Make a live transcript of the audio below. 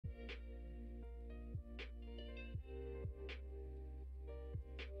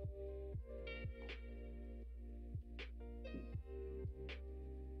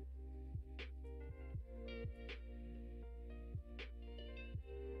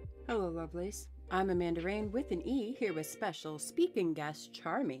Hello, lovelies. I'm Amanda Rain with an E here with special speaking guest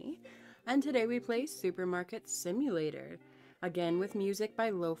Charmy, and today we play Supermarket Simulator. Again with music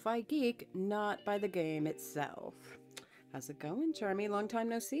by Lo-Fi Geek, not by the game itself. How's it going, Charmy? Long time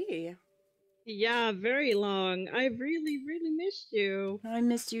no see. Yeah, very long. I really missed you. I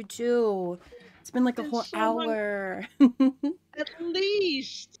missed you too. It's been like a Been whole so long, hour. at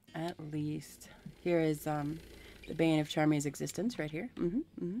least. At least. Here is the bane of Charmy's existence right here.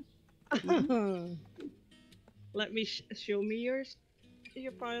 Let me show me your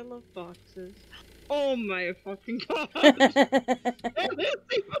pile of boxes. Oh my fucking god! That's even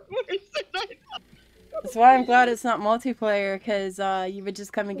worse than I thought. That's why I'm glad it's not multiplayer, because you would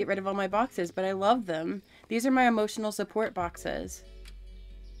just come and get rid of all my boxes, but I love them. These are my emotional support boxes.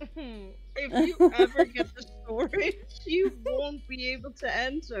 If you ever get the storage, you won't be able to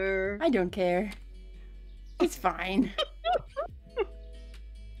enter. I don't care. It's fine.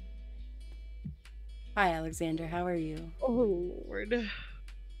 Hi, Alexander. How are you? Oh lord.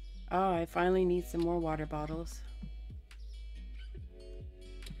 Oh, I finally need some more water bottles.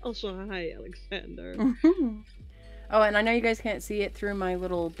 Also, hi Alexander. Oh, and I know you guys can't see it through my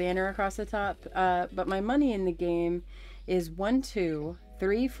little banner across the top, but my money in the game is 1, 2,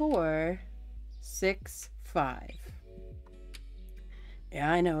 3, 4, 6, 5. Yeah,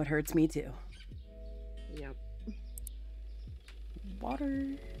 I know, it hurts me too. Yep.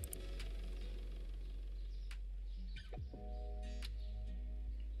 Water.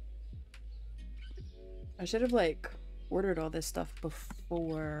 I should have, ordered all this stuff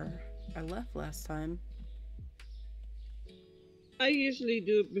before I left last time. I usually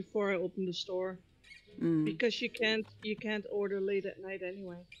do it before I open the store Mm. because you can't order late at night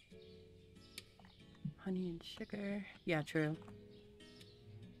anyway. Honey and sugar. Yeah, true.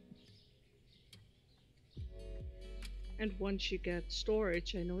 And once you get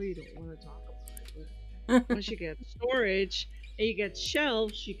storage, I know you don't want to talk about it, but once you get storage and you get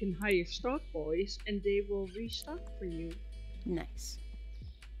shelves, you can hire stock boys and they will restock for you. Nice.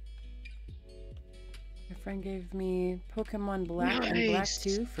 My friend gave me Pokemon Black and Black Nice.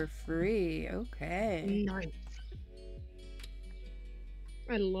 2 for free. Okay. Nice.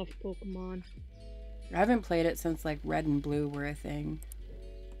 I love Pokemon. I haven't played it since Red and Blue were a thing.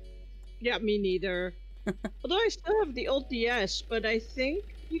 Yeah, me neither. Although I still have the old DS, but I think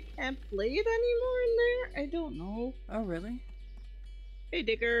you can't play it anymore in there. I don't know. Oh, really? Hey,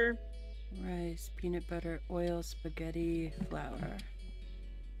 Digger. Rice, peanut butter, oil, spaghetti, flour.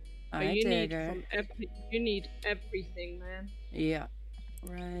 Oh, I you need digger. you need everything, man. Yeah.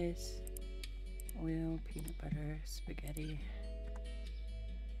 Rice, oil, peanut butter, spaghetti.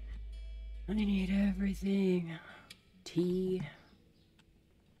 I need everything. Tea.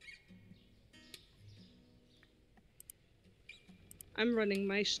 I'm running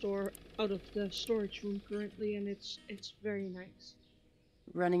my store out of the storage room currently, and it's very nice.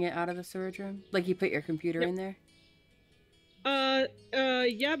 Running it out of the storage room? Like you put your computer Yep. in there?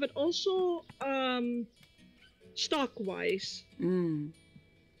 Yeah, but also stock wise, Mm.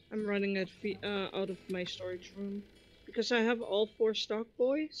 I'm running it out of my storage room because I have all 4 stock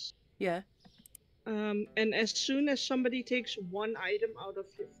boys. Yeah. And as soon as somebody takes one item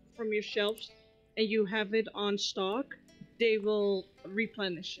from your shelves and you have it on stock, they will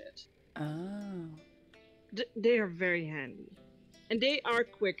replenish it. Oh. They are very handy. And they are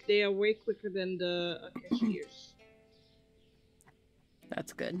quick. They are way quicker than the cashiers.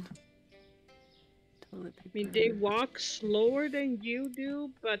 That's good. Toilet paper. I mean, they walk slower than you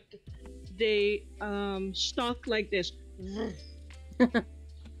do, but they stalk like this.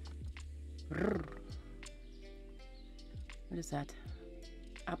 What is that?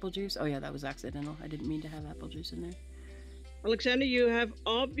 Apple juice? Oh yeah, that was accidental. I didn't mean to have apple juice in there. Alexander, you have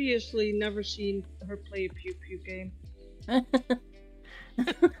obviously never seen her play a Pew Pew game.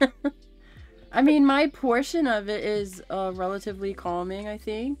 I mean, my portion of it is relatively calming, I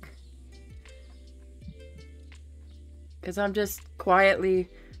think. Because I'm just quietly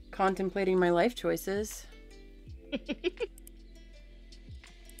contemplating my life choices.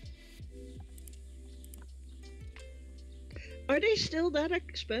 Are they still that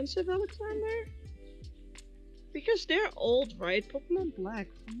expensive, Alexander? Because they're old, right? Pokemon Black.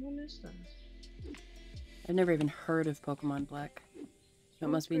 When is that? I've never even heard of Pokemon Black. So it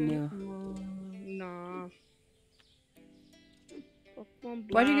must be new. Nah. Pokemon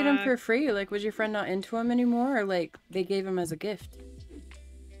Black. Why'd you get him for free? Was your friend not into him anymore? Or, they gave him as a gift?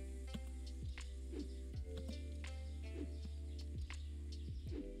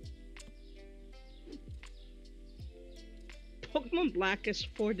 Pokemon Black is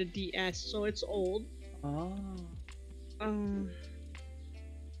for the DS, so it's old. Oh. Um,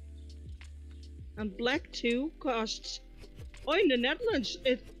 And Black 2 costs... Oh, in the Netherlands,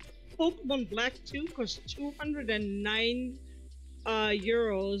 Pokemon Black 2 costs 209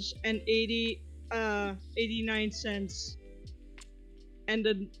 euros and 89 cents. And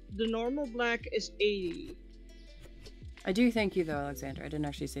the normal black is 80. I do thank you though, Alexander. I didn't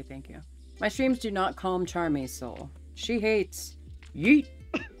actually say thank you. My streams do not calm Charmy's soul. She hates yeet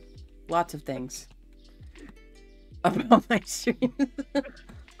lots of things about my stream.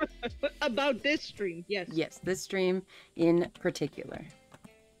 About this stream, yes. Yes, this stream in particular.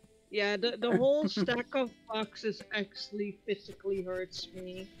 Yeah, the whole stack of boxes actually physically hurts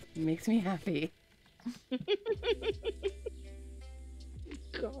me. It makes me happy.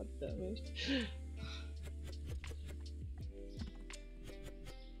 God damn it.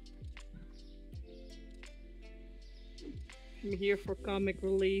 I'm here for comic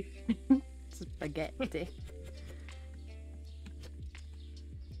relief. Spaghetti.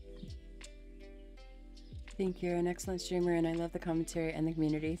 I think you're an excellent streamer and I love the commentary and the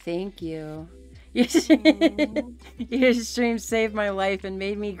community. Thank you. Your stream saved my life and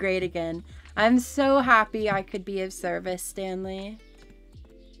made me great again. I'm so happy I could be of service, Stanley.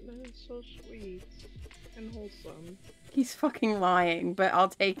 That is so sweet and wholesome. He's fucking lying, but I'll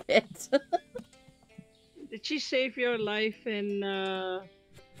take it. Did she save your life in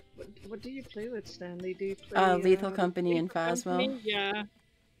what do you play with, Stanley? Do you play Lethal Company and Phasmo? Yeah.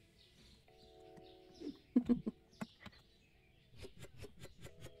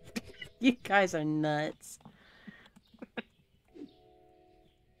 You guys are nuts.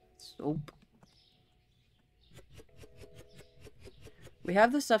 Soap. We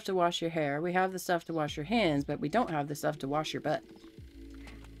have the stuff to wash your hair, we have the stuff to wash your hands, but we don't have the stuff to wash your butt.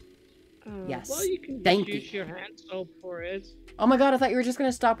 Yes. Well, you can Thank just use your hand soap for it. Oh my god, I thought you were just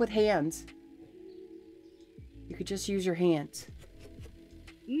gonna stop with hands. You could just use your hands.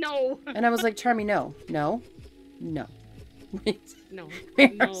 No. And I was like, Charmy, no. No. No. No. We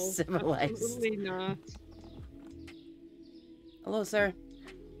No. are civilized. Absolutely not. Hello, sir.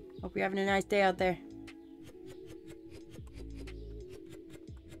 Hope you're having a nice day out there.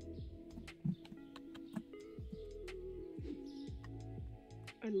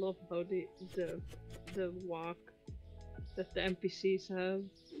 I love how the walk that the NPCs have.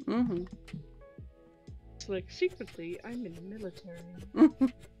 Mm-hmm. It's like, secretly, I'm in the military.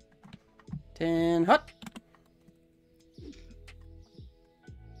 10 hot.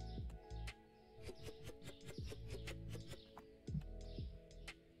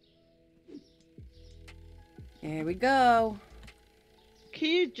 Here we go. Can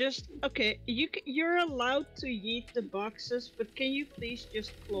you just... Okay, you're allowed to yeet the boxes, but can you please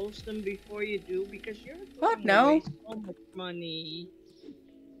just close them before you do? Because you're throwing away so much money.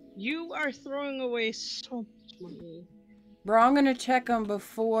 You are throwing away so much money. Bro, I'm gonna check them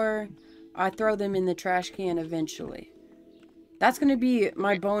before I throw them in the trash can eventually. That's gonna be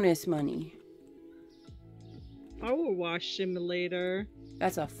my bonus money. Power Wash Simulator.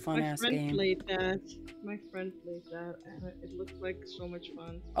 That's a fun-ass game. My friend played that, and it looked like so much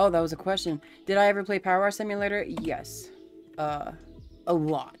fun. Oh, that was a question. Did I ever play Power Wash Simulator? Yes. A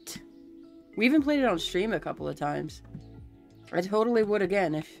lot. We even played it on stream a couple of times. I totally would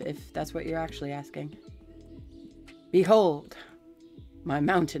again, if that's what you're actually asking. Behold, my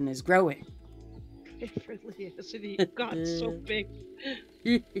mountain is growing. It really is. It got so big.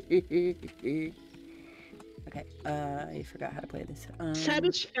 Okay, I forgot how to play this.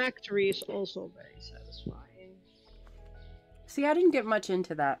 Satisfactory is also very satisfying. See, I didn't get much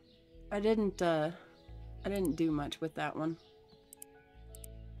into that. I didn't do much with that one.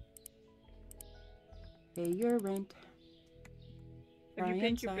 Pay your rent. Have you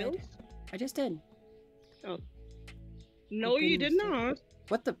paid your bills? I just did. Oh. No, you did not.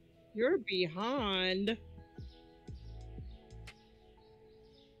 What the? You're behind.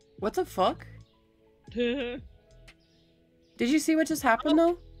 What the fuck? Did you see what just happened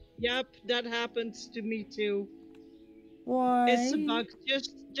though? Yep, that happens to me too. Why? It's a bug.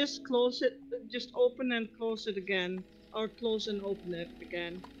 Just close it. Just open and close it again. Or close and open it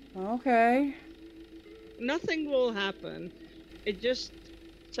again. Okay. Nothing will happen. It just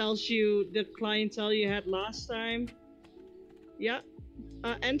tells you the clientele you had last time. Yeah.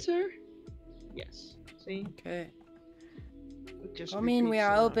 Enter. Yes. See? Okay. Just I mean, we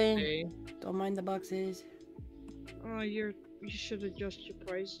are open. day. Don't mind the boxes. Oh, you should adjust your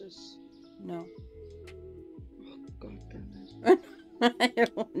prices. No. Oh, God damn it. I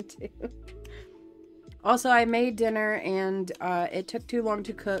don't want to. Also, I made dinner and it took too long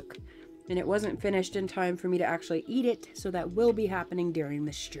to cook and it wasn't finished in time for me to actually eat it, so that will be happening during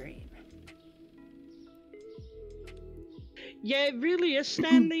the stream. Yeah, it really is,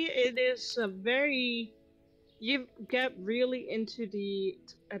 Stanley. It is a very you get really into the,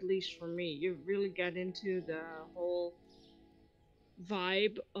 at least for me, you really get into the whole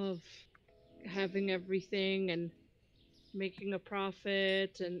vibe of having everything and making a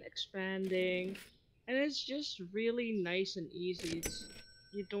profit and expanding. And it's just really nice and easy.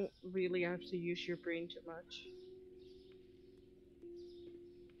 You don't really have to use your brain too much.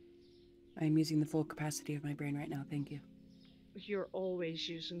 I'm using the full capacity of my brain right now, thank you. You're always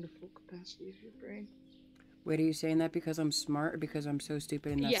using the full capacity of your brain. Wait, are you saying that because I'm smart or because I'm so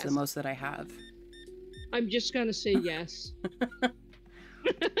stupid and that's the Yes. most that I have? I'm just gonna say yes.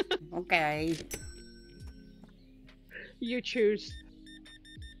 Okay. You choose.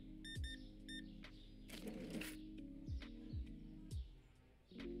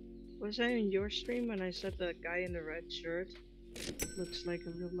 Was I in your stream when I said the guy in the red shirt looks like a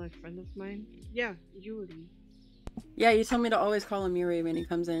real life friend of mine? Yeah, Yuri. Yeah, you told me to always call him Yuri when he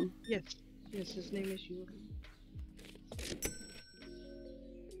comes in. Yes. Yes, his name is Yuri.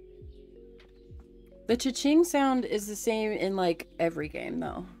 The cha-ching sound is the same in like every game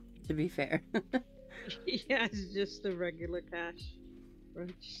though, to be fair. Yeah, it's just a regular cash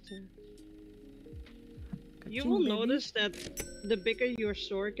register. You will notice that the bigger your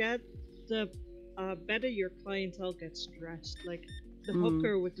store gets, the better your clientele gets dressed. Like the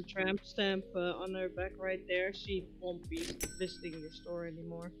hooker with the tramp stamp on her back right there, she won't be visiting your store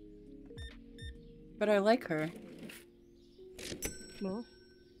anymore. But I like her. Well,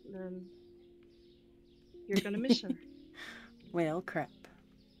 then you're gonna miss her. Well, crap.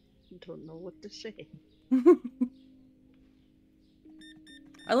 Don't know what to say.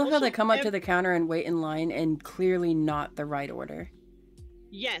 I love how they come up to the counter and wait in line and clearly not the right order.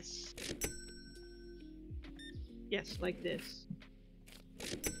 Yes. Yes, like this.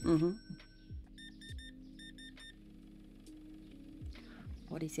 Mm-hmm.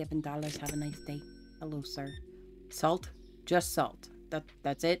 $47. Have a nice day. Hello, sir. Salt? Just salt.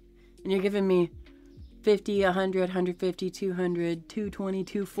 That's it? And you're giving me 50, 100, 150, 200, 220,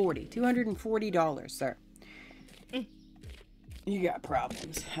 240. $240, sir. You got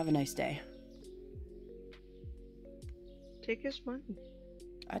problems. Have a nice day. Take his money.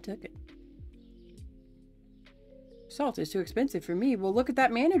 I took it. Salt is too expensive for me. Well, look at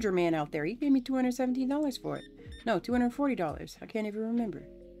that manager man out there. He gave me $217 for it. No, $240. I can't even remember.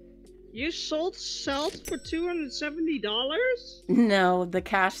 You sold salt for $270? No, the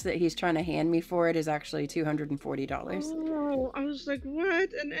cash that he's trying to hand me for it is actually $240. Oh, I was like,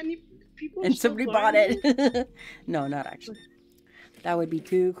 what? And any people? And somebody bought it. No, not actually. That would be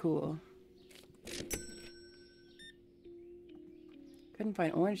too cool. Couldn't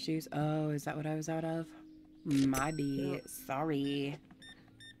find orange juice. Oh, is that what I was out of? My bad. Yeah. Sorry.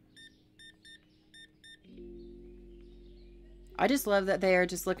 I just love that they are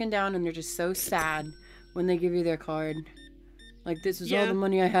just looking down and they're just so sad when they give you their card. Like, this is all the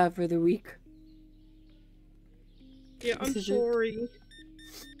money I have for the week. Yeah, I'm sorry.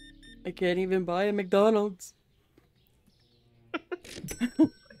 I can't even buy a McDonald's.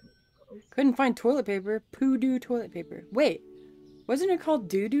 Couldn't find toilet paper. Poo-doo toilet paper. Wait, wasn't it called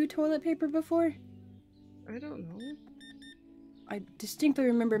doo-doo toilet paper before? I don't know. I distinctly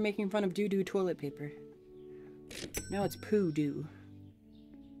remember making fun of doo-doo toilet paper. Now it's poo-doo.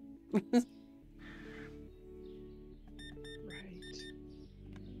 Right.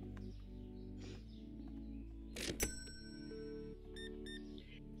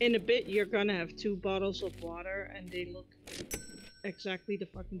 In a bit, you're gonna have 2 bottles of water, and they look exactly the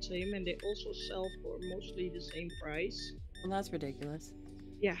fucking same, and they also sell for mostly the same price. Well, that's ridiculous.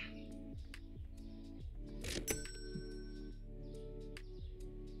 Yeah.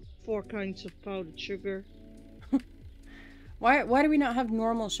 Four kinds of powdered sugar. Why do we not have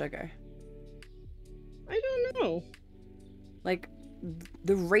normal sugar? I don't know. Like,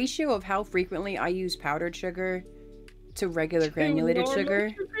 the ratio of how frequently I use powdered sugar to regular granulated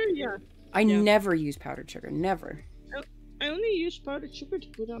sugar. Yeah. I never use powdered sugar. Never. I only use powdered sugar to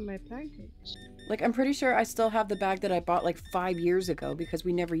put on my pancakes. Like, I'm pretty sure I still have the bag that I bought like 5 years ago because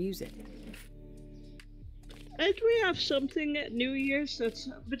we never use it. And we have something at New Year's that's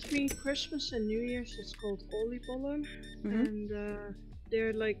between Christmas and New Year's. It's called oliebollen. And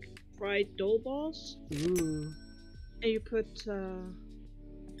they're like fried dough balls. Ooh. And you put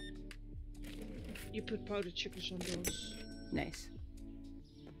powdered sugars on those. Nice.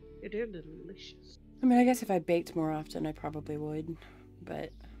 Yeah, they're delicious. I mean, I guess if I baked more often, I probably would.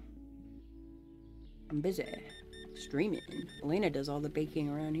 But I'm busy streaming. Elena does all the baking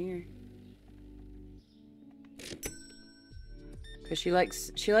around here. because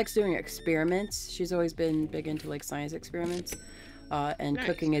she likes doing experiments. She's always been big into like science experiments, and Nice.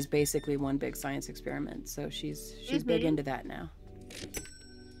 cooking is basically one big science experiment. So she's big into that now.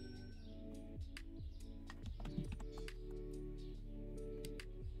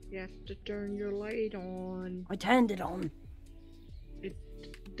 You have to turn your light on. I turned it on.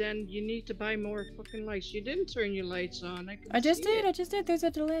 Then you need to buy more fucking lights. You didn't turn your lights on. I just did. There's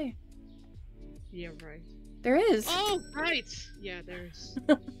a delay. Yeah, right. There is. Oh, right. Yeah, there's.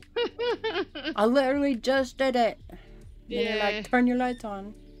 I literally just did it. Yeah. Then you're like, turn your lights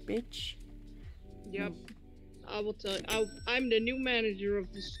on, bitch. Yep. I will tell you. I'm the new manager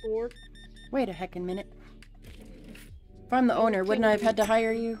of the store. Wait a heckin' minute. If I'm the owner, wouldn't I have had to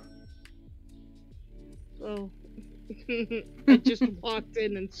hire you? Oh. I just walked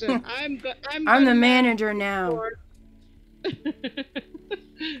in and said, I'm the manager now.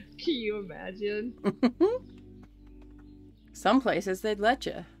 Can you imagine? Some places they'd let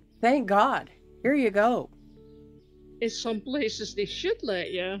you. Thank God. Here you go. In some places they should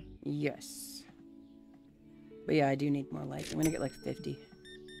let you. Yes. But yeah, I do need more lights. I'm gonna get like 50.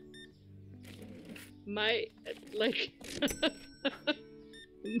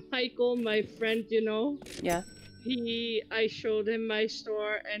 Michael, my friend, you know? Yeah. I showed him my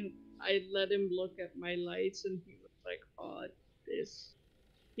store and I let him look at my lights and he was like, oh,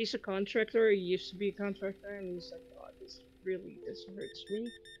 he's a contractor, he used to be a contractor, and he's like, oh, this hurts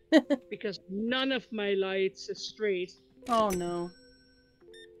me. Because none of my lights is straight. Oh no.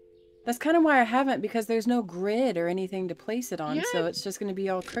 That's kind of why I haven't, because there's no grid or anything to place it on, yeah. So it's just going to be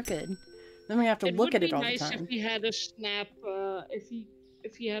all crooked. Then we have to look at it all the time. It would be nice if he had a snap,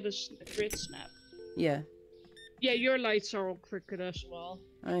 if he had a grid snap. Yeah. Yeah, your lights are all crooked as well.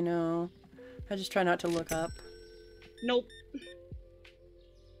 I know. I just try not to look up. Nope.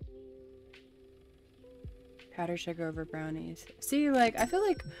 Powdered sugar over brownies. See, like, I feel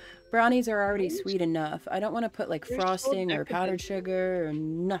like brownies are already sweet enough. I don't want to put, like, frosting or powdered sugar or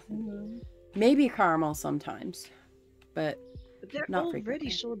nothing. Mm-hmm. Maybe caramel sometimes. But they're not already frequently.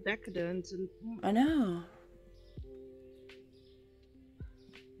 So decadent. And I know.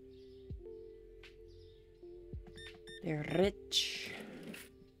 They're rich.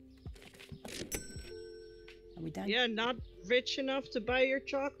 Are we done? Yeah, not rich enough to buy your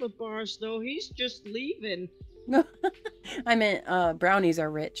chocolate bars, though. He's just leaving. I meant brownies are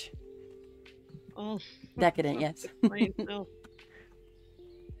rich. Oh. Decadent, yes.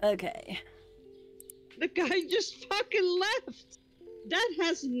 Okay. The guy just fucking left. That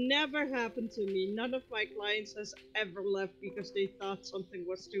has never happened to me. None of my clients has ever left because they thought something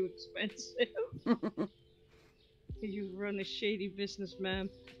was too expensive. You run a shady business, man.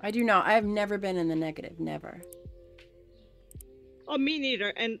 I do not. I have never been in the negative. Never. Oh, me neither.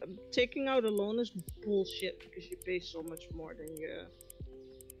 And taking out a loan is bullshit because you pay so much more than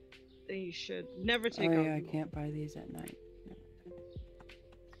you should. Never take out a loan. I can't buy these at night.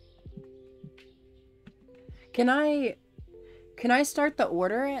 Can I start the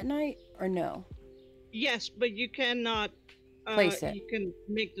order at night or no? Yes, but you cannot place it. You can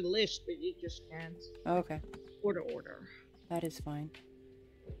make the list, but you just can't. Oh, okay. Order. That is fine.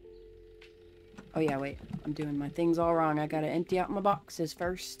 Oh yeah, wait. I'm doing my things all wrong. I gotta empty out my boxes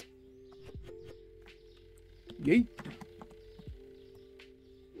first. Yeet.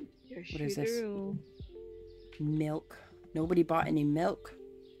 Yes, what is this? Do. Milk. Nobody bought any milk.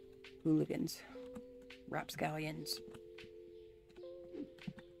 Hooligans. Rapscallions.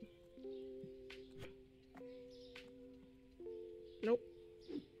 Nope.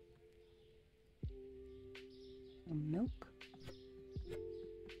 Milk.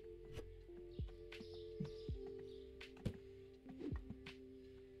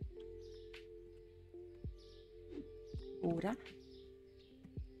 Order.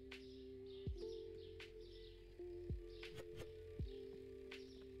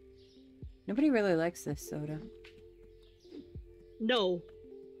 Nobody really likes this soda. No.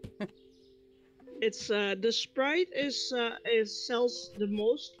 It's the Sprite is sells the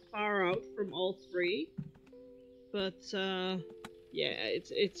most far out from all three, but yeah,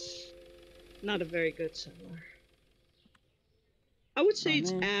 it's not a very good seller. I would say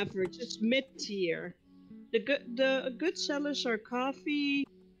it's average. It's mid-tier. The good sellers are coffee,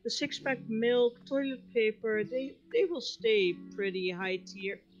 the 6-pack milk, toilet paper. They will stay pretty high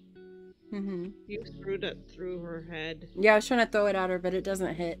tier. Mm-hmm. You threw that through her head. Yeah, I was trying to throw it at her, but it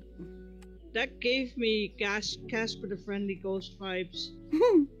doesn't hit. That gave me Casper the Friendly Ghost vibes.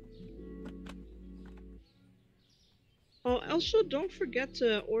 Oh, also, don't forget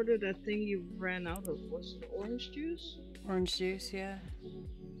to order that thing you ran out of. Was it orange juice? Orange juice, yeah.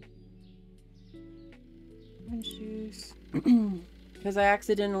 Orange juice. Because I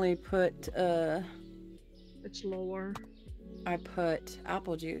accidentally put, It's lower. I put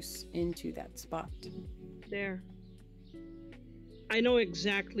apple juice into that spot. There. I know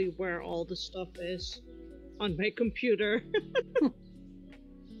exactly where all the stuff is on my computer.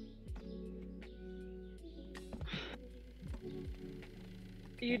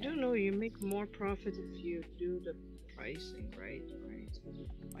 You do know you make more profit if you do the pricing, right? Right.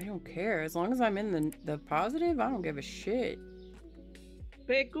 I don't care. As long as I'm in the positive, I don't give a shit.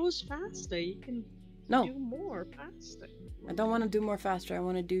 But it goes faster. You can do more faster. I don't want to do more faster. I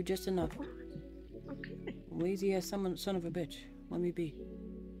want to do just enough. Okay. Lazy ass son of a bitch. Let me be.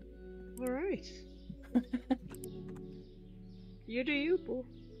 Alright. You do you, boo.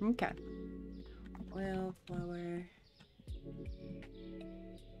 Okay. Wildflower.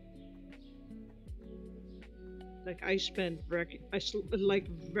 Like I spend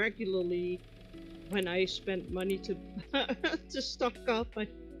regularly when I spend money to to stock up.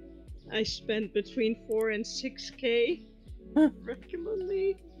 I spend between 4 and 6K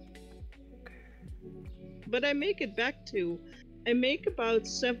regularly. But I make it back to. I make about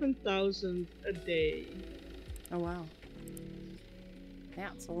 7,000 a day. Oh wow.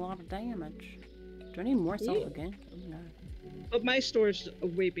 That's a lot of damage. Do I need more salt again? Oh, no. But my store's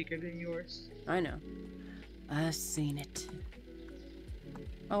way bigger than yours. I know. I've seen it.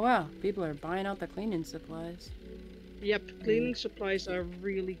 Oh wow, people are buying out the cleaning supplies. Yep, cleaning supplies are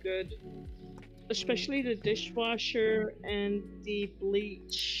really good. Especially the dishwasher and the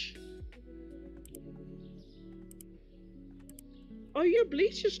bleach. Oh, your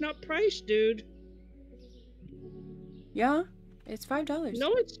bleach is not priced, dude. Yeah? It's $5.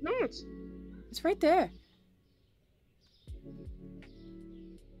 No, it's not. It's right there.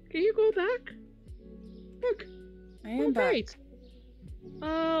 Can you go back? Look. I am back. Right.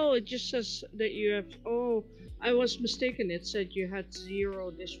 Oh, it just says that you have... Oh, I was mistaken. It said you had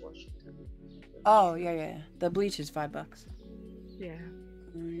 0 dishwasher. Oh, yeah. The bleach is $5. Yeah.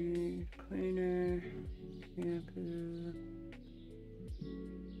 Cleaner. Shampoo.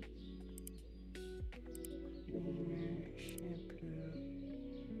 Cleaner. Shampoo.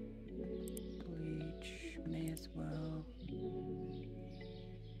 Bleach. May as well.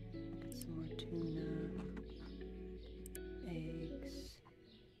 Get some more tuna. Eggs.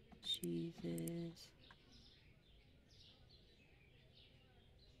 Cheeses.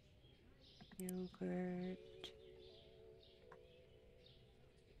 Yogurt.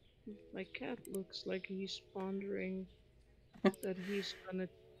 My cat looks like he's pondering that he's gonna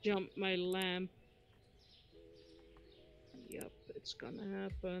jump my lamp. Yep, it's gonna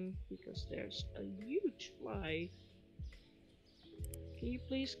happen because there's a huge fly. Can you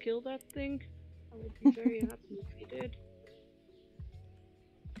please kill that thing? I would be very happy if you did.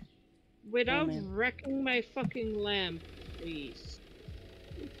 Without wrecking my fucking lamp, please.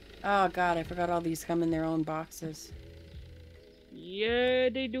 Oh god, I forgot all these come in their own boxes. Yeah,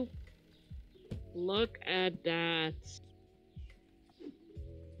 they do. Look at that.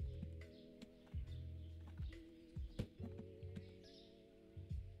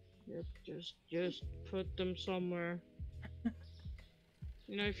 Yep, just put them somewhere.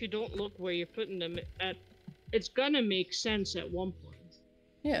 You know, if you don't look where you're putting them at, it's gonna make sense at one point.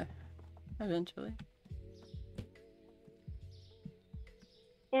 Yeah, eventually.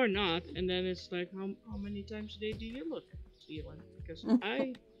 Or not, and then it's like, how many times a day do you look at the ceiling? Because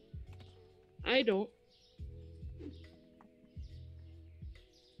I don't.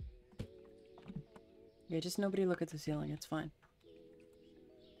 Yeah, just nobody look at the ceiling, it's fine.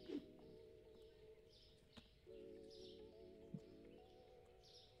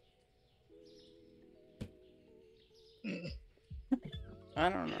 I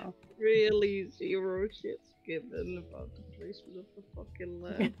don't know. Really 0 shit's given about the placement of the fucking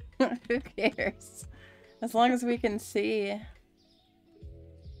lamp. Who cares? As long as we can see.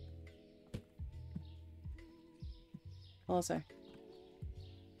 Closer.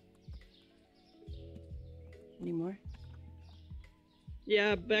 Any more?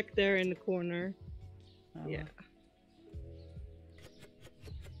 Yeah, back there in the corner. Oh, yeah.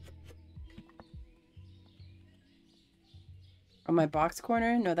 On my box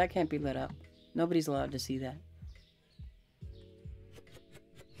corner? No, that can't be lit up. Nobody's allowed to see that.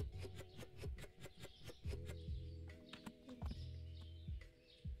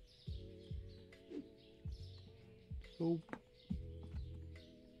 Oh.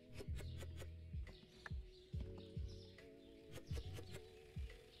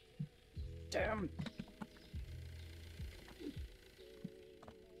 Damn.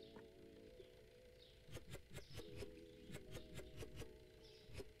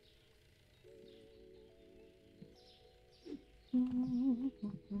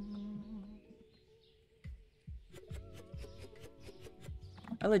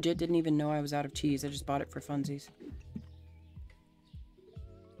 I legit didn't even know I was out of cheese. I just bought it for funsies.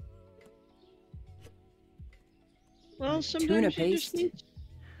 Well, Tuna paste.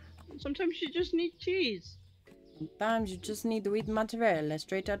 Sometimes you just need cheese. Sometimes you just need the wheat mozzarella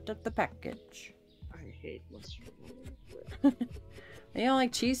straight out of the package. I hate mozzarella. You don't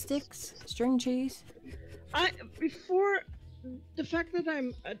like cheese sticks? String cheese? Before the fact that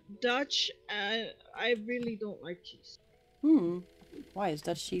I'm a Dutch, I really don't like cheese. Why, is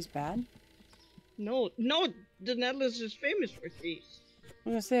Dutch cheese bad? No, the Netherlands is famous for cheese.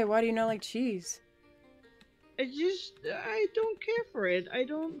 I'm gonna say, why do you not like cheese? I don't care for it. I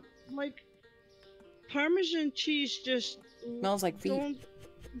don't like Parmesan cheese. Just Smells like feet.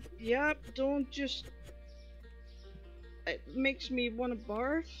 Don't just. It makes me want to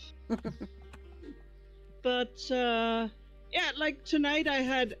barf. But yeah, like tonight I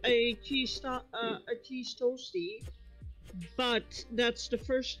had a cheese toasty, but that's the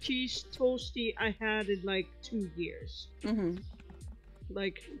first cheese toasty I had in like 2 years.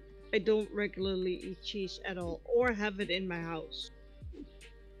 Like, I don't regularly eat cheese at all, or have it in my house.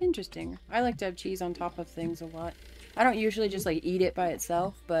 Interesting. I like to have cheese on top of things a lot. I don't usually just like eat it by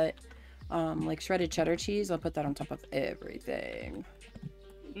itself, but like shredded cheddar cheese, I'll put that on top of everything.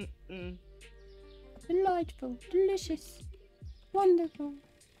 Delightful, delicious, wonderful.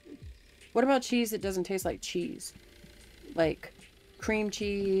 What about cheese that doesn't taste like cheese? Like cream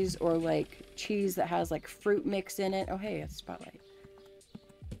cheese, or like cheese that has like fruit mix in it. Oh hey, it's spotlight.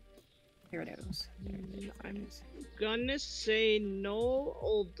 Here it is. I'm gonna say no,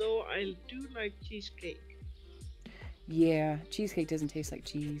 although I do like cheesecake. Yeah, cheesecake doesn't taste like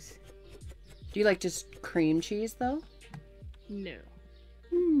cheese. Do you like just cream cheese though? No.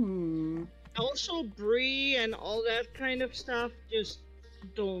 Also, brie and all that kind of stuff, just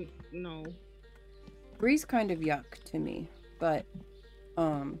don't know. Brie's kind of yuck to me, but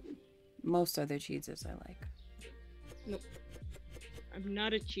most other cheeses I like. Nope. I'm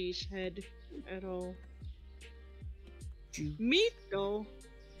not a cheesehead at all. Meat though.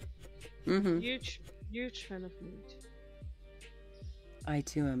 Huge fan of meat. I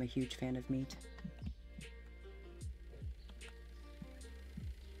too am a huge fan of meat.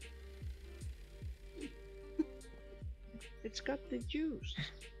 It's got the juice.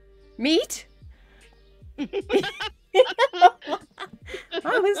 Meat? I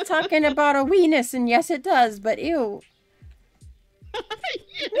was talking about a weenus, and yes it does, but ew.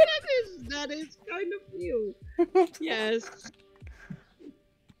 Yeah, that is kind of ew. Yes.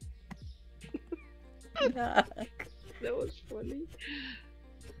 Yuck. That was funny.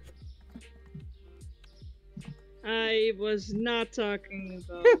 I was not talking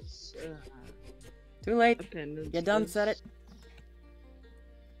about Too late. appendices. You done said it.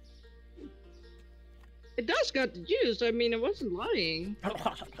 It does got the juice. I mean, I wasn't lying.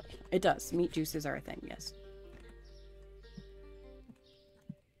 It does. Meat juices are a thing, yes.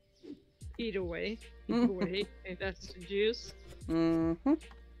 Either way, that's the juice.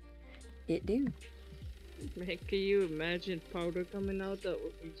 It do. Man, can you imagine powder coming out? That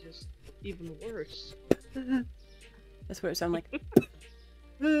would be just even worse. That's what it sounds like.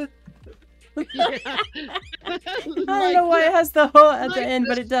 Yeah. I don't know why it has the hole at the end,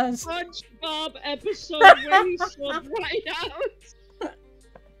 but it does. SpongeBob episode where he slipped right out.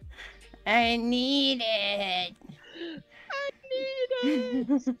 I need it. I need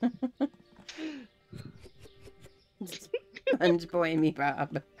it. Sponge boy me,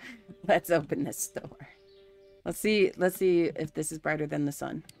 Bob. Let's open this store. Let's see if this is brighter than the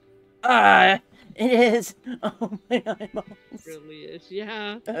sun. It is. Oh my eyeballs. It really is,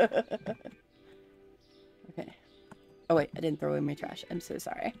 yeah. Okay. Oh wait, I didn't throw away my trash. I'm so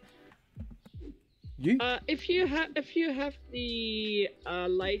sorry. If you have the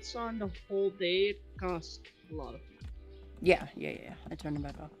lights on the whole day, it costs a lot of money. Yeah. I turned them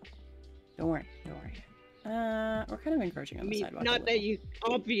back off. Don't worry. We're kind of encroaching on the sidewalk. Not that you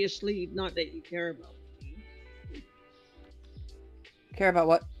care about. Care about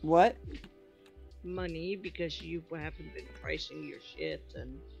what? What? Money, because you haven't been pricing your shit,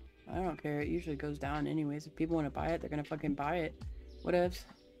 and I don't care. It usually goes down anyways. If people want to buy it, they're gonna fucking buy it. Whatevs.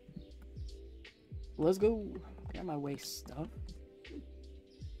 Let's go. Got my waste stuff.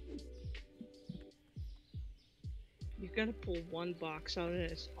 you're gonna pull one box out and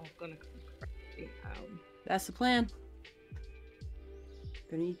it's all gonna come crashing out. That's the plan.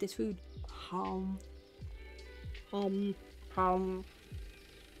 Gonna eat this food. Hum. On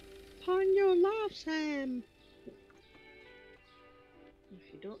your love, Sam.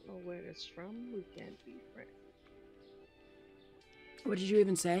 If you don't know where it's from, we can't be friends. What did you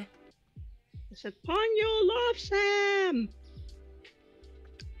even say? I said, "Pon your love, Sam."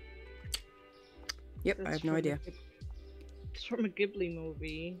 Yep, I That's have no from idea. It's from a Ghibli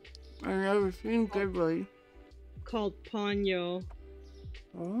movie. I've never seen Ghibli. Called Ponyo.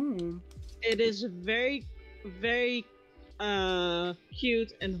 Oh. It is very, very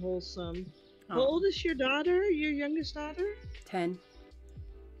cute and wholesome. How old is your daughter? Your youngest daughter? 10.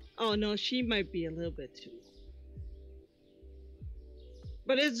 Oh no, she might be a little bit too.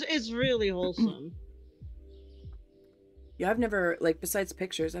 But it's really wholesome. Yeah, I've never, like, besides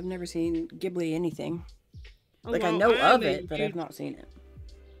pictures, I've never seen Ghibli anything. Oh, like, wow. I know of it, but I've not seen it.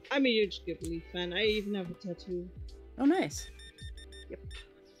 I'm a huge Ghibli fan. I even have a tattoo. Oh, nice. Yep.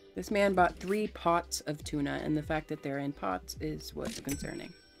 This man bought 3 pots of tuna, and the fact that they're in pots is what's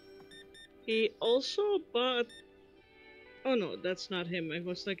concerning. He also bought... Oh no, that's not him. I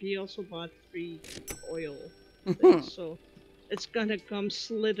was like, he also bought 3 oil things, so it's gonna come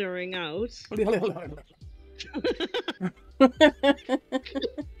slithering out.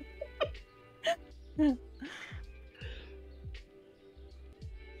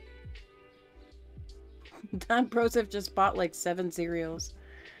 Don Broseph just bought like 7 cereals.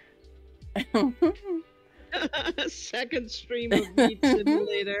 Second stream of Meat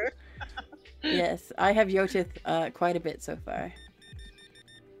Simulator. Yes, I have Yochith quite a bit so far.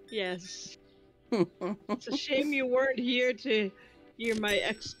 Yes. It's a shame you weren't here to hear my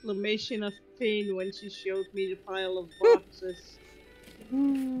exclamation of pain when she showed me the pile of boxes.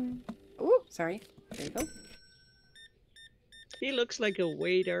 Oh, sorry. There you go. He looks like a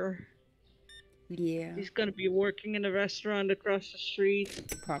waiter. Yeah. He's gonna be working in a restaurant across the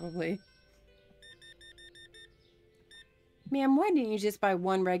street. Probably. Ma'am, why didn't you just buy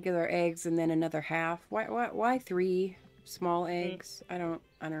 1 regular eggs and then another half? Why 3 small eggs? I don't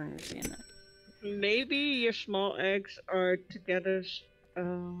understand that. Maybe your small eggs are together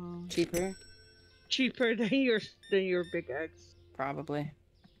Cheaper? Cheaper than your big eggs. Probably.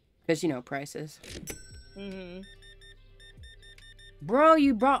 Because, you know, prices. Mm-hmm. Bro,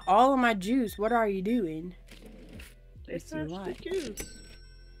 you brought all of my juice. What are you doing? It's the juice.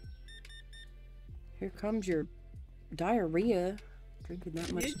 Here comes your diarrhea. Drinking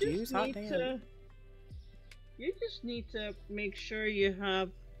that much juice? Hot damn. You just need to make sure you have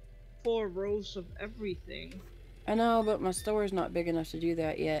 4 rows of everything. I know, but my store's not big enough to do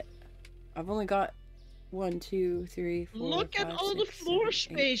that yet. I've only got 1, 2, 3, 4, Look 5, at all 6, the floor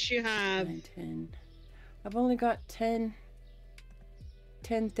 7, space 8, you have. 9, 10. I've only got 10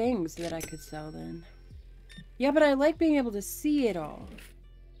 things that I could sell then. Yeah, but I like being able to see it all.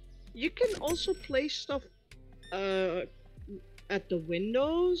 You can also place stuff at the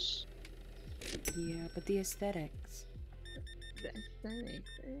windows. Yeah, but the aesthetics. The aesthetics.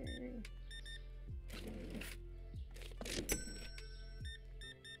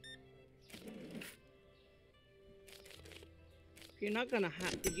 You're not gonna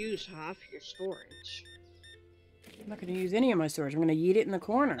have to use half your storage. I'm not going to use any of my storage. I'm going to yeet it in the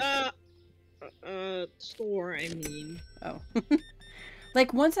corner. Store, I mean. Oh.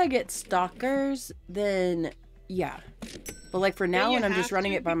 Like, once I get stalkers, then, yeah. But, like, for now, when I'm just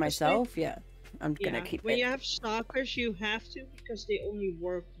running it by myself, yeah. I'm going to keep it. When you have stalkers, you have to, because they only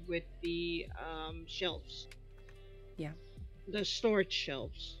work with the, shelves. Yeah. The storage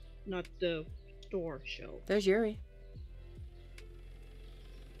shelves, not the store shelf. There's Yuri.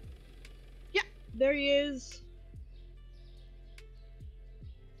 Yeah, there he is.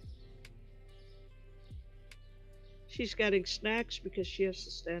 She's getting snacks because she has to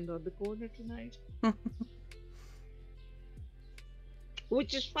stand on the corner tonight.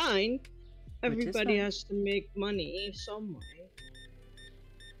 Which is fine. Everybody has to make money some way.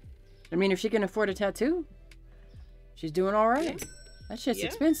 I mean, if she can afford a tattoo, she's doing all right. Yeah. That shit's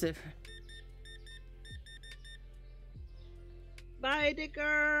expensive. Bye,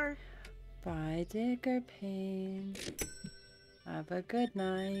 Dicker. Bye, Dicker Payne. Have a good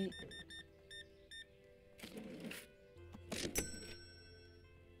night.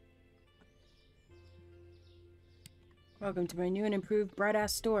 Welcome to my new and improved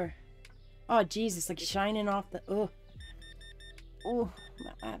bright-ass store. Oh, Jesus, like shining off the... Oh. Oh,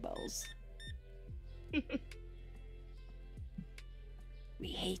 my eyeballs. We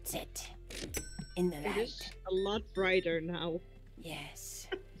hates it. In the light. It is a lot brighter now. Yes.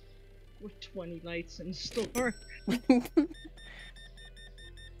 With 20 lights in the store.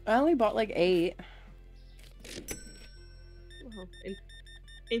 I only bought like 8. Well,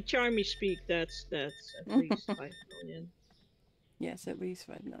 in Charmy speak, that's at least 5 million. Yes, at least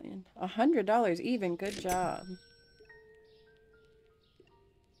 5 million. $100 even. Good job.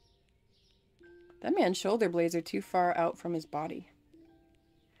 That man's shoulder blades are too far out from his body.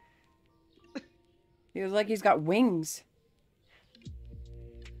 He was like he's got wings.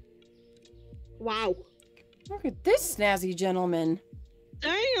 Wow. Look at this snazzy gentleman.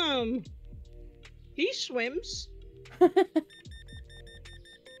 Damn. He swims. $56.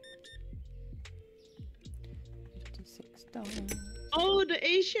 Oh, the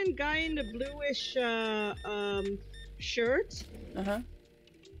Asian guy in the bluish shirt. Uh-huh.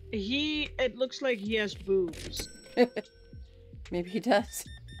 It looks like he has boobs. Maybe he does.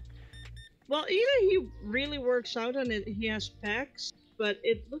 Well, either he really works out and he has pecs, but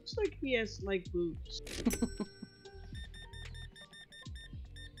it looks like he has like boobs.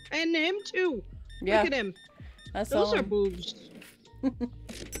 And him too. Yeah. Look at him. Those are boobs. I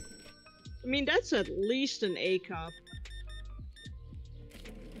mean, that's at least an A cup.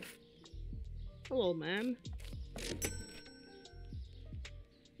 Hello, ma'am.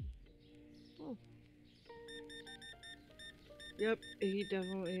 Oh. Yep, he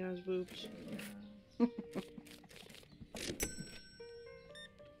definitely has boobs.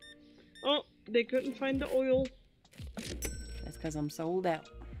 Oh, they couldn't find the oil. That's because I'm sold out.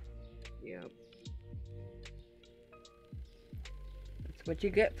 Yep. That's what you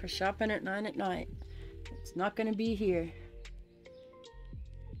get for shopping at 9 at night. It's not going to be here.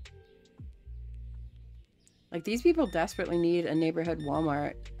 Like, these people desperately need a neighborhood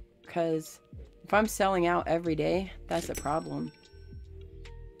Walmart, because if I'm selling out every day, that's a problem.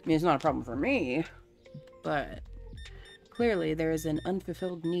 I mean, it's not a problem for me, but clearly there is an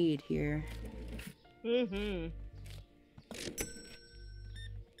unfulfilled need here. Mm-hmm.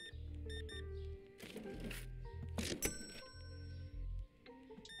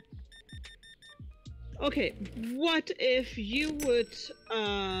 Okay, what if you would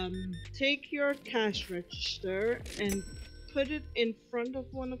take your cash register and put it in front of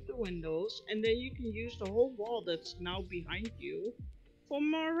one of the windows, and then you can use the whole wall that's now behind you for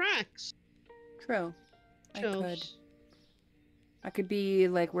more racks. True. Shelves. I could be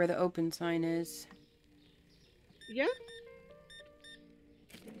like where the open sign is. Yeah.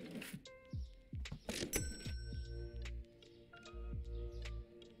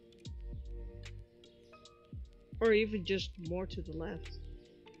 Or even just more to the left.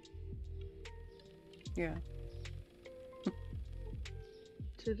 Yeah.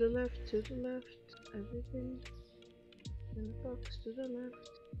 To the left, everything in the box to the left.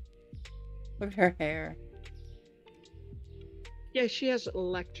 Look at her hair. Yeah, she has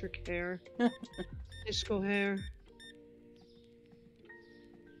electric hair. Disco hair.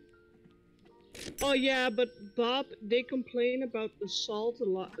 Oh yeah, but Bob, they complain about the salt a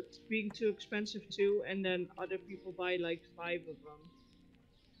lot being too expensive too, and then other people buy like 5 of them.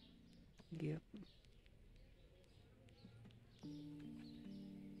 Yep.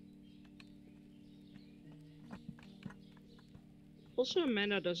 Also,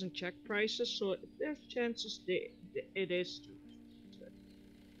 Amanda doesn't check prices, so there's chances it is too expensive.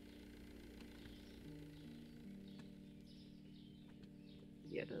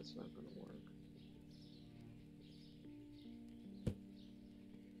 Yeah, that's not gonna work.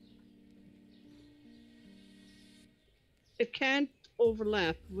 It can't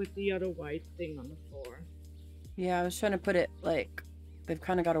overlap with the other white thing on the floor. Yeah, I was trying to put it like they've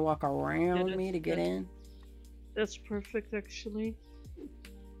kind of got to walk around me to get in. That's perfect, actually.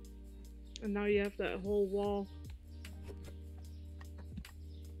 And now you have that whole wall.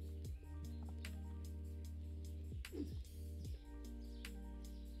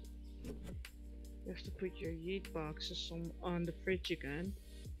 You have to put your yeet boxes on the fridge again.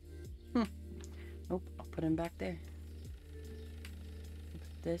 Nope, I'll put him back there.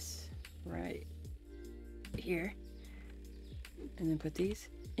 Put this right here. And then put these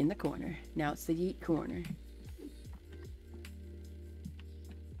in the corner. Now it's the yeet corner.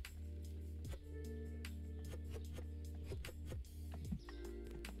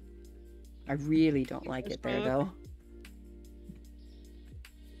 I really don't like it there, though.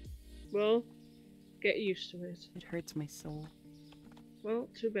 Well, get used to it. It hurts my soul. Well,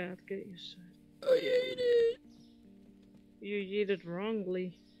 too bad. Get used to it. I hate it. You yeeted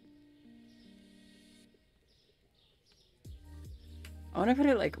wrongly. I want to put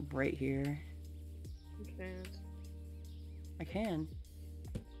it like right here. You can't. I can.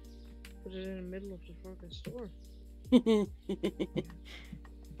 Put it in the middle of the fucking store.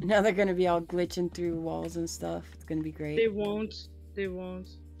 Now they're gonna be all glitching through walls and stuff. It's gonna be great. They won't. They won't.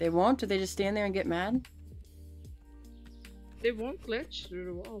 They won't? Do they just stand there and get mad? They won't glitch through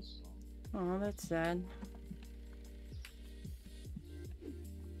the walls. Oh, that's sad.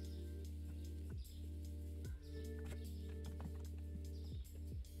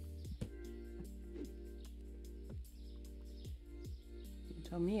 Don't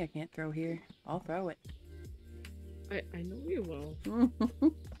tell me I can't throw here. I'll throw it. I know you will.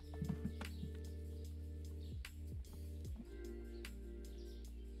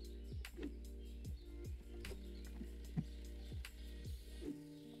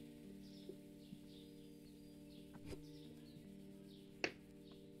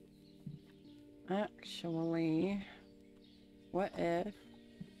 Actually, what if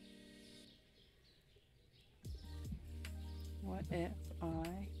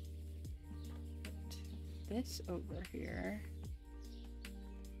I put this over here?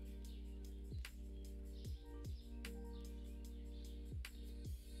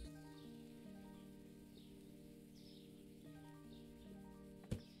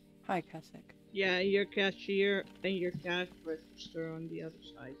 Hi, Kasek. Yeah, your cashier and your cash register on the other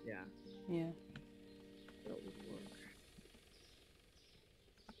side, yeah. Yeah. That would work.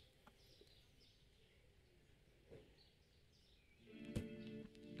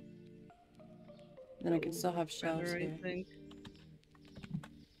 Then I could still have shelves better, here. I think.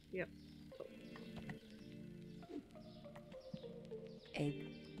 Yep. Egg.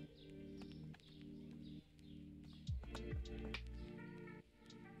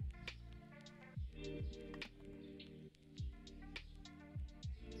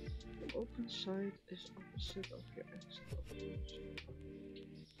 The open side is opposite of your exit.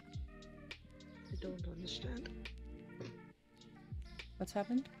 I don't understand. What's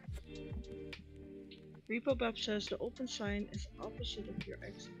happened? RepoBab says the open sign is opposite of your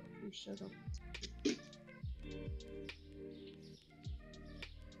exit of your setup.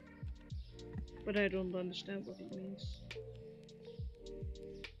 But I don't understand what it means.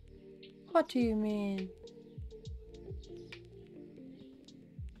 What do you mean?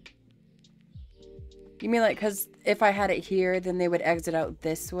 You mean like, because if I had it here, then they would exit out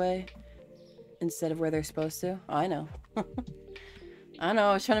this way instead of where they're supposed to? Oh, I know. I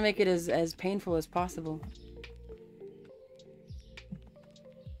know, I was trying to make it as painful as possible.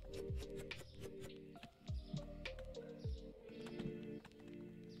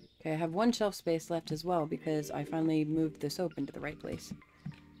 Okay, I have one shelf space left as well because I finally moved this open to the right place.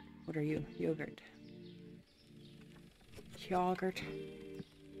 What are you? Yogurt. Yogurt.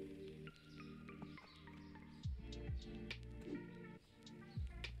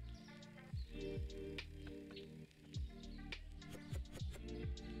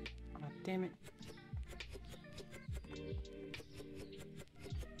 Oh, damn it.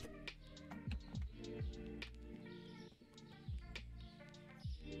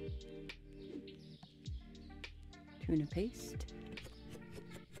 Tuna paste.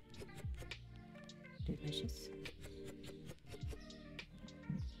 Delicious.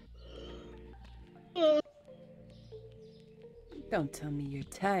 Don't tell me you're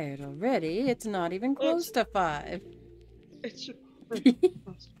tired already. It's not even close to 5. It's a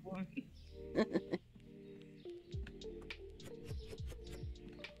past 1.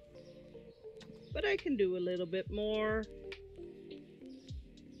 But I can do a little bit more.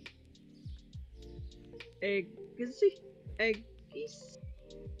 Eggs.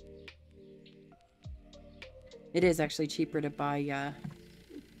 It is actually cheaper to buy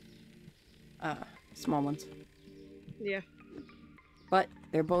small ones. Yeah. But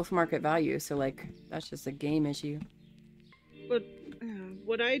they're both market value, so like that's just a game issue. But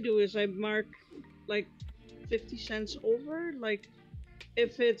what I do is I mark like 50 cents over. Like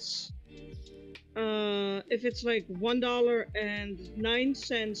if it's like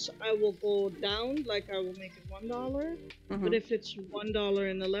 $1.09, I will go down. Like I will make it $1. But if it's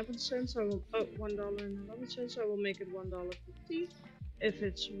 $1.11, I will $1.11, I will make it $1.50. If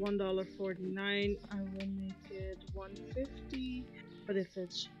it's $1.49, I will make it $1.50. But if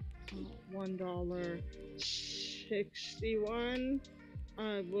it's $1.61,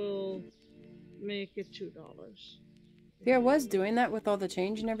 I will make it $2. Yeah, I was doing that with all the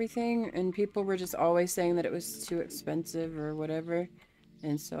change and everything, and people were just always saying that it was too expensive or whatever,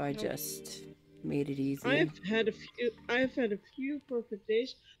 and so I just made it easy. I've had a few perfect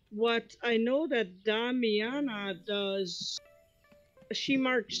days. What I know that Damiana does, she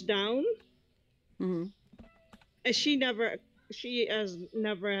marks down, and she has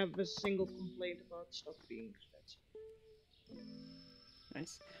never have a single complaint about stuff being expensive.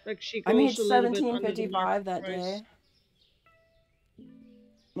 Nice. Like she I made goes a little bit under the market $17.55 that price. day.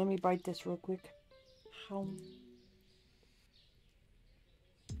 Let me bite this real quick. How?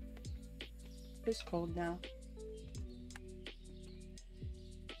 It's cold now.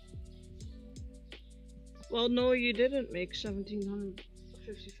 Well, no, you didn't make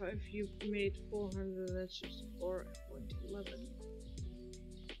 1755. You made 464.11.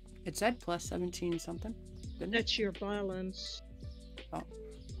 It said plus 17 something. Didn't That's your balance. Oh.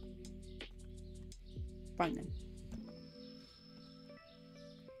 Fine then.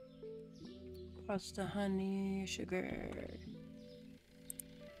 Pasta, honey, sugar.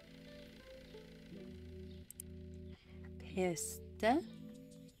 Pasta.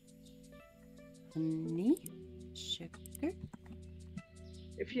 Honey. Sugar.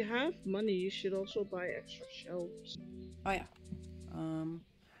 If you have money, you should also buy extra shelves. Oh yeah. Um,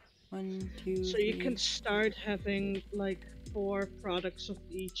 one, two, So you can three. start having like 4 products of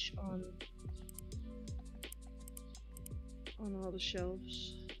each on all the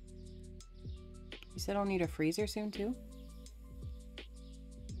shelves. You said I'll need a freezer soon too?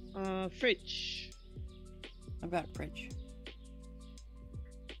 Fridge. I've got a fridge.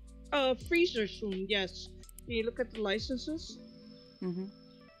 Freezer soon, yes. Can you look at the licenses? Mm-hmm.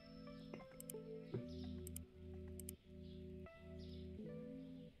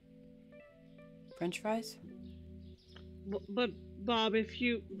 French fries? But Bob, if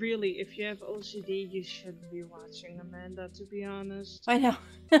you have OCD, you shouldn't be watching Amanda, to be honest. I know.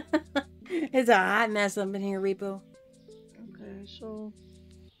 It's a hot mess up in here, Repo. Okay, so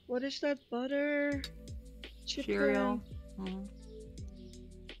what is that? Butter? Chicken? Cereal. Mm-hmm.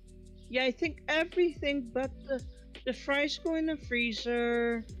 Yeah, I think everything but the fries go in the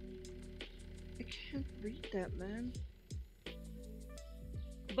freezer. I can't read that, man.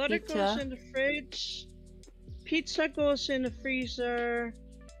 Butter goes in the fridge. Pizza goes in the freezer.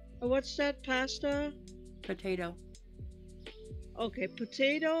 What's that? Pasta? Potato. Okay,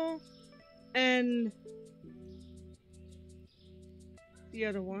 potato and the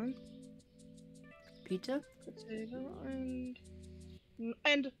other one. Pizza? Potato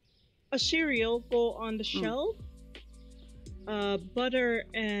and a cereal go on the shelf. Butter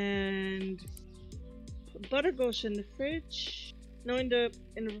goes in the fridge. No, in the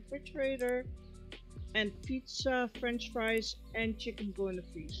refrigerator. And pizza, French fries, and chicken go in the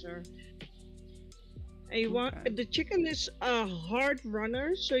freezer. And you want the chicken is a hard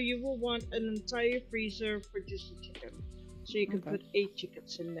runner, so you will want an entire freezer for just the chicken. So you can put 8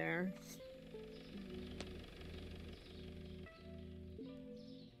 chickens in there.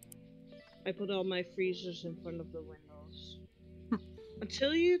 I put all my freezers in front of the windows.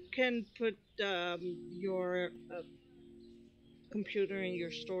 Until you can put your computer in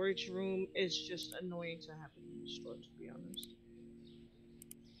your storage room, is just annoying to have it in the store, to be honest.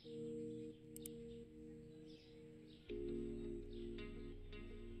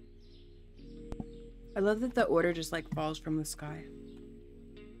 I love that the order just like falls from the sky.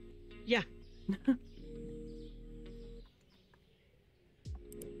 Yeah.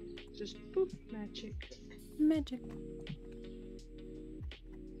 Just poof, magic. Magic.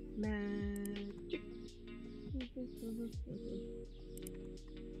 Magic.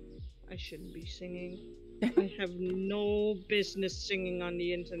 I shouldn't be singing. I have no business singing on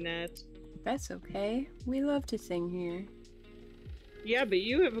the internet. That's okay. We love to sing here. Yeah, but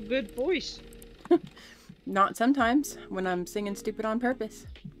you have a good voice. Not sometimes, when I'm singing stupid on purpose.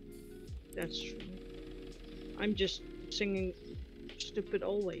 That's true. I'm just singing stupid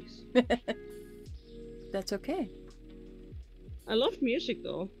always. That's okay. I love music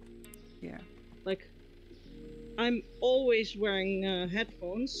though. Yeah. Like, I'm always wearing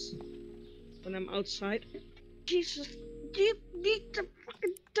headphones when I'm outside. Jesus, you need to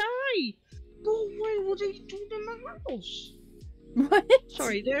fucking die! Go away, what are you doing in my house? What?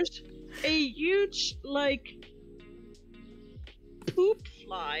 Sorry, there's a huge, like, poop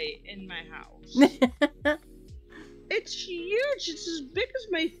fly in my house. It's huge, it's as big as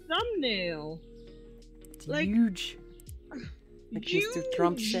my thumbnail. It's like, huge. Like huge. Mr.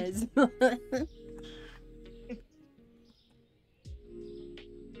 Trump says.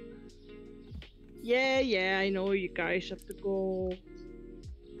 Yeah, I know you guys have to go.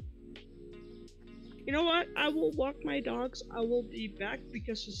 You know what? I will walk my dogs. I will be back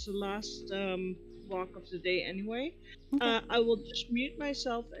because it's the last walk of the day anyway. Okay. I will just mute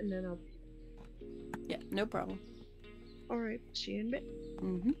myself and then I'll be. Yeah, no problem. Alright, see you in a bit.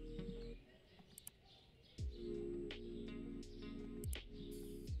 Mm-hmm.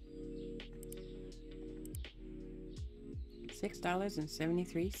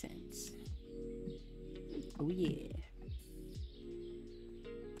 $6.73. Oh yeah.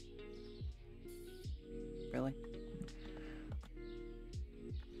 Really?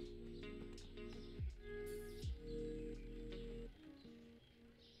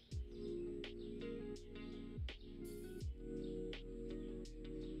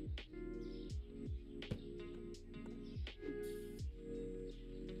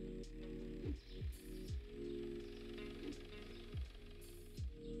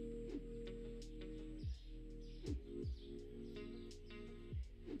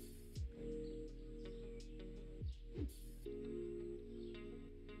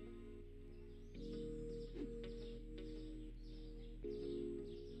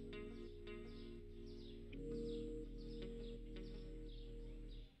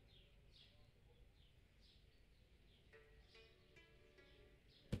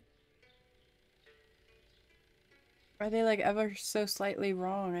 Are they like ever so slightly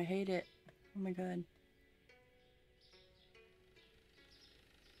wrong? I hate it. Oh my god.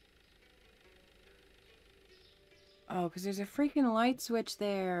 Oh, because there's a freaking light switch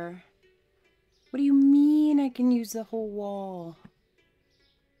there. What do you mean I can use the whole wall?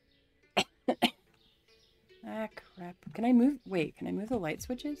 Ah, crap. Can I move? Wait, can I move the light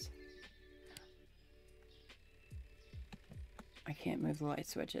switches? I can't move the light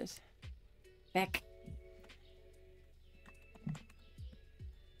switches. Back.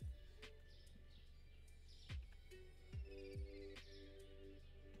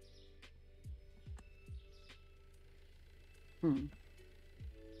 Hmm.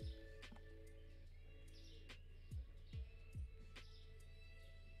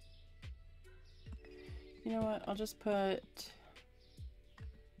 You know what? I'll just put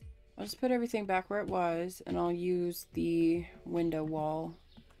everything back where it was, and I'll use the window wall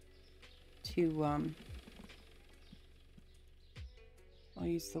to I'll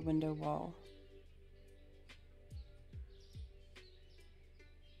use the window wall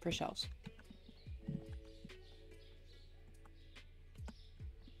for shelves.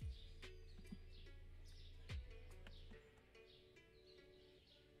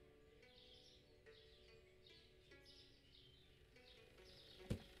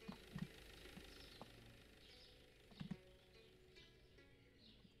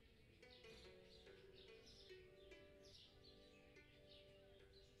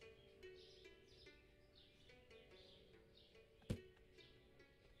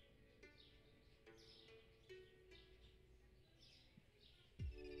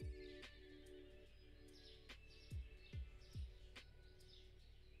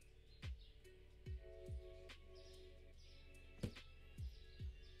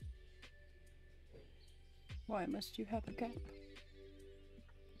 Why must you have a gap?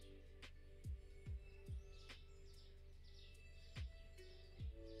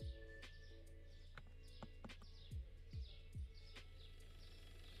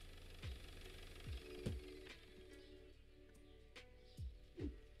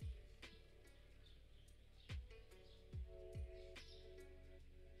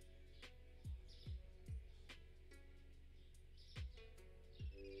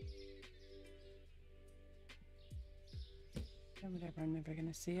 Whatever, I'm never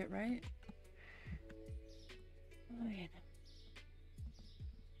gonna see it, right? Fine.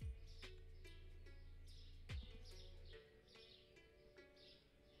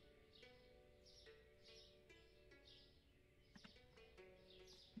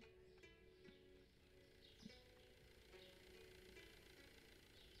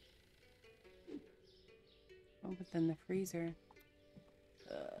 Oh, but then the freezer.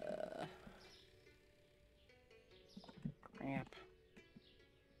 Crap.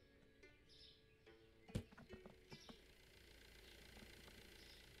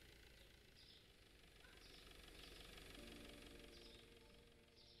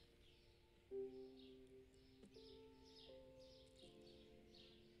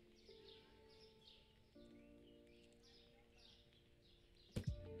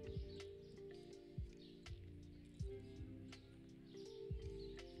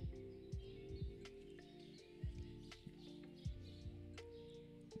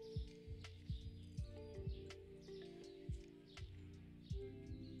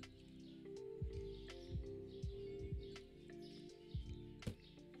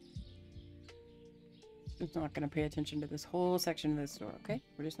 It's not going to pay attention to this whole section of the store, okay?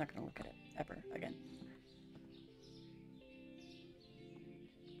 We're just not going to look at it ever again.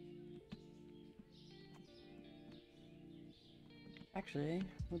 Actually,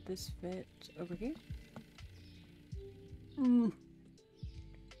 would this fit over here?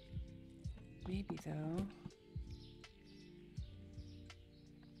 Maybe though.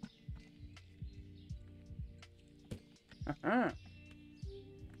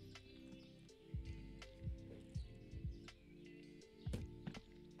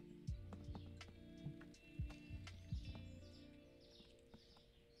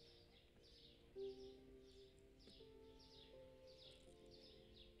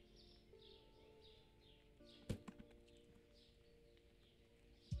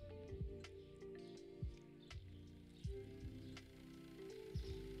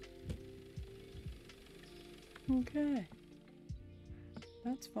 Okay.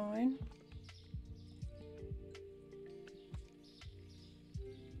 That's fine.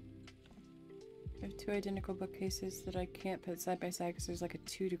 I have two identical bookcases that I can't put side by side because there's like a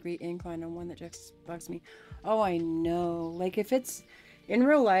 2-degree incline on one that just bugs me. Oh, I know. Like if it's in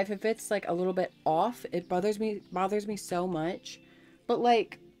real life, if it's like a little bit off, it bothers me so much. But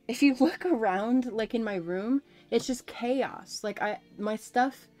like if you look around, like in my room, it's just chaos. Like my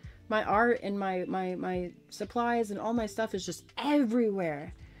stuff, my art and my supplies and all my stuff is just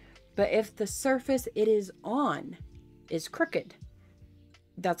everywhere. But if the surface it is on is crooked,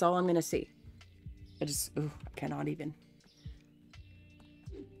 that's all I'm gonna see. I just, ooh, I cannot even.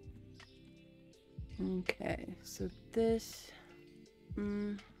 Okay, so this,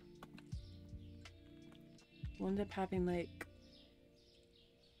 will end up having like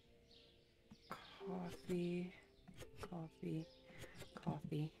coffee, coffee,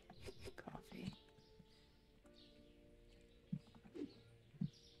 coffee, coffee.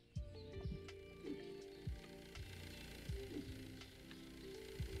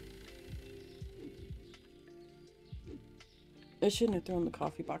 I shouldn't have thrown the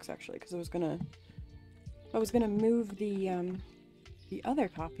coffee box actually, because I was gonna move the other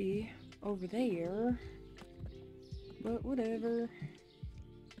copy over there, but whatever.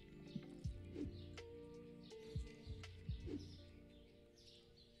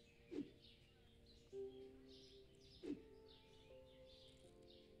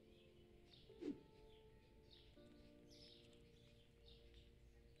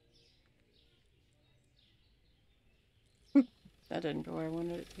 That didn't go where I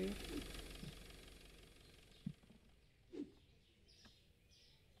wanted it to.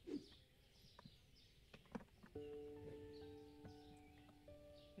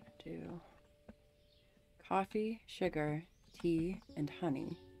 Do coffee, sugar, tea, and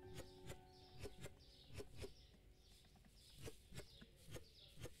honey.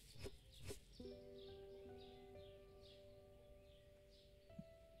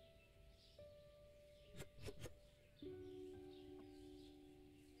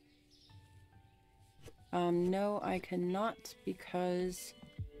 No, I cannot because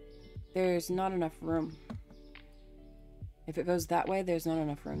there's not enough room. If it goes that way, there's not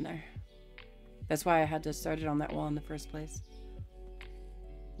enough room there. That's why I had to start it on that wall in the first place.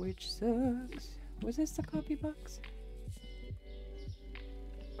 Which sucks. Was this the copy box?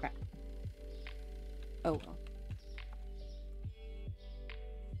 Crap. Oh well.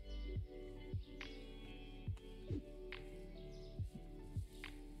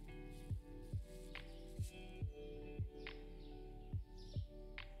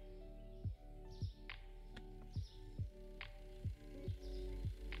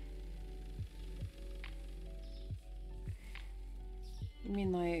 I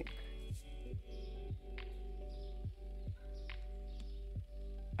mean, like...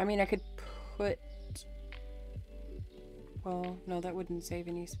 I mean, I could put... Well, no, that wouldn't save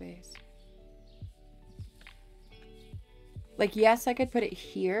any space. Like, yes, I could put it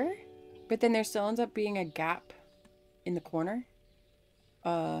here, but then there still ends up being a gap in the corner.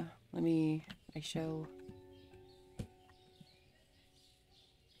 I show...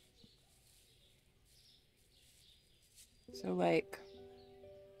 So, like...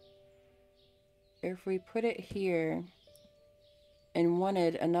 If we put it here and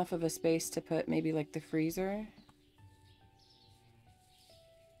wanted enough of a space to put maybe like the freezer.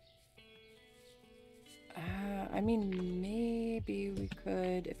 I mean, maybe we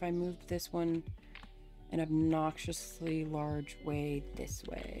could, if I moved this one an obnoxiously large way this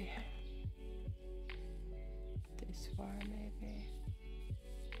way. This far, maybe.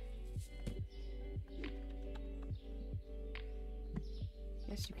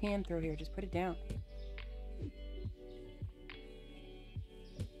 Yes, you can throw here. Just put it down.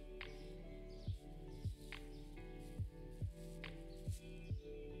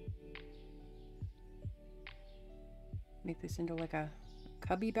 Make this into like a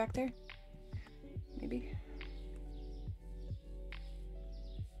cubby back there? Maybe?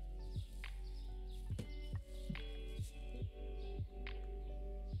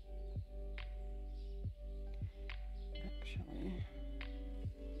 Actually,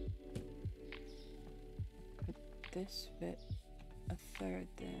 could this fit a third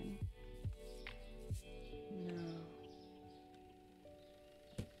then? No.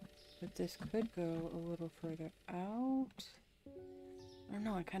 But this could go a little further out. I don't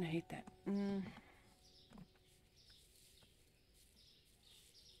know, I kind of hate that. No.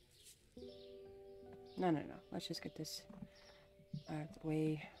 Let's just get this out of the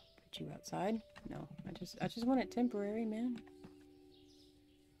way. Put you outside. No, I just want it temporary, man.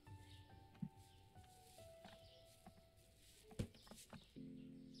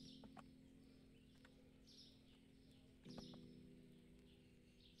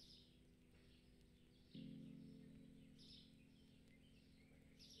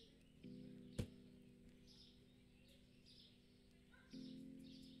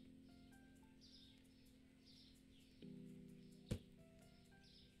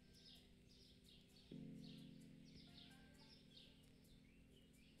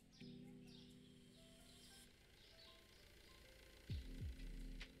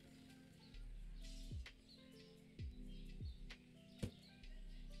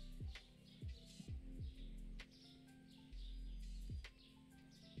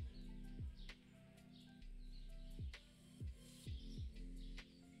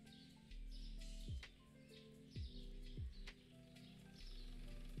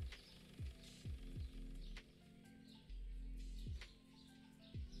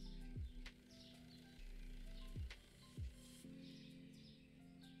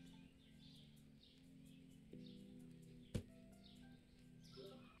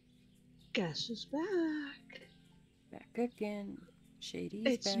 Guess who's back? Back again. Shady's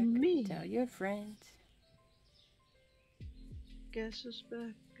It's back. me. Tell your friends. Guess who's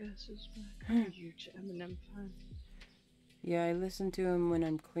back? Guess who's back? I'm a huge Eminem fan. Yeah, I listen to him when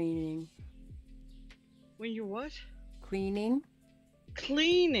I'm cleaning. When you what? Cleaning?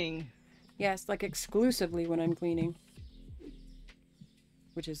 Cleaning. Yes, like exclusively when I'm cleaning.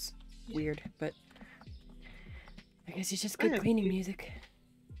 Which is weird, but I guess it's just good cleaning music.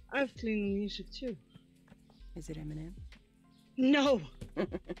 I have cleaning music too. Is it Eminem? No!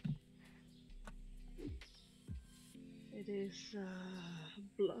 It is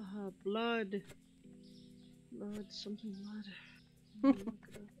blood. Blood, something blood.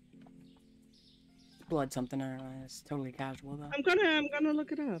 Blood something, I don't know. It's totally casual though. I'm gonna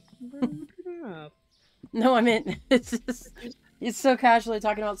look it up. No, I meant it's just it's so casually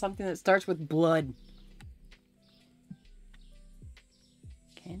talking about something that starts with blood.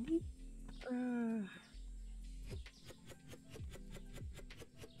 Candy? No.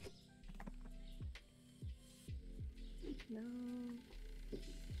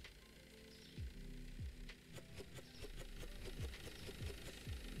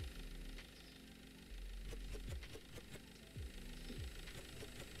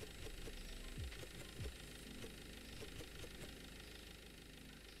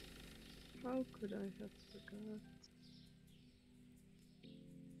 How could I have forgot?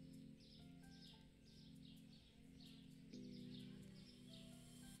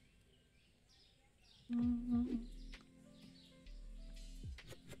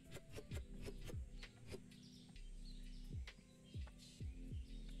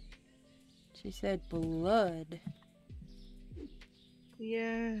 She said blood.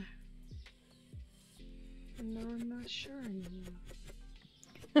 Yeah. No, I'm not sure anymore.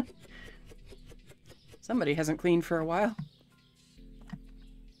 Somebody hasn't cleaned for a while.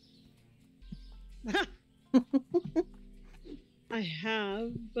 I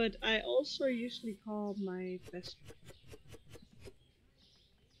have, but I also usually call my best friend.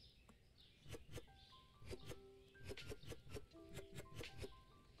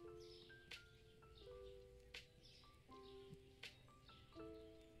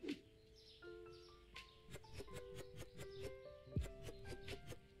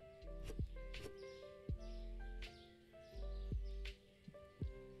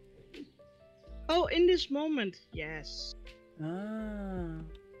 Oh, in this moment, yes. Ah.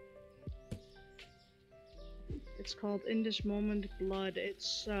 It's called In This Moment Blood.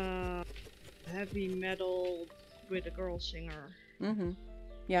 It's heavy metal with a girl singer. Mm-hmm.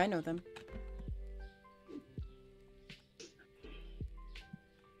 Yeah, I know them.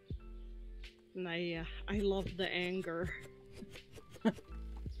 And I love the anger.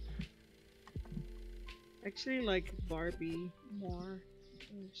 Actually, like Barbie more.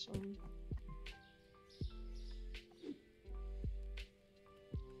 So.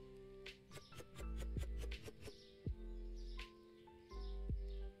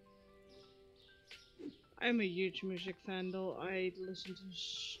 I'm a huge music fan, though. I listen to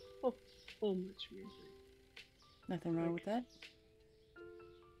so much music. Nothing wrong with that.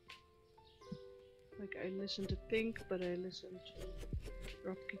 Like, I listen to Pink, but I listen to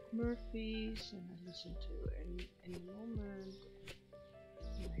Dropkick Murphys, and I listen to Any Moment,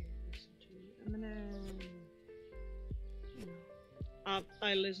 and I listen to Eminem. You know,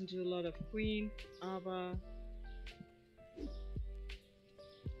 I listen to a lot of Queen, ABBA.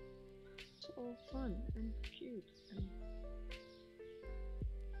 It's all fun and cute. And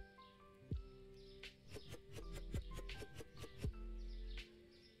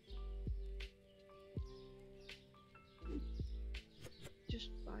just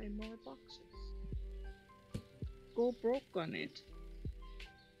buy more boxes. Go broke on it.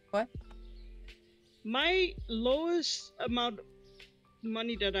 What? My lowest amount of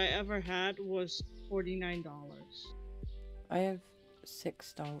money that I ever had was $49. I have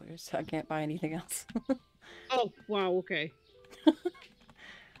 $6. I can't buy anything else. Oh, wow, okay.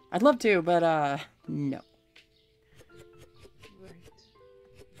 I'd love to, but no. Right.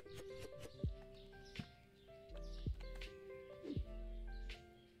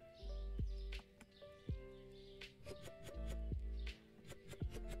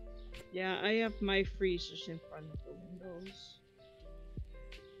 Yeah, I have my freezers in front of the windows.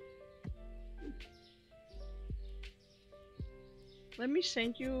 Let me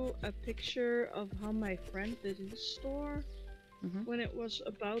send you a picture of how my friend did his store when it was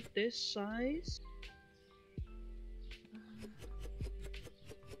about this size.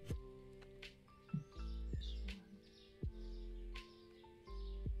 This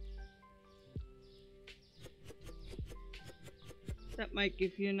one. That might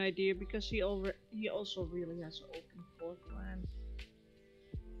give you an idea because he also really has an open floor plan.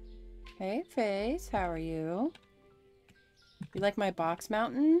 Hey, Face, how are you? You like my box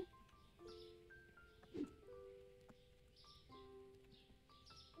mountain?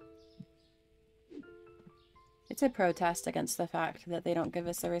 It's a protest against the fact that they don't give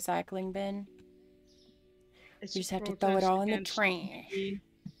us a recycling bin. It's You just have to throw it all in the trash.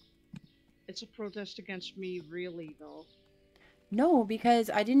 It's a protest against me, really, though. No, because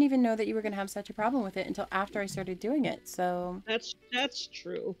I didn't even know that you were going to have such a problem with it until after I started doing it, so... That's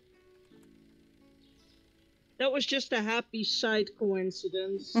true. That was just a happy side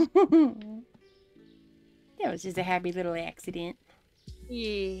coincidence. That was just a happy little accident.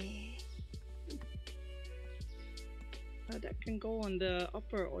 Yeah. That can go on the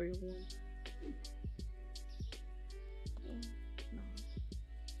upper oil one.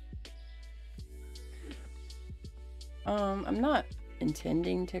 I'm not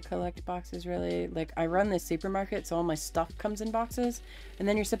intending to collect boxes, really. Like, I run this supermarket, so all my stuff comes in boxes, and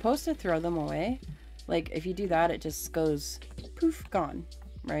then you're supposed to throw them away. Like, if you do that, it just goes poof, gone,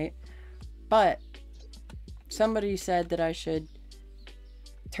 right? But somebody said that I should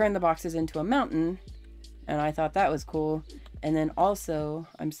turn the boxes into a mountain, and I thought that was cool. And then also,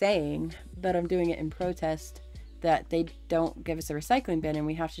 I'm saying that I'm doing it in protest that they don't give us a recycling bin and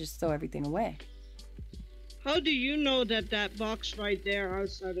we have to just throw everything away. How do you know that that box right there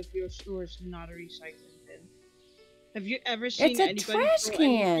outside of your store is not a recycling bin? Have you ever seen anybody throw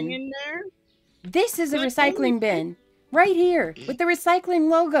anything in there? This is a recycling bin. Right here. With the recycling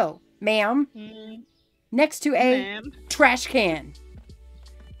logo. Ma'am. Next to a trash can.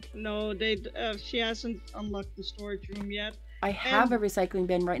 No, she hasn't unlocked the storage room yet. I have a recycling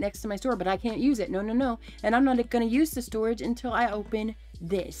bin right next to my store, but I can't use it. No, no, no. And I'm not going to use the storage until I open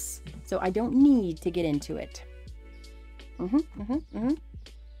this. So I don't need to get into it.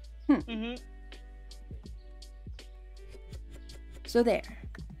 So there.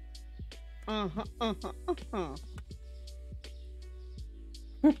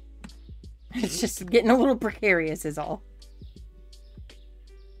 It's just getting a little precarious is all.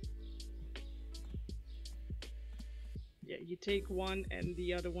 Yeah, you take one and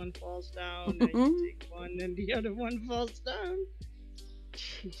the other one falls down, and you take one and the other one falls down.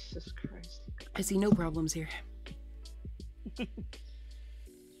 Jesus Christ. I see no problems here.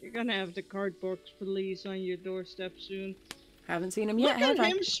 You're gonna have the cardboard police on your doorstep soon. Haven't seen him yet, have I? Look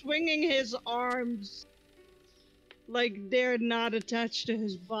at him swinging his arms like they're not attached to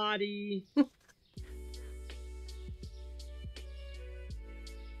his body.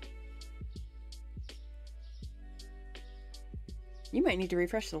 You might need to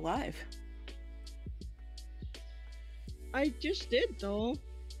refresh the live. I just did, though.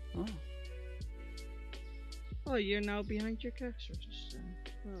 Oh. Oh, you're now behind your cash register.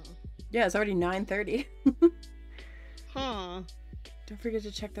 Oh. Yeah, it's already 9:30. Huh. Don't forget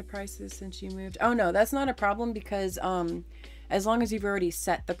to check the prices since you moved. Oh no, that's not a problem because as long as you've already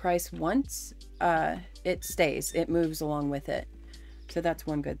set the price once, it stays. It moves along with it. So that's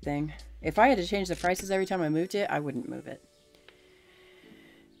one good thing. If I had to change the prices every time I moved it, I wouldn't move it.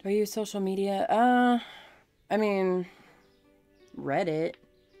 Do I use social media? I mean, Reddit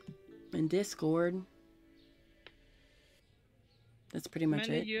and Discord. That's pretty much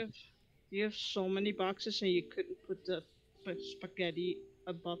it. You have so many boxes and you couldn't put the spaghetti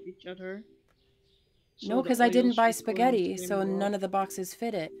above each other. So no, because I didn't buy spaghetti, so none of the boxes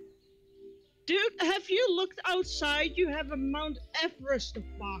fit it. Dude, have you looked outside? You have a Mount Everest of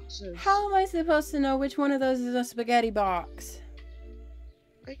boxes. How am I supposed to know which one of those is a spaghetti box?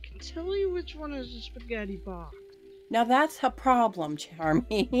 I can tell you which one is a spaghetti box. Now that's a problem,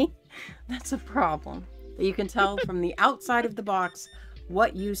 Charmy. That's a problem. You can tell from the outside of the box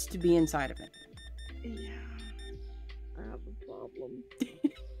what used to be inside of it. Yeah, I have a problem.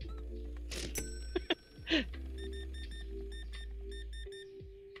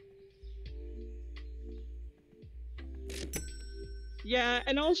 Yeah,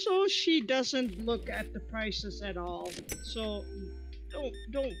 and also she doesn't look at the prices at all, so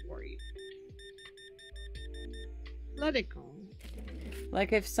don't worry. Let it go.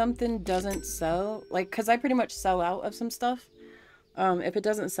 Like if something doesn't sell, like because I pretty much sell out of some stuff. If it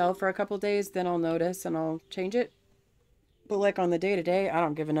doesn't sell for a couple days, then I'll notice and I'll change it. But like on the day-to-day, I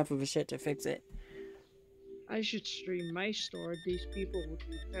don't give enough of a shit to fix it. I should stream my store. These people would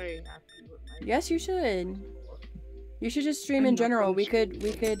be very happy with my Yes, you should. You should just stream in general. We could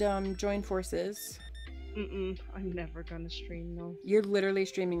join forces. I'm never gonna stream, no. You're literally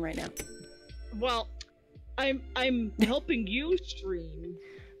streaming right now. Well, I'm helping you stream.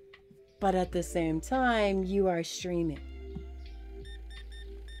 But at the same time, you are streaming.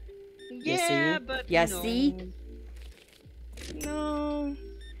 Yeah, see. but You no. see? No.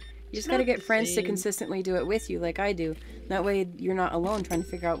 You just gotta get friends to consistently do it with you like I do. That way you're not alone trying to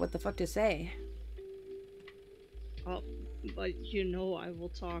figure out what the fuck to say. Oh, but you know I will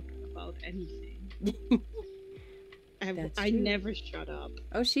talk about anything. I never shut up.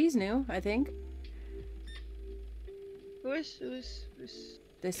 Oh, she's new, I think. Who's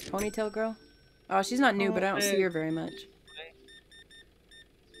this ponytail girl? Oh, she's not new, but I don't see her very much.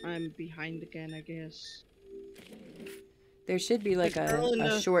 I'm behind again, I guess. There should be like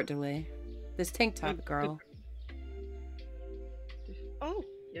a short delay. This tank top girl. Oh,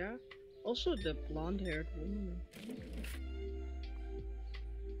 yeah. Also the blonde-haired woman.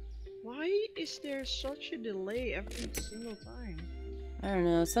 Why is there such a delay every single time? I don't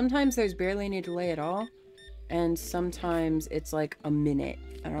know. Sometimes there's barely any delay at all. And sometimes it's like a minute.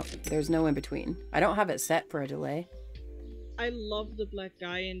 There's no in between. I don't have it set for a delay. I love the black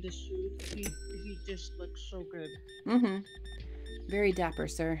guy in the suit. He just looks so good. Mm-hmm. Very dapper,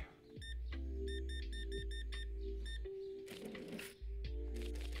 sir.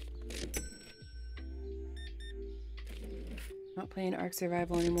 Not playing Ark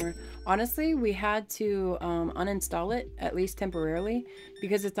Survival anymore. Honestly, we had to uninstall it, at least temporarily,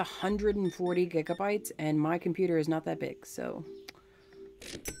 because it's 140 gigabytes and my computer is not that big, so...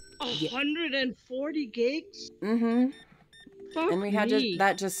 140 gigs? Mm-hmm. Fuck and we had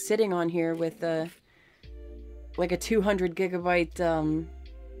that just sitting on here with like a 200 gigabyte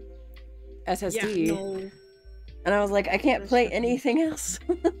SSD. Yeah, no. And I was like, I can't play anything else.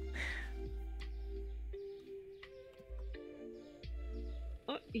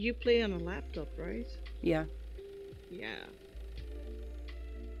 Oh, you play on a laptop, right? Yeah. Yeah.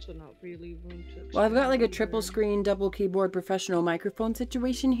 So not really room to... Well, I've got like a triple screen, double keyboard, professional microphone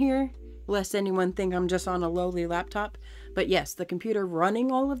situation here. Lest anyone think I'm just on a lowly laptop. But yes, the computer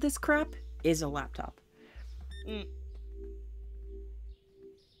running all of this crap is a laptop. Mm.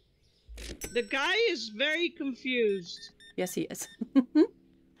 The guy is very confused. Yes, he is.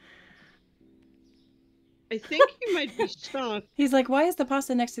 I think he might be stuck. He's like, why is the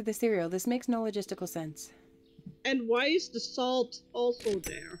pasta next to the cereal? This makes no logistical sense. And why is the salt also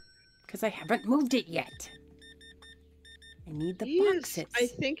there? Because I haven't moved it yet. I need the boxes. I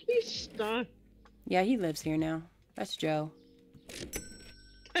think he's stuck. Yeah, he lives here now. That's Joe.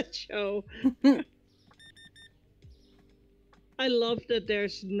 That's Joe. I love that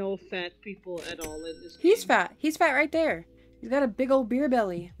there's no fat people at all in this game. He's fat. He's fat right there. He's got a big old beer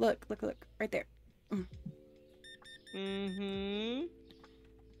belly. Look, look, look. Right there. Mm-hmm.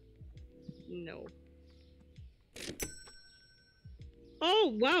 No.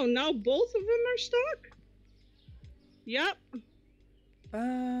 Oh, wow. Now both of them are stuck? Yep.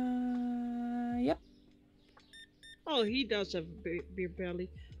 Yep. Oh, he does have a beer belly.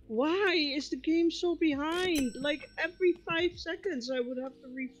 Why is the game so behind? Like, every 5 seconds I would have to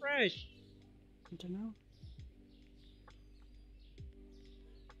refresh. I don't know.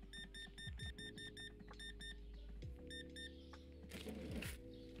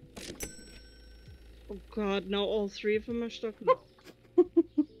 Oh god, now all 3 of them are stuck? No.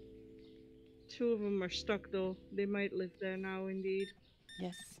 2 of them are stuck though. They might live there now indeed.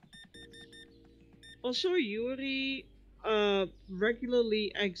 Yes. Also, Yuri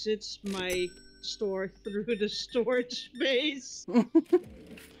regularly exits my store through the storage space.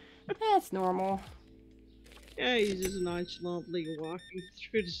 That's normal. Yeah, he's just nonchalantly walking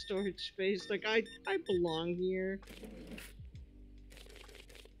through the storage space like I belong here.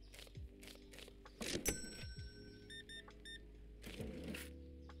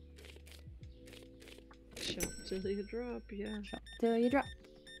 Shop till you drop, yeah. Shop till you drop.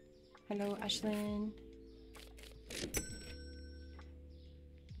 Hello, Ashlyn.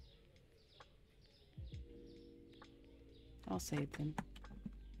 I'll save them.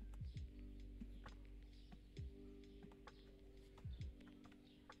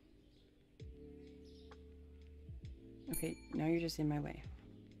 Okay, now you're just in my way.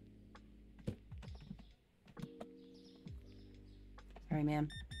 Sorry, ma'am.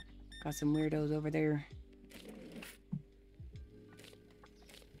 Got some weirdos over there.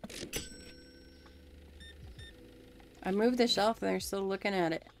 I moved the shelf and they're still looking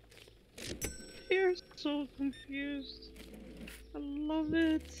at it. They're so confused. I love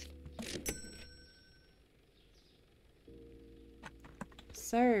it.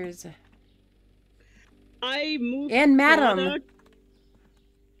 Sirs. I moved and madam.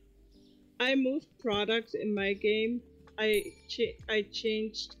 I moved products in my game. I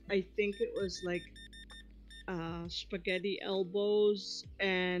changed, I think it was like spaghetti elbows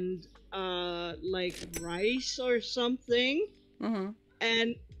and like rice or something. Mm-hmm.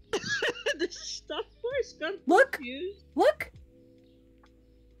 And The stuff boys got Look! confused. Look!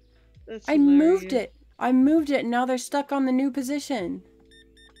 That's I moved it. I moved it, and now they're stuck on the new position.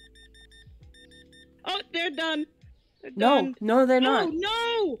 Oh, they're done. They're No, done. no, they're not. Oh,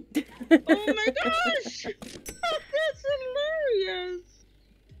 no! Oh my gosh! Oh, that's hilarious!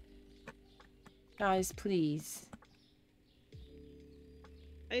 Guys, please.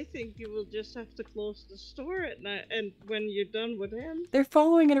 I think you will just have to close the store at night, and when you're done with him. They're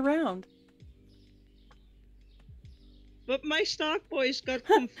following it around. But my stock boys got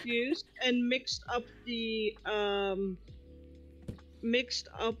confused and mixed up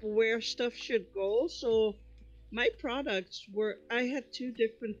where stuff should go. So my products were, I had 2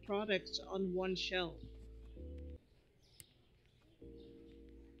 different products on one shelf.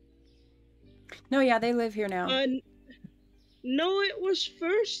 No, yeah, they live here now. No, it was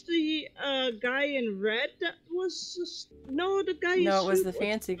first the guy in red that was no, the guy. No, it was the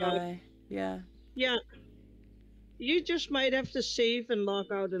fancy guy. Yeah. Yeah. You just might have to save and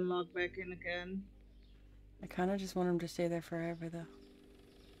log out and log back in again. I kind of just want him to stay there forever, though.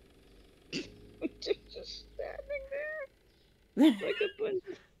 They're just standing there like a bunch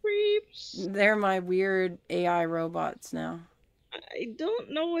of creeps. They're my weird AI robots now. I don't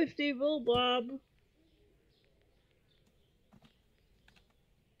know if they will, Bob.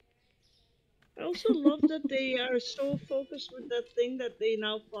 I also love that they are so focused with that thing that they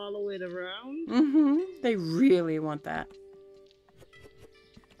now follow it around. Mm-hmm. They really want that.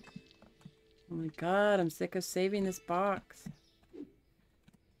 Oh my god, I'm sick of saving this box.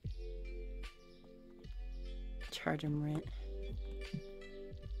 Charge him rent.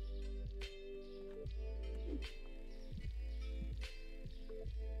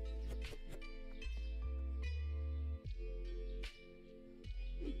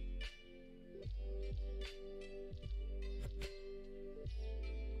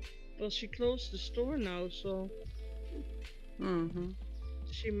 Well, she closed the store now, so... Mm-hmm.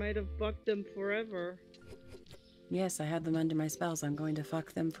 She might have bugged them forever. Yes, I had them under my spells. I'm going to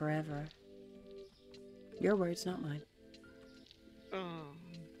fuck them forever. Your words, not mine. Oh.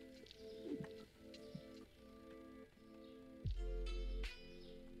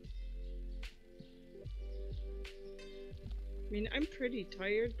 I mean, I'm pretty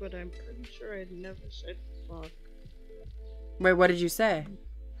tired, but I'm pretty sure I never said fuck. Wait, what did you say?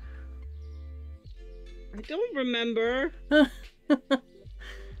 I don't remember.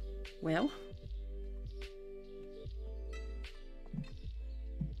 Well.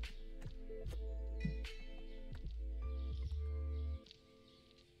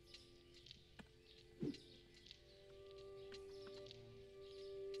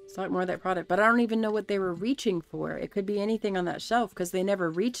 Stock more of that product, but I don't even know what they were reaching for. It could be anything on that shelf because they never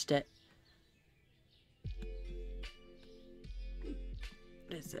reached it.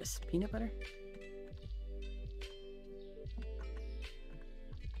 What is this? Peanut butter?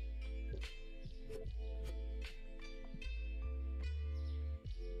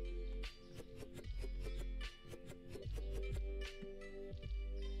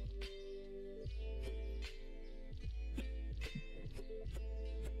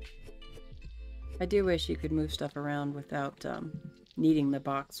 I do wish you could move stuff around without needing the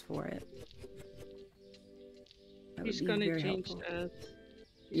box for it. That He's would be gonna very change helpful. that.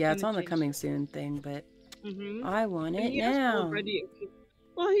 Yeah, it's on the coming soon thing, but I want it now.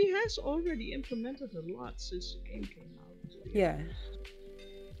 Well, he has already implemented a lot since the game came out. Yeah.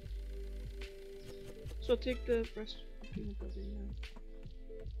 So take the rest of the peanut butter now.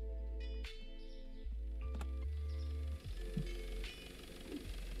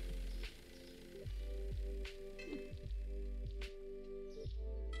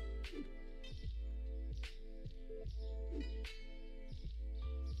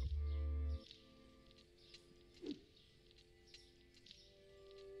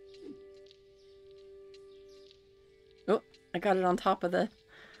 Oh, I got it on top of the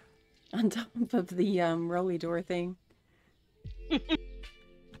rolly door thing.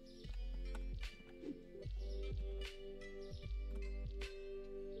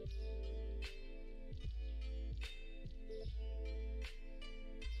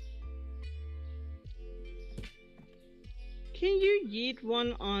 Can you yeet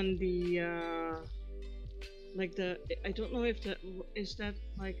one on the like the, I don't know if that is that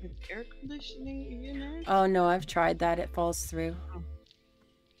like an air conditioning unit? Oh no, I've tried that. It falls through. Oh.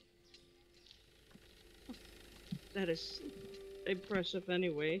 That is impressive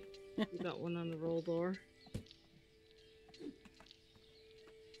anyway. You got one on the roll door.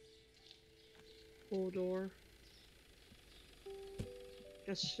 Full door.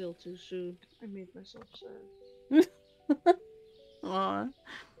 That's still too soon. I made myself sad. Aw.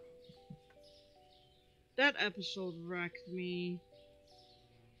 That episode wrecked me.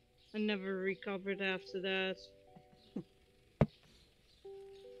 I never recovered after that.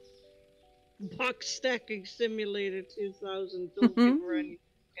 Box stacking simulator 2000. Don't give her any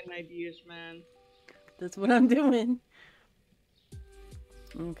fucking ideas, man. That's what I'm doing.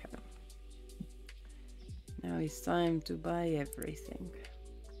 Okay. Now it's time to buy everything.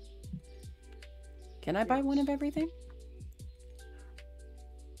 Can I buy one of everything?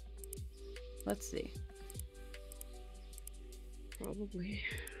 Let's see. Probably.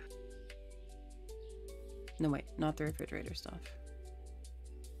 No, wait, not the refrigerator stuff.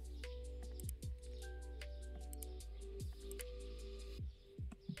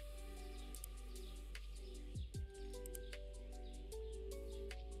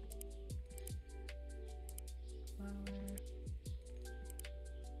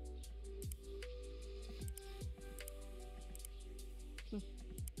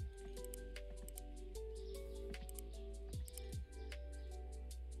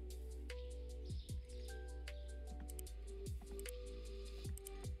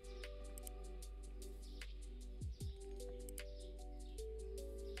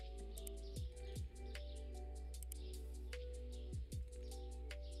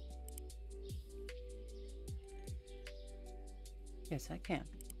 Yes, I can.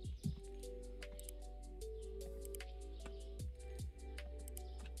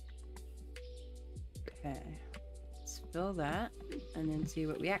 Okay. Let's fill that and then see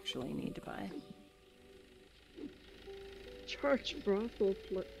what we actually need to buy. Charge brothel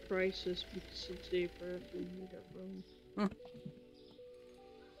prices because it's safer if we need a room.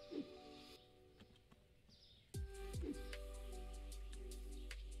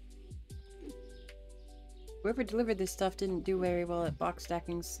 Whoever delivered this stuff didn't do very well at box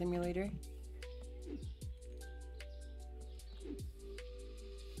stacking simulator.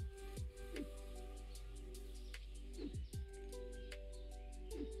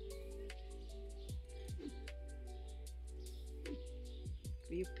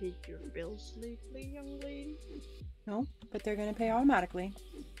 Have you paid your bills lately, young lady? No, but they're gonna pay automatically.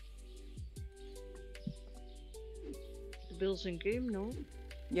 The bills in game, no?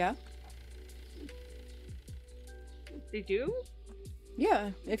 Yeah. They do?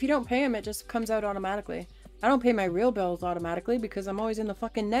 Yeah, if you don't pay them, it just comes out automatically. I don't pay my real bills automatically because I'm always in the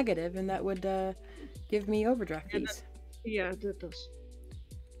fucking negative, and that would give me overdraft fees. Yeah, that does.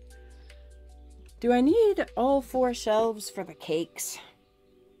 Do I need all 4 shelves for the cakes?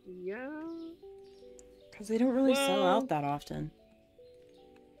 Yeah. Because they don't really sell out that often.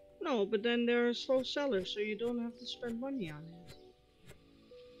 No, but then they're a slow seller, so you don't have to spend money on it.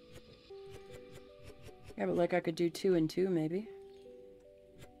 Yeah, but like I could do 2 and 2 maybe.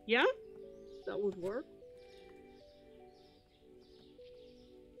 Yeah? That would work.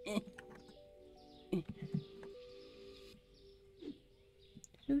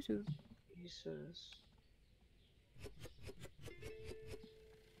 Jesus.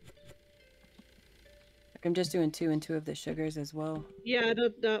 Like I'm just doing 2 and 2 of the sugars as well. Yeah,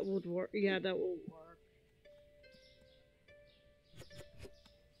 that would work. Yeah, that will work.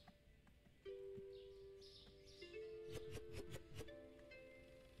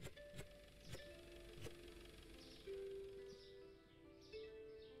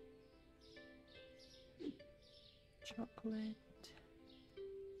 Chocolate.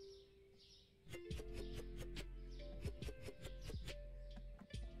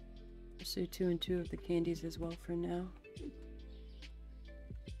 Just do 2 and 2 of the candies as well for now.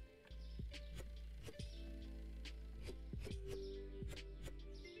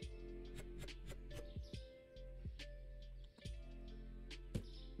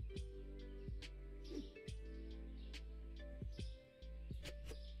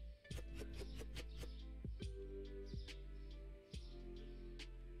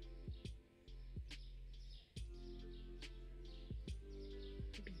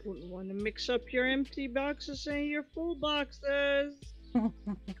 Wouldn't want to mix up your empty boxes and your full boxes.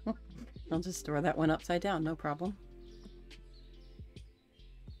 I'll just store that one upside down, no problem.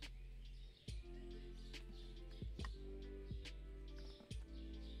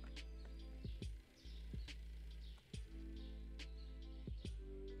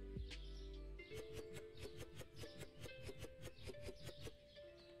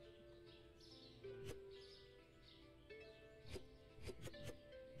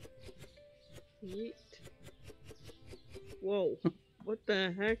 Yeet. Whoa. What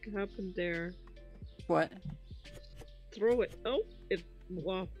the heck happened there? What? Throw it. Oh, it.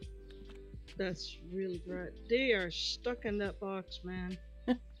 Wow. That's really great. They are stuck in that box, man.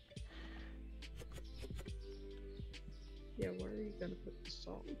 Yeah, where are you gonna put the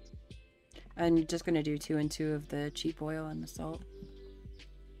salt? I'm just gonna do 2 and 2 of the cheap oil and the salt.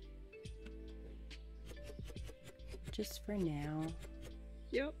 Just for now.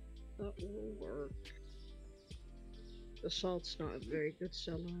 Yep, that will work. The salt's not a very good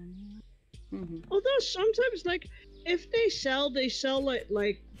seller anyway. Although sometimes, like, if they sell it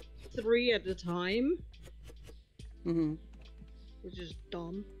like 3 at a time. Which is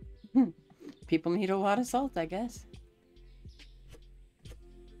dumb. People need a lot of salt, I guess.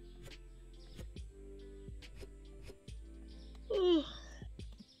 Ugh.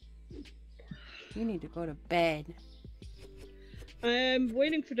 You need to go to bed. I'm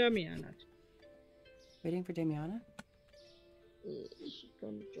waiting for Damiana. Waiting for Damiana? She's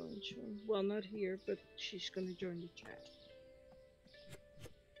gonna join soon. Well, not here, but she's gonna join the chat.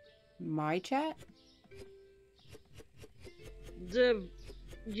 My chat?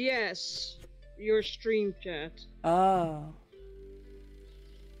 Yes, your stream chat. Oh.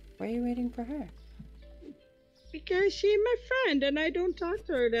 Why are you waiting for her? Because she's my friend, and I don't talk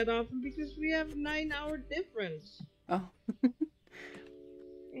to her that often because we have a 9-hour difference. Oh.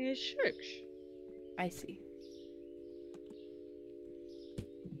 Shucks. I see.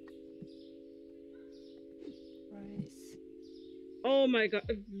 Rice. Oh my god,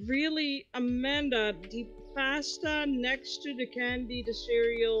 really, Amanda, the pasta next to the candy, the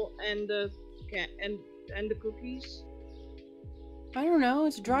cereal, and the cookies? I don't know,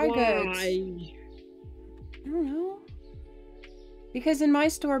 it's dry goods. Why? I don't know. Because in my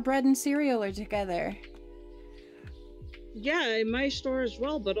store, bread and cereal are together. Yeah, in my store as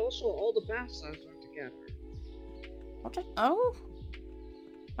well, but also all the pastas are together. Okay. Oh?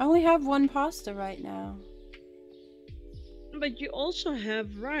 I only have 1 pasta right now. But you also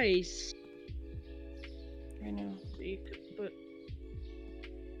have rice. I know. So you could put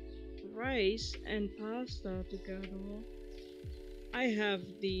rice and pasta together. I have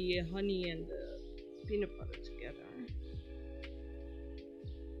the honey and the peanut butter together.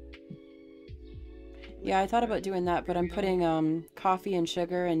 Yeah, I thought about doing that, but I'm putting coffee and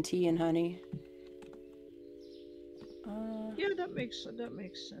sugar and tea and honey. Yeah, that makes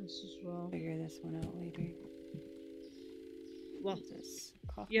sense as well. Figure this one out later. Well, this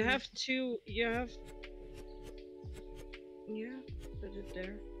coffee. you have to put it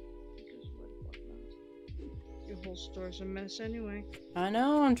there. Because what not? Your whole store's a mess anyway. I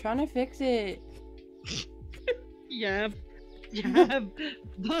know, I'm trying to fix it. You have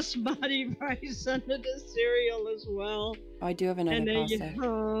basmati rice under the cereal as well. Oh, I do have another pasta.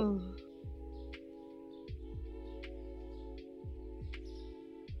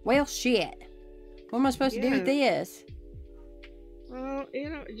 Well, shit. What am I supposed to do with this? Well,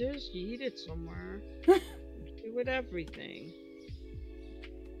 just eat it somewhere. Do with everything.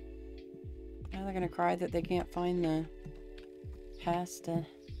 Now they're gonna cry that they can't find the pasta.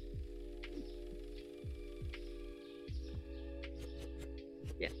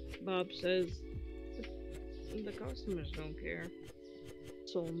 Yeah, Bob says the customers don't care.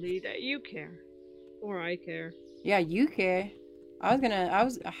 It's only that you care. Or I care. Yeah, you care. I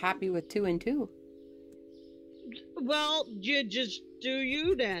was happy with 2 and 2. Well, you just do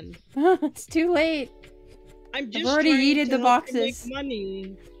you then. It's too late. I've already yeeted the boxes. Make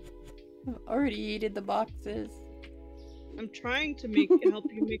money. I've already yeeted the boxes. I'm trying to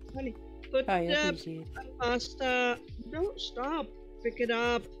help you make money. Put the pasta. Don't stop. Pick it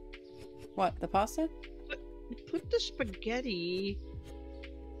up. What, the pasta? Put the spaghetti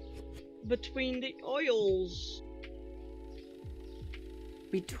between the oils.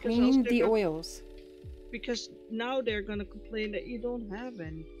 Between the oils. Because now they're gonna complain that you don't have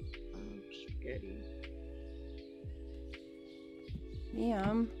any spaghetti.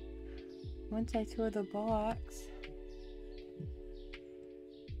 Yum. Once I throw the box.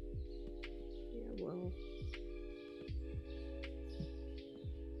 Yeah, well.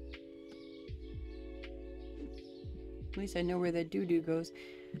 At least I know where the doo-doo goes.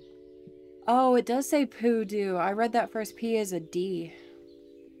 Oh, it does say poo-doo. I read that first P as a D.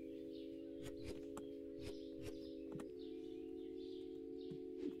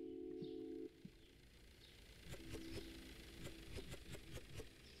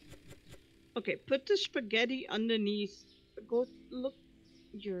 Okay, put the spaghetti underneath. Go look.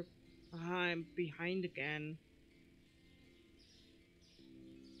 I'm behind again.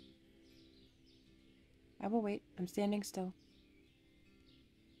 I will wait. I'm standing still.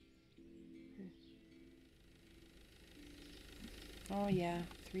 Oh yeah,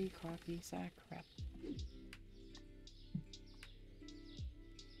 3 copies. Ah, crap.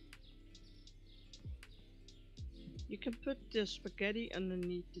 You can put the spaghetti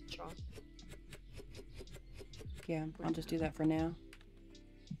underneath the chocolate. Yeah, I'll just do that for now.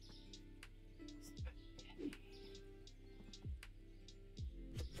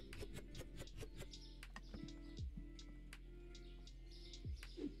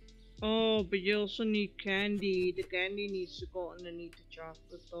 Oh, but you also need candy. The candy needs to go underneath the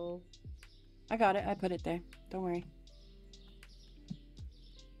chocolate though. I got it. I put it there. Don't worry.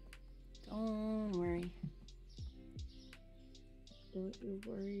 Don't worry. Don't you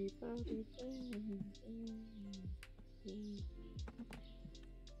worry about it. Anyway.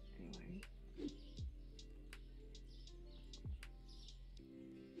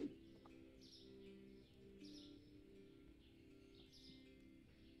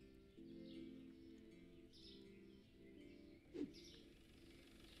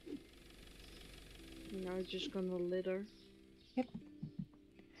 Now we're just gonna litter. Yep.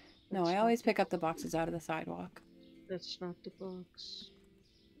 No, I always pick up the boxes out of the sidewalk. That's not the box.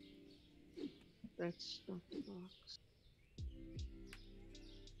 That's not the box.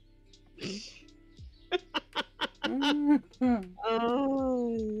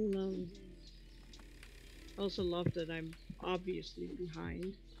 Oh, love it. I also love that I'm obviously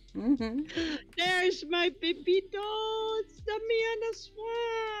behind. There's my Pepito! It's Damiana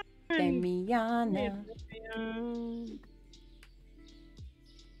Swan! Damiana.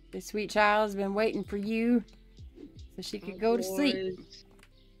 The sweet child's been waiting for you so she could go to sleep.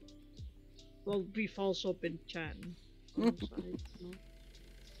 Well, we've also been chatting.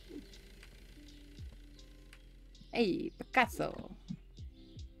 Hey, Picasso.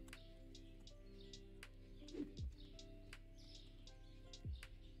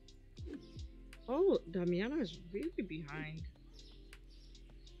 Oh, Damiana is really behind.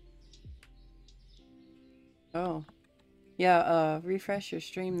 Oh. Yeah, refresh your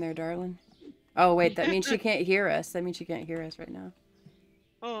stream there, darling. Oh, wait, that means she can't hear us. That means she can't hear us right now.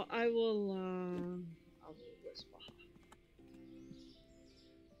 Oh, I will whisper.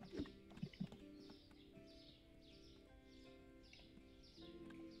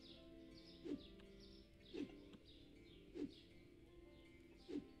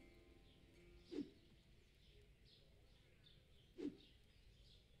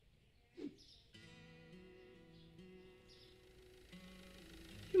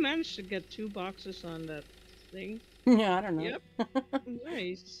 You managed to get 2 boxes on that thing. Yeah, I don't know. Yep.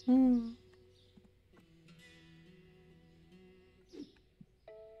 Nice.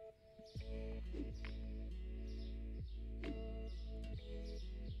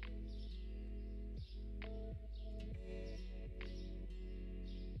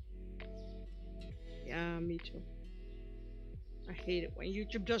 Yeah, me too. I hate it when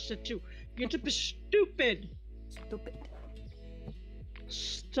YouTube does it too. YouTube is stupid. Stupid.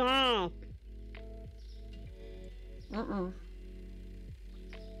 Stop.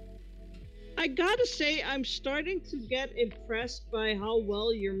 I gotta say, I'm starting to get impressed by how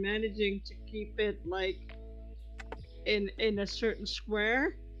well you're managing to keep it like in a certain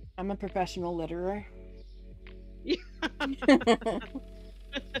square. I'm a professional litterer.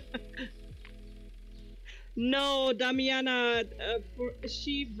 No, Damiana,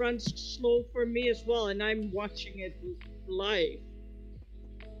 she runs slow for me as well, and I'm watching it live.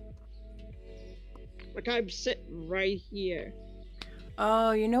 Like I'm sitting right here.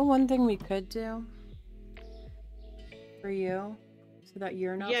 Oh, you know one thing we could do for you, so that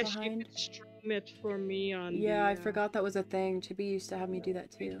you're not behind? Yes, you could stream it for me on. Yeah, I forgot that was a thing. Chibi used to have me do that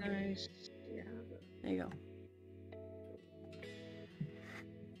too. Nice. Yeah. There you go.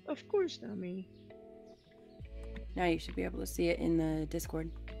 Of course, Dami. Now you should be able to see it in the Discord.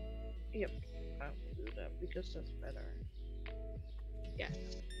 Yep, I will do that because that's better. Yes.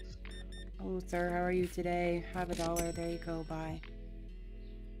 Oh, sir, how are you today? Have $1. There you go. Bye.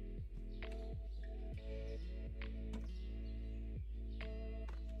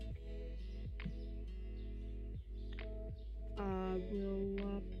 I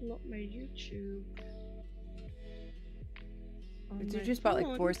will pull up my YouTube. Did you just bought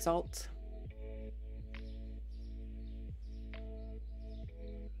like 4 salts?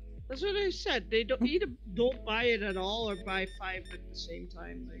 That's what I said. They don't either don't buy it at all or buy 5 at the same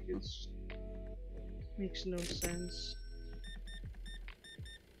time. Like it's makes no sense.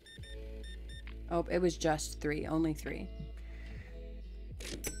 Oh, it was just 3. Only 3.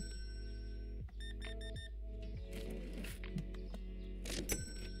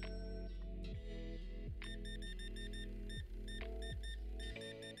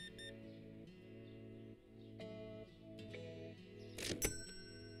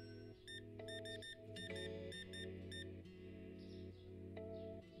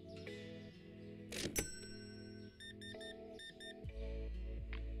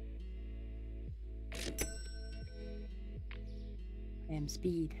 I am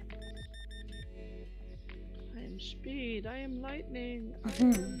speed. I am speed. I am lightning.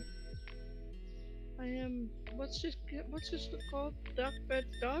 I am. What's this called? Duck, bed,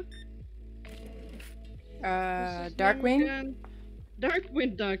 duck. What's his name Darkwing? again?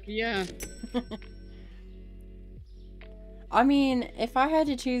 Darkwing Duck, yeah. I mean, if I had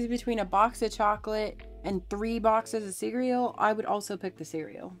to choose between a box of chocolate and 3 boxes of cereal, I would also pick the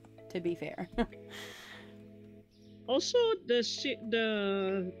cereal, to be fair. Also,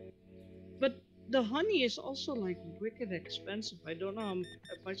 but the honey is also like wicked expensive. I don't know how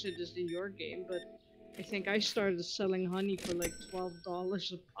much it is in your game, but I think I started selling honey for like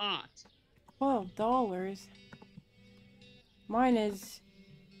 $12 a pot. $12? Mine is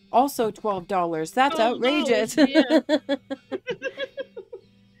also $12. That's $12, outrageous. yeah.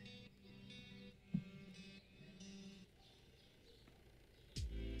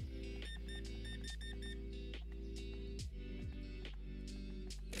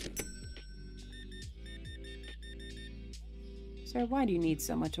 Sir, why do you need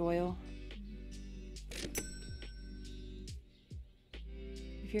so much oil?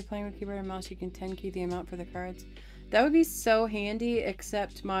 If you're playing with keyboard and mouse, you can 10 key the amount for the cards. That would be so handy,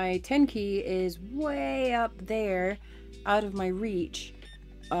 except my 10 key is way up there, out of my reach,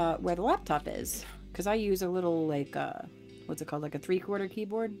 where the laptop is. Because I use a little, like, what's it called, like a 3/4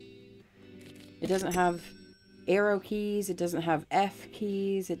 keyboard. It doesn't have arrow keys, it doesn't have F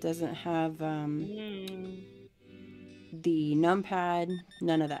keys, it doesn't have, the numpad,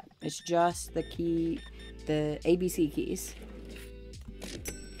 none of that. It's just the key, the ABC keys.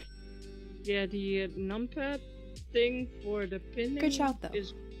 Yeah, the numpad thing for the pinning Good shout, though.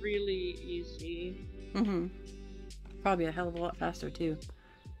 is really easy. Probably a hell of a lot faster, too.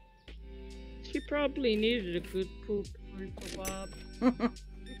 She probably needed a good poop or kebab.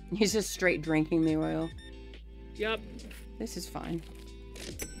 He's just straight drinking the oil. Yep. This is fine.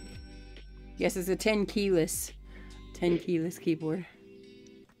 Yes, it's a 10 keyless keyboard.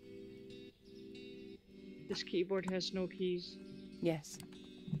 This keyboard has no keys. Yes.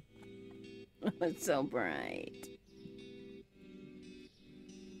 It's so bright.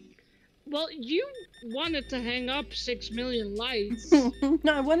 Well, you wanted to hang up 6 million lights.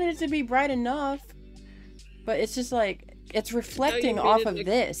 No, I wanted it to be bright enough. But it's just like, it's reflecting off of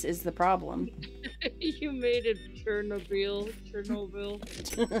this is the problem. You made it Chernobyl.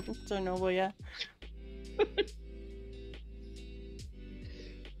 Chernobyl, yeah.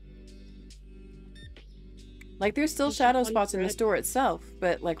 Like, there's still shadow spots in the store itself,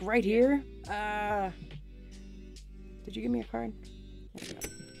 but like right here, did you give me a card?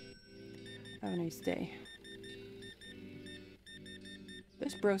 Have a nice day.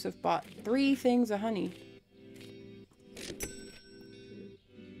 This broseph bought 3 things of honey.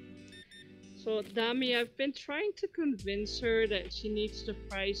 So, Dami, I've been trying to convince her that she needs to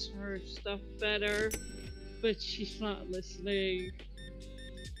price her stuff better, but she's not listening.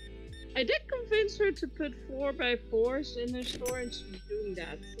 I did convince her to put 4x4s in her store, and she's doing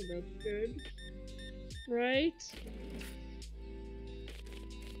that, so that's good. Right?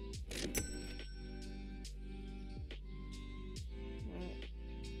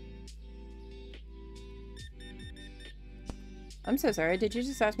 I'm so sorry, did you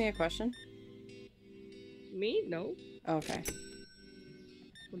just ask me a question? Me? No. Oh, okay.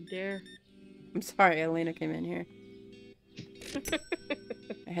 How dare. I'm sorry, Elena came in here.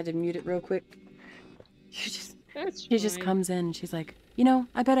 I had to mute it real quick. She just comes in and she's like, you know,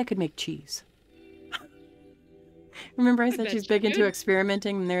 I bet I could make cheese. Remember I said she's big into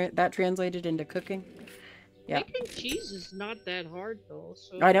experimenting and that translated into cooking? Yeah. Making cheese is not that hard though.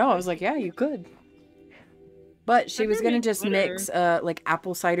 So I know, I was like, yeah, you could. But she was going to just mix like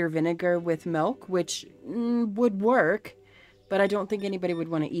apple cider vinegar with milk, which would work. But I don't think anybody would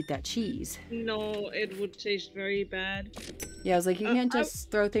want to eat that cheese. No, it would taste very bad. Yeah, I was like, you can't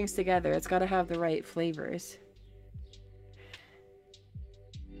just throw things together. It's got to have the right flavors.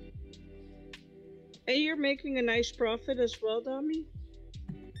 Hey, you're making a nice profit as well, Dami?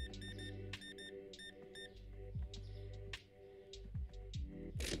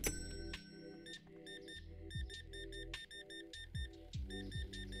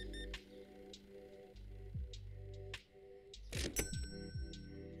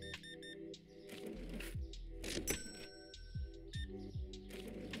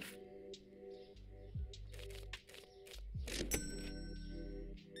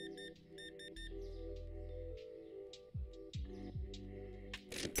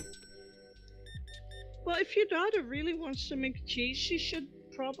 Well, if your daughter really wants to make cheese, she should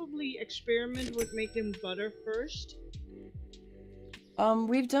probably experiment with making butter first.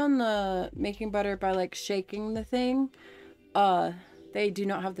 We've done the making butter by like shaking the thing. They do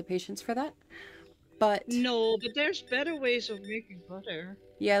not have the patience for that. But no, but there's better ways of making butter.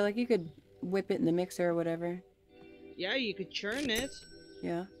 Yeah, like you could whip it in the mixer or whatever. Yeah, you could churn it.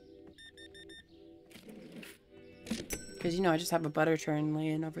 Yeah. Because, you know, I just have a butter churn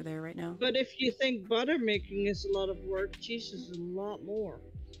laying over there right now. But if you think butter making is a lot of work, cheese is a lot more.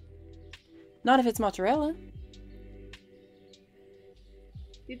 Not if it's mozzarella.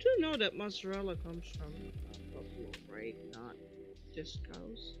 You do know that mozzarella comes from buffalo, right? Not just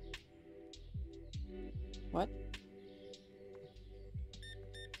cows. What?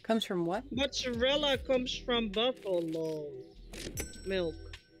 Comes from what? Mozzarella comes from buffalo milk.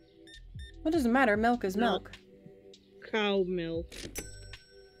 What does it matter? Milk is milk. Cow milk.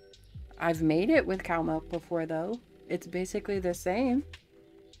 I've made it with cow milk before, though. It's basically the same,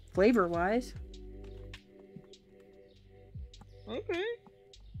 flavor-wise. Okay.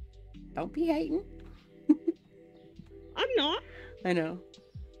 Don't be hating. I'm not. I know.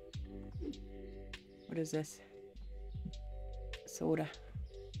 What is this? Soda.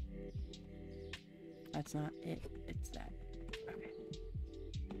 That's not it. It's that. Okay.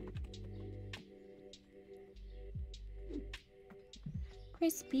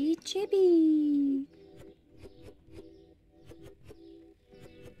 Crispy chibi.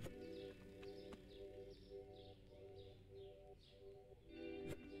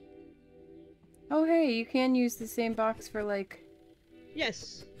 Oh hey, you can use the same box for like...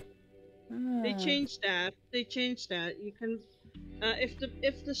 Yes. They changed that. They changed that. You can,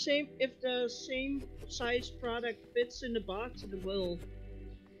 if the same size product fits in the box, it will.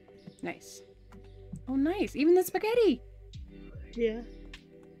 Nice. Oh nice. Even the spaghetti. Yeah.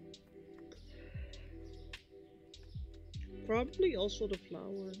 Probably also the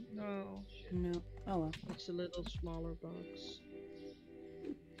flour. No. Shit. No. Oh well. It's a little smaller box.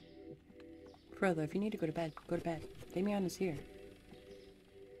 Frodo, if you need to go to bed, go to bed. Damian is here.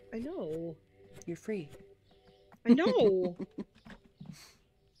 I know. You're free. I know.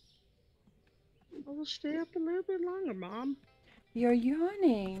 I will stay up a little bit longer, Mom. You're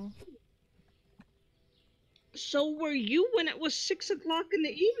yawning. So were you when it was 6 o'clock in the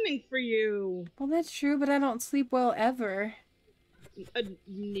evening for you. Well, that's true, but I don't sleep well ever.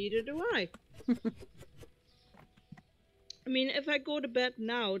 Neither do I. I mean, if I go to bed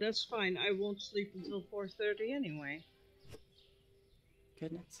now, that's fine. I won't sleep until 4:30 anyway.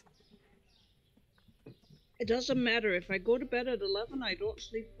 Goodness. It doesn't matter. If I go to bed at 11, I don't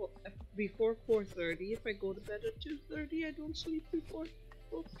sleep before 4:30. If I go to bed at 2:30, I don't sleep before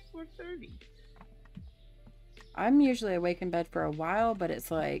 4:30. I'm usually awake in bed for a while, but it's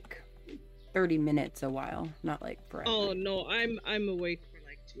like 30 minutes a while, not like forever. Oh no, I'm awake for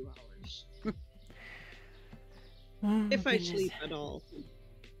like 2 hours. If I sleep at all.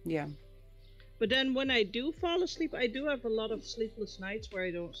 Yeah. But then when I do fall asleep, I do have a lot of sleepless nights where I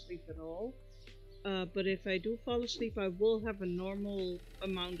don't sleep at all. But if I do fall asleep, I will have a normal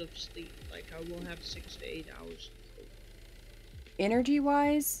amount of sleep. Like I will have 6 to 8 hours of sleep.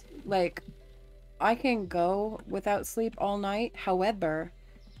 Energy-wise, like, I can go without sleep all night. However,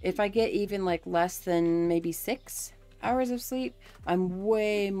 if I get even like less than maybe 6 hours of sleep, I'm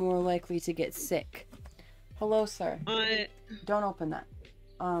way more likely to get sick. Hello, sir. Don't open that.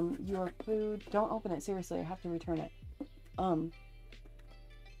 Your food, don't open it. Seriously, I have to return it.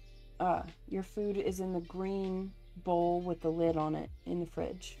 Your food is in the green bowl with the lid on it in the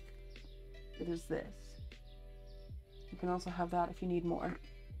fridge. It is this. You can also have that if you need more.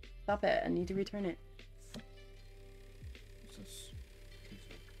 Stop it, I need to return it.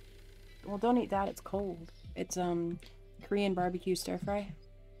 Well, don't eat that, it's cold. It's, Korean barbecue stir fry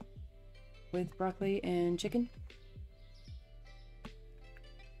with broccoli and chicken.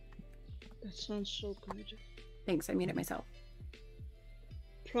 That sounds so good. Thanks, I made it myself.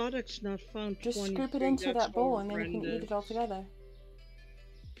 Products not found. Just scoop it into that bowl and then you can eat it all together.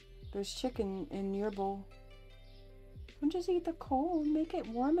 There's chicken in your bowl. Don't just eat the cold, make it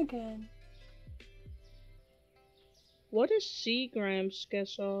warm again. What is Seagram's,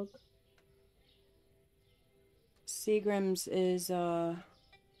 Gesog? Seagram's is,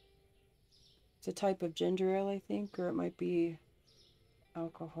 it's a type of ginger ale, I think, or it might be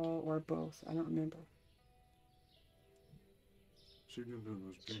alcohol or both. I don't remember. Seagram's are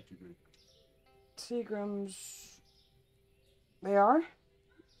those dainty big. Seagram's, they are?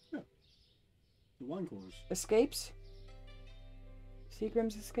 Yeah. The wine coolers. Escapes?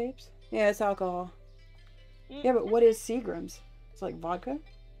 Seagram's Escapes? Yeah, it's alcohol. Yeah, but what is Seagram's? It's like vodka?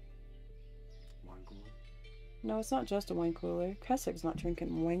 Wine cooler. No, it's not just a wine cooler. Kessig's not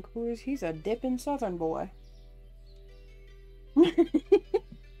drinking wine coolers. He's a dipping southern boy.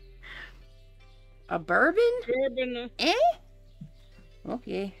 A bourbon? Bourbon. Eh?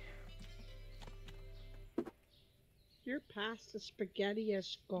 Okay. Your pasta spaghetti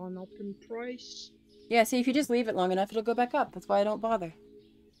has gone up in price. Yeah, see, if you just leave it long enough, it'll go back up. That's why I don't bother.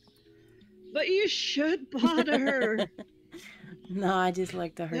 But you should bother her. No, I just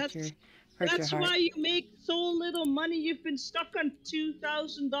like to hurt That's your that's heart. why you make so little money. You've been stuck on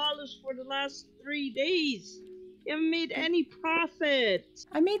 $2,000 for the last 3 days. You haven't made any profit.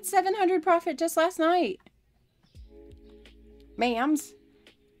 I made 700 profit just last night. Ma'ams.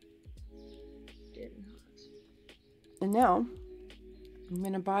 Did not. And now, I'm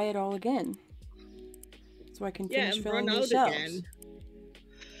gonna buy it all again. So I can finish and filling run these out shelves. again.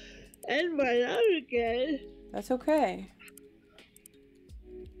 And run out again. That's okay.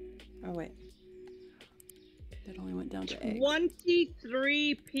 Oh, wait. That only went down to eggs.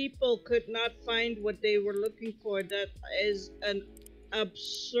 23 people could not find what they were looking for. That is an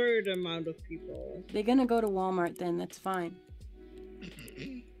absurd amount of people. They're gonna go to Walmart then, that's fine.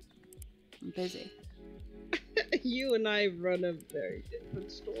 I'm busy. You and I run a very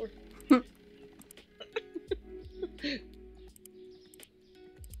different store.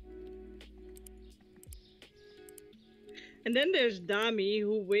 And then there's Dami,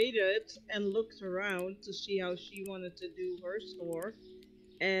 who waited and looked around to see how she wanted to do her store,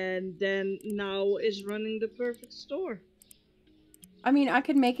 and then now is running the perfect store. I mean, I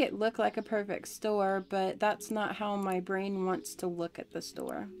could make it look like a perfect store, but that's not how my brain wants to look at the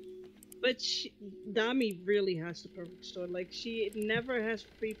store. But Dami really has the perfect store. Like, she never has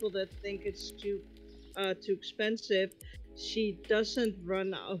people that think it's too expensive. She doesn't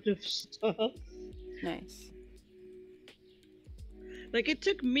run out of stuff. Nice. Like, it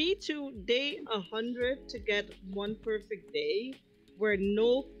took me to day 100 to get one perfect day where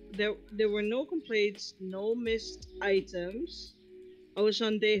there were no complaints, no missed items. I was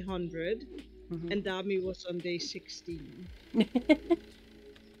on day 100, and Dami was on day 16.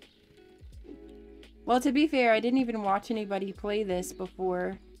 Well, to be fair, I didn't even watch anybody play this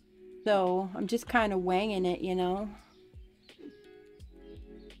before, so I'm just kind of wanging it, you know?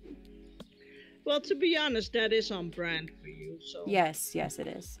 Well, to be honest, that is on brand for you, so... Yes, it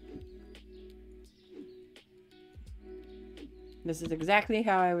is. This is exactly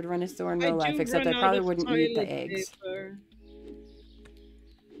how I would run a store in real life, except I probably wouldn't eat the eggs.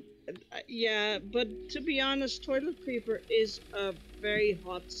 Yeah, but to be honest, toilet paper is a very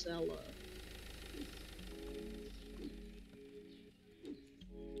hot seller.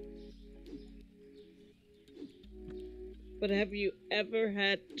 But have you ever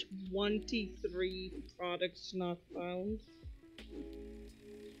had 23 products not found?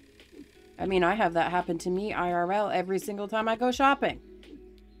 I mean, I have that happen to me IRL every single time I go shopping.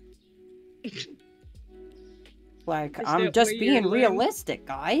 Like, I'm just being realistic,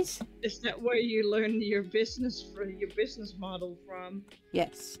 guys. Is that where you learn your business model from?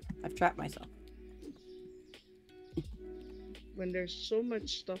 Yes, I've trapped myself. When there's so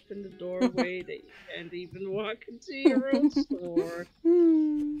much stuff in the doorway that you can't even walk into your own store.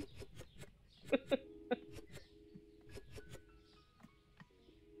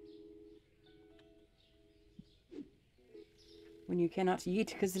 When you cannot yeet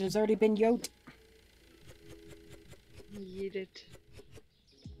because it has already been yoked. Yeet it.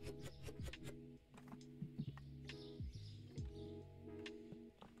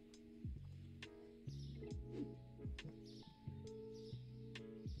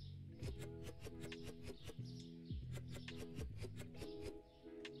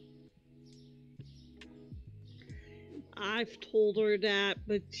 I've told her that,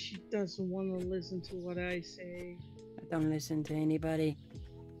 but she doesn't want to listen to what I say. I don't listen to anybody.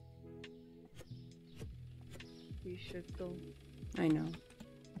 You should though. I know.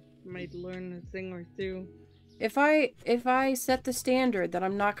 Might learn a thing or two. If I set the standard that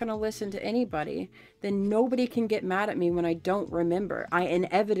I'm not going to listen to anybody, then nobody can get mad at me when I don't remember. I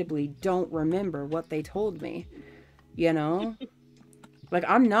inevitably don't remember what they told me. You know? Like,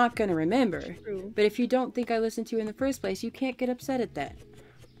 I'm not going to remember. True. But if you don't think I listened to you in the first place, you can't get upset at that.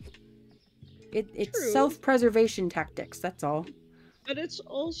 It's self-preservation tactics, that's all. But it's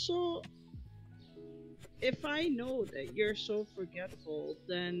also, if I know that you're so forgetful,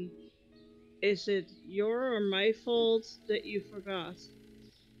 then is it your or my fault that you forgot?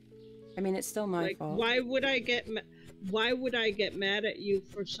 I mean, it's still my fault. Why would I get mad at you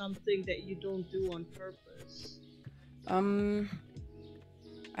for something that you don't do on purpose?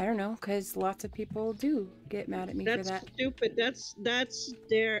 I don't know, because lots of people do get mad at me for that. That's stupid.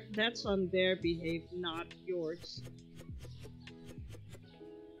 That's on their behavior, not yours.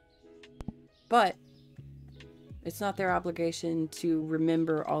 But it's not their obligation to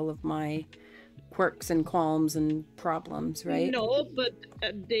remember all of my quirks and qualms and problems, right? No, but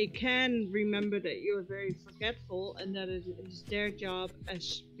they can remember that you're very forgetful, and that it is their job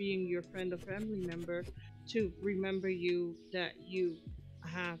as being your friend or family member to remember you that you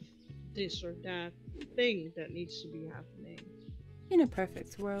have this or that thing that needs to be happening. In a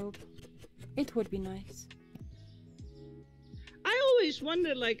perfect world, it would be nice. I always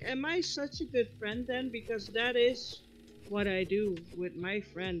wonder, like, am I such a good friend then? Because that is what I do with my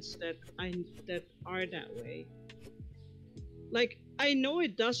friends that are that way. Like, I know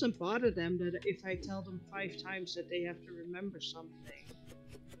it doesn't bother them that if I tell them 5 times that they have to remember something,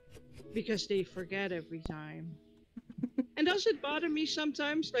 because they forget every time. And does it bother me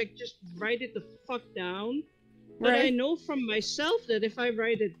sometimes? Like, just write it the fuck down. But I Right. know from myself that if I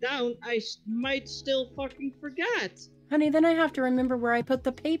write it down, I might still fucking forget. Honey, then I have to remember where I put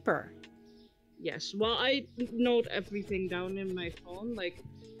the paper. Yes, well, I note everything down in my phone. Like,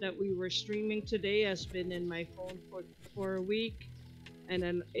 that we were streaming today has been in my phone for a week. And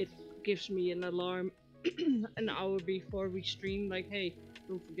then it gives me an alarm an hour before we stream, like, hey,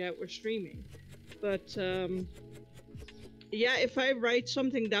 don't forget we're streaming. But, yeah, if I write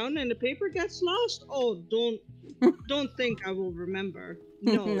something down and the paper gets lost, oh, don't think I will remember.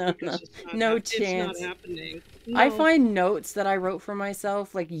 No, No, because no it's not chance. happening. I No. find notes that I wrote for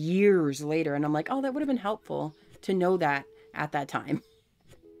myself like years later, and I'm like, oh, that would have been helpful to know that at that time.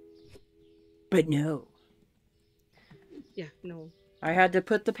 But no. Yeah, no. I had to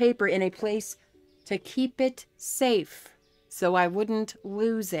put the paper in a place to keep it safe so I wouldn't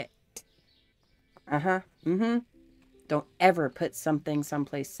lose it. Uh-huh. Mm-hmm. Don't ever put something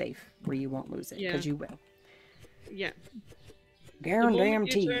someplace safe where you won't lose it, because you will. Yeah.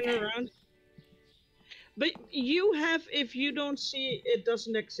 Guaranteed. Turn around. But you have, if you don't see it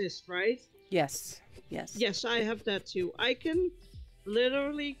doesn't exist, right? Yes. Yes. Yes, I have that too. I can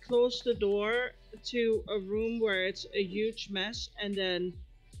literally close the door to a room where it's a huge mess and then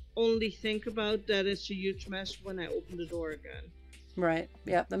only think about that it's a huge mess when I open the door again. Right.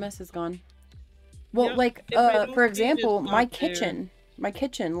 Yep, the mess is gone. Well, Yep. like, If I don't for see it, example, it's my not there.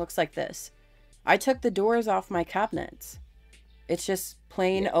 kitchen looks like this. I took the doors off my cabinets. It's just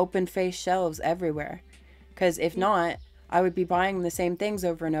plain open face shelves everywhere. Because if not, I would be buying the same things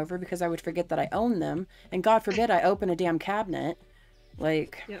over and over because I would forget that I own them. And God forbid I open a damn cabinet.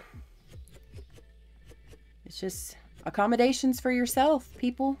 Like, Yep. It's just accommodations for yourself,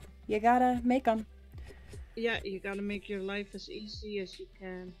 people. You gotta make them. Yeah, you gotta make your life as easy as you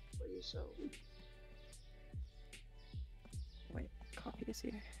can for yourself. Wait, coffee is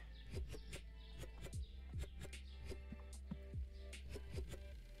here.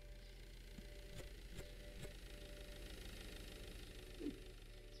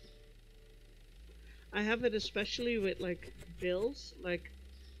 I have it especially with like bills, like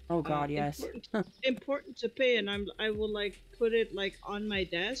Oh God, yes. important to pay, and I will like put it like on my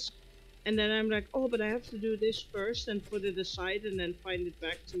desk, and then I'm like, oh, but I have to do this first and put it aside, and then find it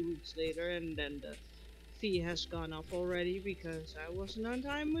back 2 weeks later, and then the fee has gone up already because I wasn't on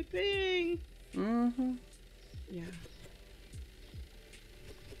time with paying. Mm-hmm. Yeah.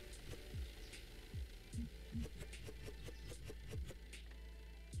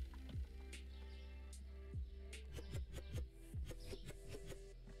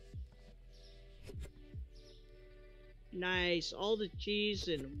 Nice, all the cheese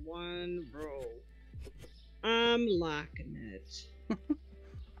in one row. I'm liking it.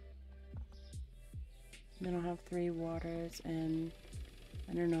 Then I'll have 3 waters and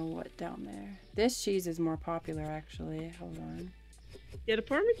I don't know what down there. This cheese is more popular actually. Hold on. Yeah, the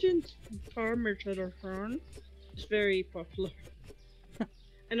Parmesan is very popular.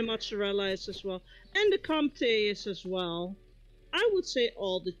 And the mozzarella is as well. And the Comté is as well. I would say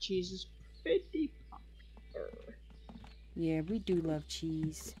all the cheese is pretty popular. Yeah, we do love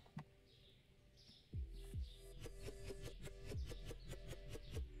cheese.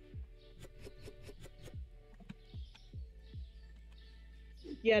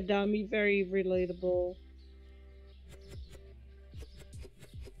 Yeah, Dami, very relatable.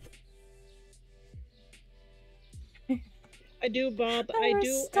 I do, Bob. I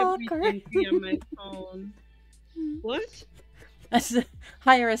do everything via my phone. What? I said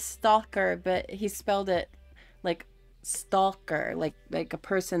hire a stalker, but he spelled it like stalker, like a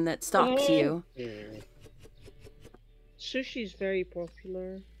person that stalks you. Sushi's very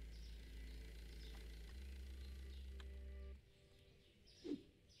popular.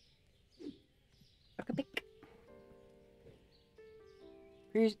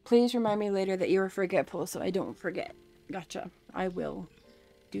 Please remind me later that you were forgetful so I don't forget. Gotcha. I will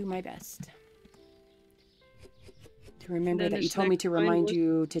do my best to remember that you told me to remind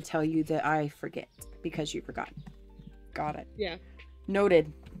you to tell you that I forget because you forgot. Got it. Yeah.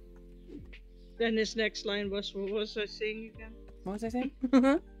 Noted. Then his next line was, what was I saying again? What was I saying?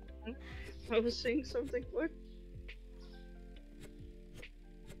 I was saying something. What?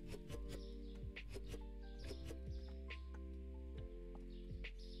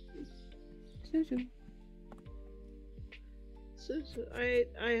 Suzu. Suzu.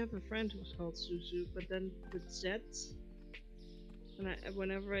 I have a friend who's called Suzu, but then with Z's. And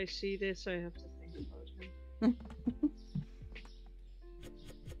whenever I see this, I have to think about him.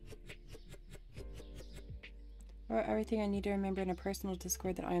 Everything I need to remember in a personal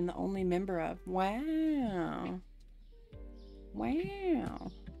Discord that I am the only member of. Wow.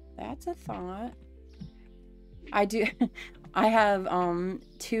 Wow. That's a thought. I do. I have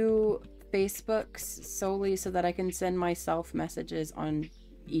 2 Facebooks solely so that I can send myself messages on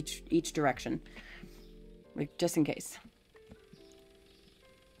each direction. Like, just in case.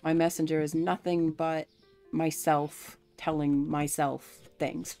 My messenger is nothing but myself telling myself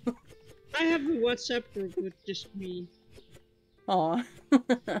things. I have a WhatsApp group with just me. Aw.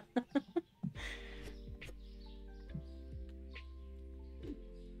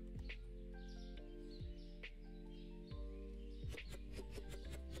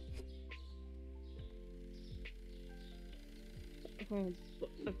 Oh,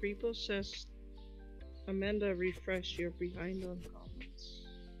 Abripo says, Amanda, refresh, you're behind on comments.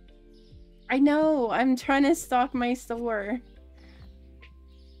 I know, I'm trying to stock my store.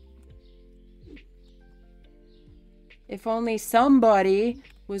 If only somebody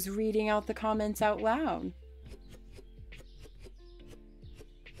was reading out the comments out loud.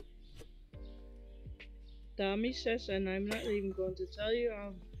 Dami says, and I'm not even going to tell you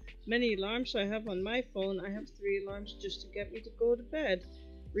how many alarms I have on my phone. I have 3 alarms just to get me to go to bed.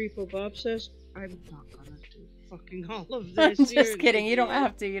 Repo Bob says, I'm not gonna do fucking all of this. I'm just kidding. You don't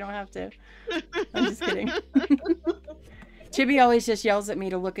have to. You don't have to. I'm just kidding. Chibi always just yells at me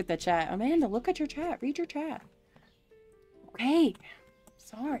to look at the chat. Amanda, look at your chat. Read your chat. Okay.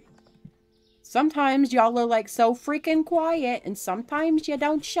 Sorry. Sometimes y'all are like so freaking quiet, and sometimes you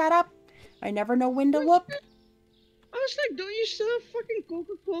don't shut up. I never know when to look. I was like, don't you still have fucking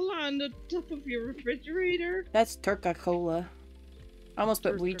Coca-Cola on the top of your refrigerator? That's Turca-Cola. I almost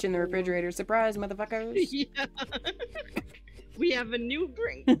put bleach in the refrigerator. Surprise, motherfuckers. Yeah. We have a new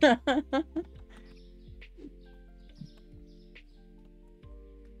drink.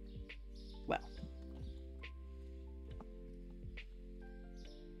 Well.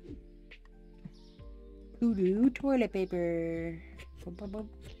 Voodoo toilet paper. Bum, bum, bum,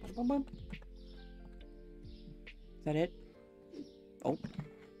 bum, bum, bum. Is that it? Oh.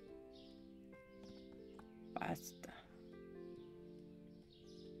 Last.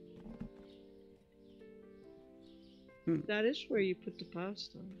 That is where you put the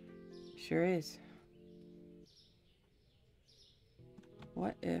pasta. Sure is.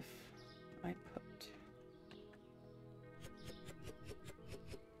 What if I put...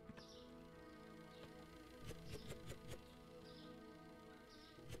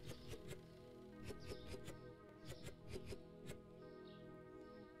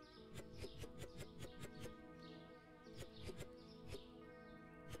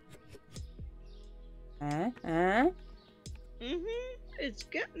 It's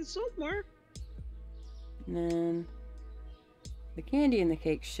getting somewhere. And then the candy and the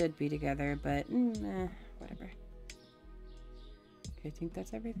cake should be together, but whatever. Okay, I think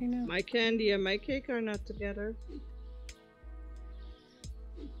that's everything now. My candy and my cake are not together.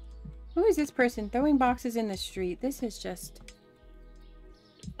 Who is this person throwing boxes in the street? This is just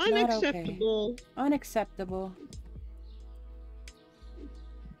unacceptable. Okay. Unacceptable.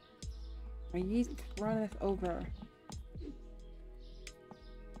 My yeast runneth over.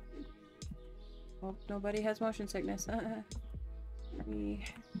 Hope nobody has motion sickness. I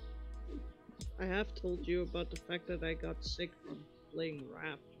have told you about the fact that I got sick from playing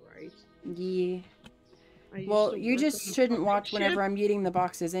Raft, right? Yeah. Well, you just shouldn't watch whenever I'm eating the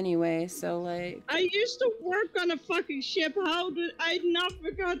boxes anyway, so like... I used to work on a fucking ship. How did I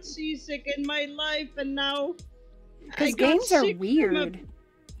never got seasick in my life, and now... Because games are weird.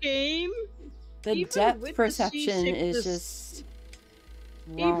 Game? The Even depth perception is just...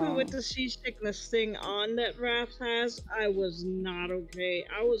 wrong. Even with the seasickness thing on that Raft has, I was not okay.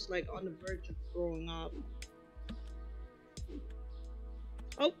 I was like on the verge of throwing up.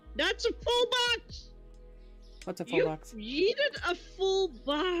 Oh, that's a full box! What's a full box? You yeeted a full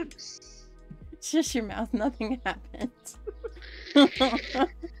box! It's just your mouth, nothing happened.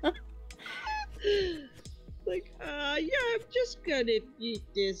 Like, yeah, I'm just gonna eat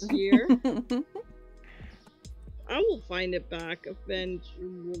this here. I will find it back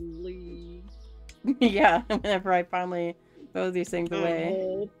eventually. Yeah, whenever I finally throw these things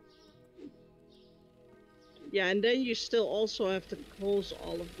away. Yeah, and then you still also have to close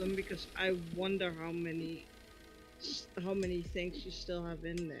all of them because I wonder how many things you still have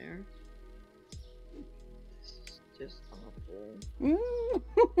in there. This is just awful.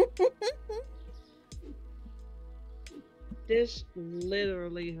 This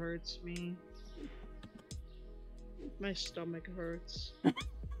literally hurts me. My stomach hurts.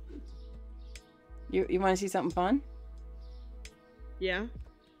 You want to see something fun? Yeah.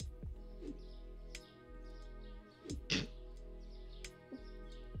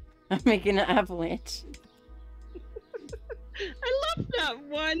 I'm making an avalanche. I love that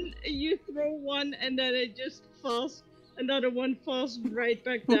one. You throw one and then it just falls. Another one falls right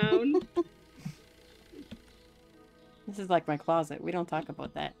back down. This is like my closet. We don't talk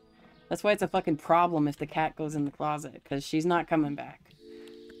about that. That's why it's a fucking problem if the cat goes in the closet, because she's not coming back.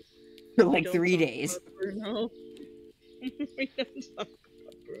 For like 3 days. Bruno. We don't talk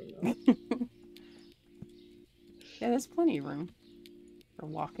about Bruno. Yeah, there's plenty of room for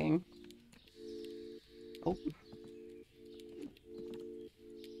walking. Oh.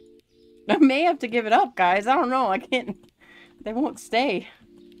 I may have to give it up, guys. I don't know. I can't. They won't stay.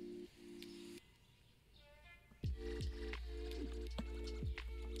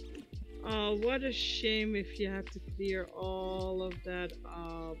 Oh, what a shame if you have to clear all of that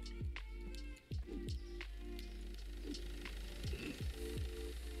up.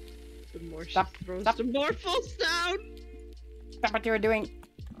 The more she throws, the more falls down. Stop what you were doing.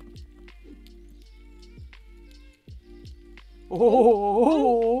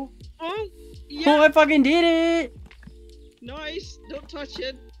 Oh, Yeah. Oh, I fucking did it. Nice. Don't touch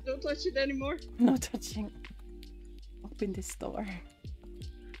it. Don't touch it anymore. No touching. Open this door.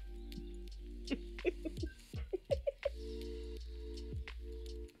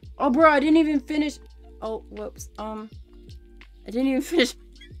 Oh, bro, I didn't even finish. Oh, whoops. I didn't even finish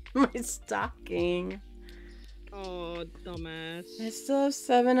my stocking. Oh, dumbass. I still have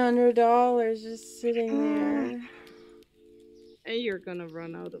 $700 just sitting there. And you're gonna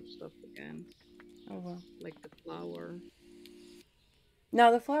run out of stuff again. Oh, well. Like the flour.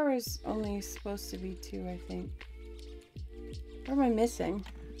 No, the flour is only supposed to be 2, I think. What am I missing?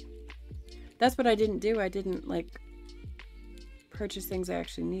 That's what I didn't do. I didn't, like, purchase things I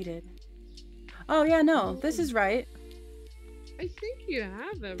actually needed. Oh, yeah, no. This is right. I think you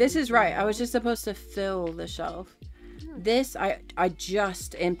have everything. This is right. I was just supposed to fill the shelf. Yeah. This, I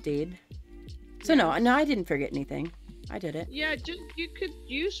just emptied. So, no, I didn't forget anything. I did it. Yeah, just you could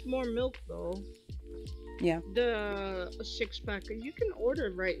use more milk, though. Yeah. The 6-pack. You can order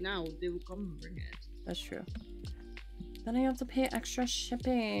it right now. They will come and bring it. That's true. Then I have to pay extra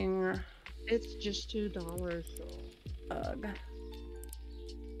shipping. It's just $2, so. Ugh.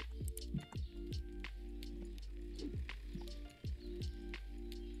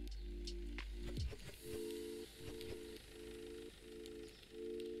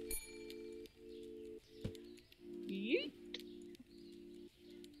 Yeet.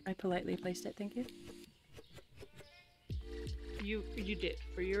 I politely placed it, thank you. You did.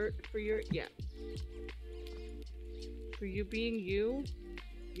 For your yeah. For you being you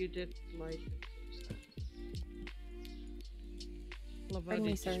did like love how Bring me,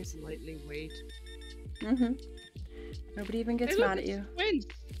 they sirs. just politely wait. Mm-hmm. Nobody even gets Hey, look, mad at you. Twins.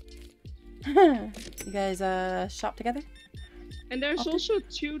 You guys shop together? And there's Okay. also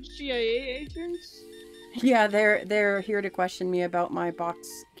 2 CIA agents. Yeah, they're here to question me about my box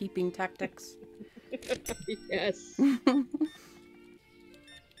keeping tactics. Yes.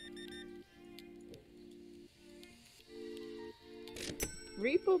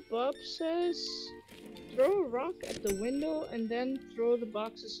 Repo Bob says, throw a rock at the window and then throw the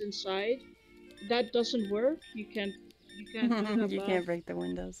boxes inside. That doesn't work. You can't do that, You Bob. can't break the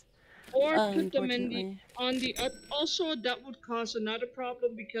windows. Or put them in the Unfortunately. also that would cause another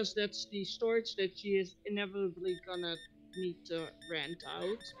problem because that's the storage that she is inevitably gonna need to rent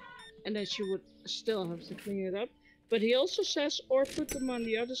out, and then she would still have to clean it up. But he also says, or put them on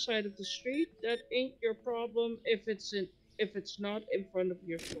the other side of the street. That ain't your problem if it's not in front of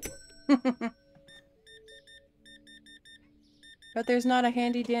your store. But there's not a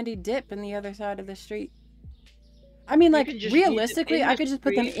handy dandy dip in the other side of the street. I mean, like, can just use it realistically, in I the could just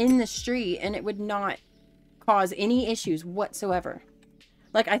put them street. in the street and it would not cause any issues whatsoever.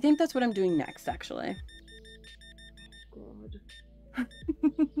 Like, I think that's what I'm doing next, actually. God.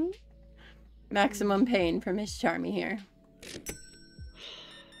 Maximum pain for Miss Charmy here.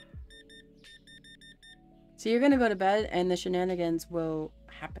 So you're gonna go to bed and the shenanigans will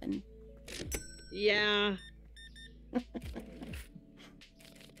happen. Yeah.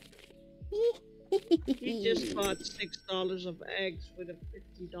 He just bought $6 of eggs with a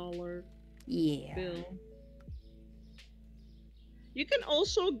 $50 Yeah. bill. You can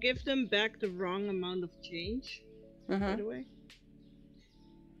also give them back the wrong amount of change, by the way.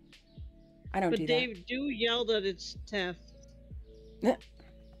 I don't But do they that. do yell that it's theft. Yeah.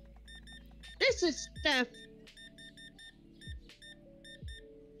 This is theft.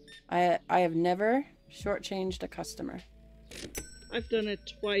 I have never shortchanged a customer. I've done it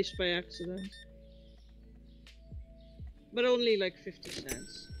twice by accident. But only like 50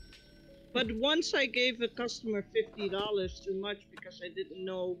 cents. But once I gave a customer $50 too much because I didn't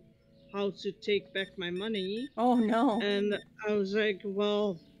know how to take back my money. Oh no. And I was like,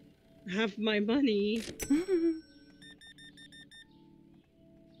 well, have my money.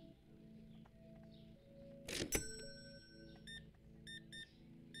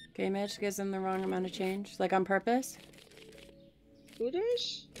 Game Edge gives them the wrong amount of change. Like on purpose. Who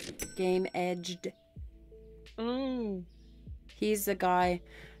does? Game Edged. Oh. He's the guy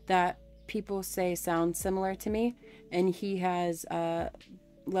that people say sounds similar to me. And he has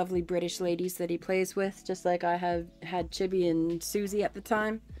lovely British ladies that he plays with. Just like I have had Chibi and Susie at the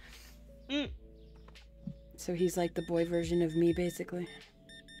time. Mm. So he's like the boy version of me, basically.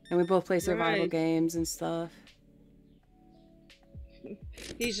 And we both play survival games and stuff.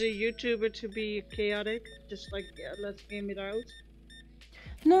 He's a YouTuber to be chaotic, just like Let's Game It Out.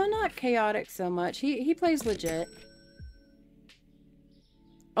 No, not chaotic so much. He plays legit.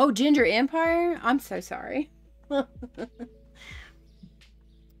 Oh, Ginger Empire? I'm so sorry. You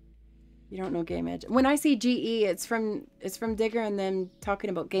don't know Game Edge. When I see GE, it's from Digger and them talking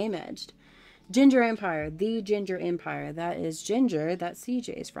about Game Edged. Ginger Empire, the Ginger Empire. That is Ginger that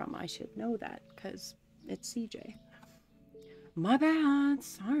CJ's from. I should know that because it's CJ. My bad.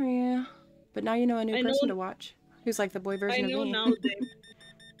 Sorry. But now you know a new person to watch. Who's like the boy version of me. I know now, Dave.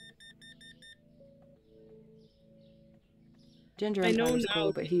 Ginger Empire's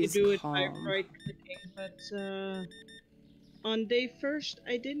cool, but he's you do calm. it by right-clicking, but on day first,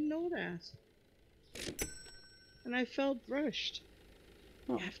 I didn't know that. And I felt rushed.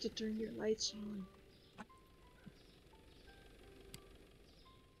 Oh. You have to turn your lights on.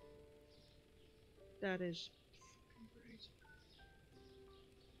 That is fucking great.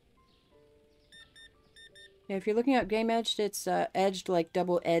 Yeah, if you're looking up Game Edged, it's edged like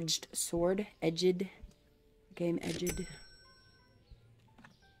double-edged sword. Edged. Game Edged.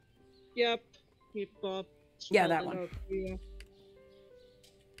 Yep. Hip hop. Yeah, that one. Yeah.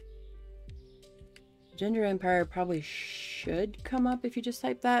 Ginger Empire probably should come up if you just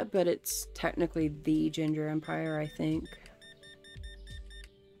type that, but it's technically the Ginger Empire, I think.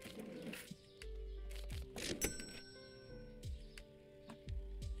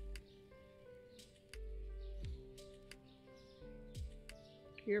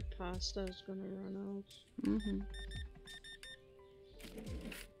 Your pasta is gonna run out. Mm-hmm.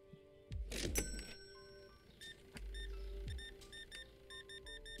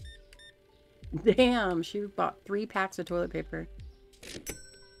 Damn, she bought 3 packs of toilet paper.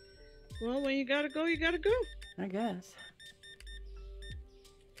 Well, when you gotta go, you gotta go. I guess.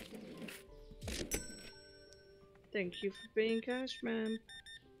 Thank you for being cash, man.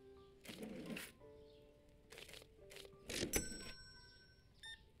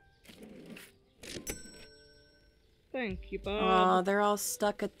 Thank you, Bob. Aw, they're all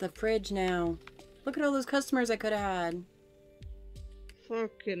stuck at the fridge now. Look at all those customers I could have had.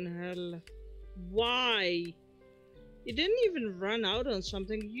 Fucking hell. Why? You didn't even run out on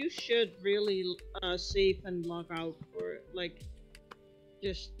something. You should really save and log out for, like,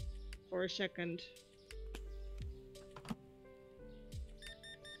 just for a second.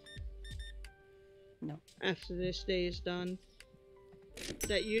 No. After this day is done.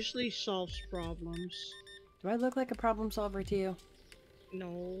 That usually solves problems. Do I look like a problem solver to you?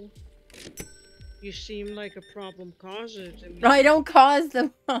 No. You seem like a problem causer to me. I don't cause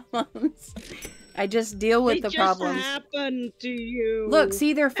the problems. I just deal with the problems. They just happen to you. Look,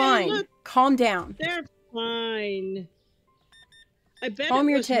 see, they're fine. Hey, look, calm down. they're fine. I bet Calm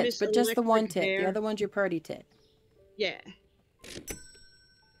it your was tits, Miss but just the one Electric tit. Hair. The other one's your party tit. Yeah.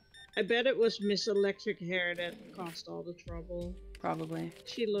 I bet it was Miss Electric Hair that caused all the trouble. Probably.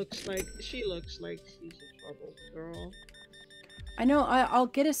 She looks like she's a troubled girl. I know, I'll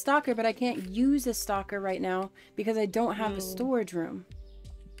get a stalker, but I can't use a stalker right now because I don't have a storage room.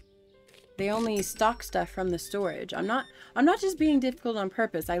 They only stock stuff from the storage. I'm not just being difficult on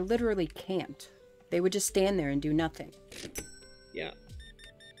purpose. I literally can't. They would just stand there and do nothing. Yeah.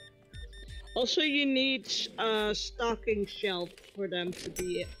 Also, you need a stocking shelf for them to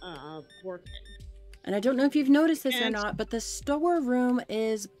be working. And I don't know if you've noticed this or not, but the storeroom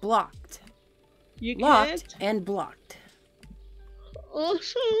is blocked. Locked and blocked.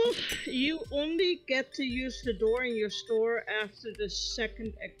 Also, you only get to use the door in your store after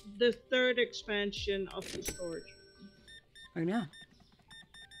the third expansion of the storage room. I know.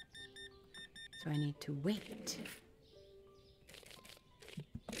 So I need to wait.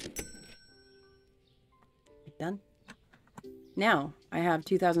 Done? Now I have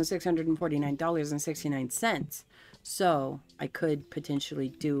 $2,649.69. So I could potentially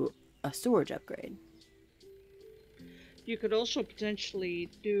do a storage upgrade. You could also potentially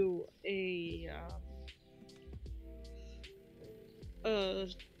do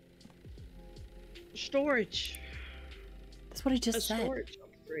storage. That's what I just said. Storage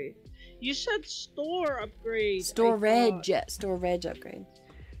upgrade. You said store upgrade. Storage upgrade.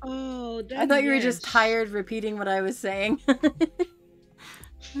 Oh, I thought you were just tired repeating what I was saying.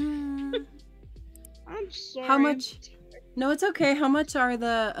 I'm sorry. How much? No, it's okay. How much are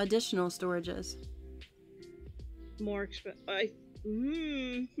the additional storages? More expensive. I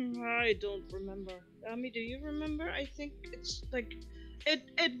don't remember. Ami, do you remember? I think it's like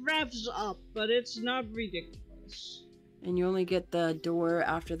it revs up, but it's not ridiculous. And you only get the door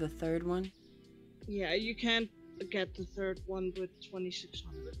after the third one? Yeah, you can't get the third one with $2,600.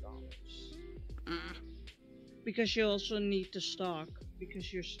 Because you also need to stock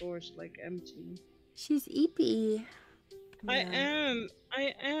because your store's like empty. She's eepy. Yeah.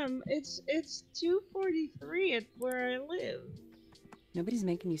 I am. It's 2:43 at where I live. Nobody's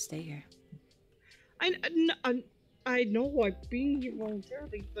making you stay here. I know I'm being here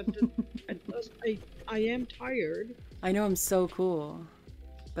voluntarily, but I am tired. I know I'm so cool,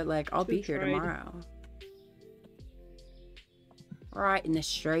 but like I'll be here tomorrow. Right in the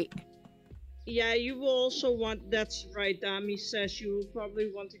street. Yeah, you will also want. That's right. Dami says you will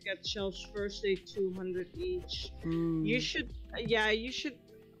probably want to get shelves first. They 200 each. You should. Yeah, you should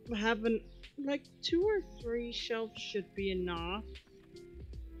have like 2 or 3 shelves should be enough.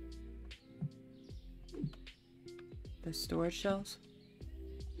 The storage shelves?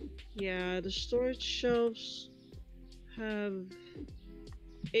 Yeah, the storage shelves have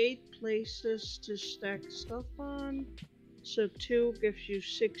 8 places to stack stuff on. So 2 gives you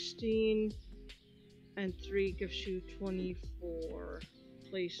 16, and 3 gives you 24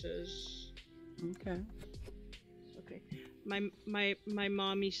 places. Okay. Okay. My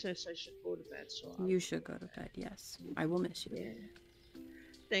mommy says I should go to bed, so you should go to bed. Yes, I will miss you. Yeah.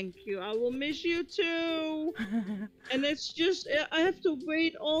 Thank you. I will miss you too. And it's just I have to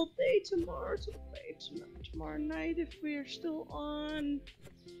wait all day tomorrow to play tomorrow night if we are still on.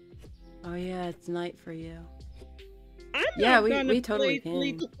 Oh yeah, it's night for you. I'm not gonna we totally play can.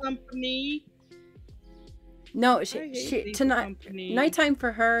 Lethal Company. No, she tonight. Nighttime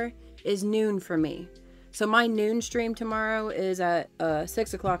for her is noon for me. So my noon stream tomorrow is at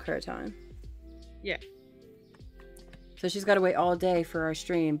 6 o'clock her time. Yeah. So she's got to wait all day for our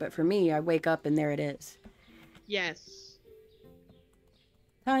stream, but for me, I wake up and there it is. Yes.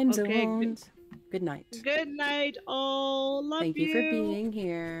 Time zones. Good night. Good night, all. Love you. Thank you for being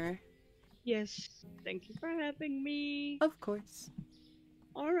here. Yes. Thank you for having me. Of course.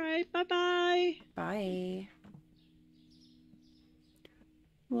 All right. Bye-bye. Bye.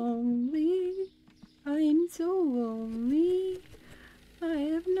 Lonely. I'm so lonely. I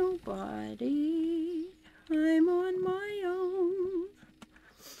have nobody. I'm on my own.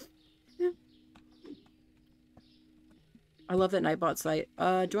 I love that Nightbot site.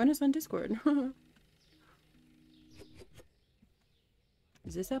 Join us on Discord.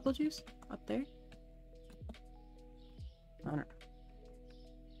 Is this apple juice up there? I don't know.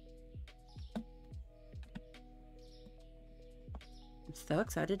 I'm so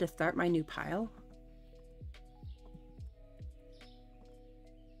excited to start my new pile.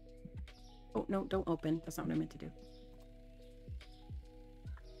 Oh, no, don't open. That's not what I meant to do.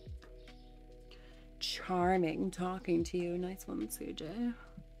 Charming talking to you. Nice one, CJ.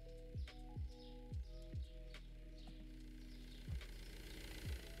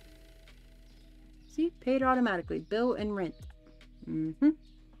 See? Paid automatically. Bill and rent. What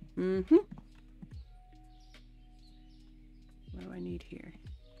do I need here?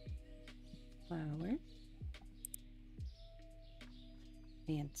 Flour.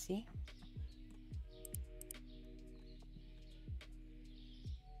 Fancy.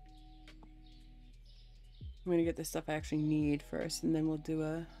 I'm gonna get the stuff I actually need first, and then we'll do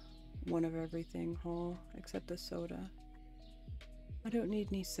a one of everything haul, except the soda. I don't need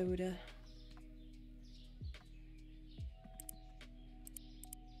any soda.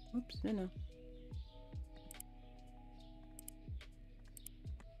 Oops, no.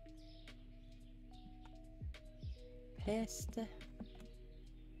 Pasta.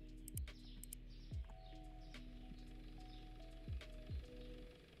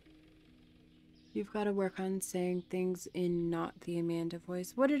 You've got to work on saying things in not the Amanda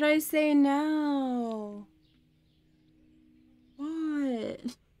voice. What did I say now? What?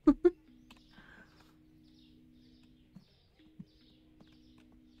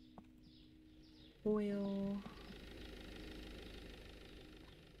 Oil.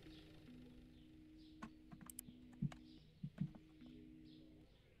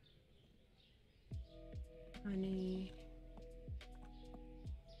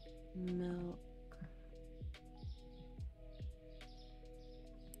 Milk.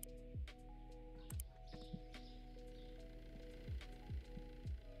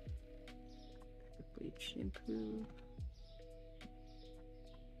 Bleach shampoo.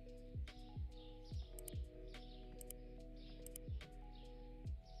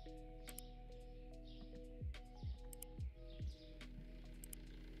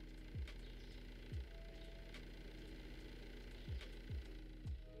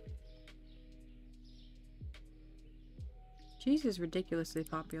 Cheese is ridiculously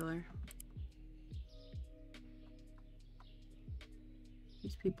popular.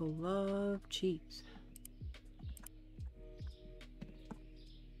 These people love cheese.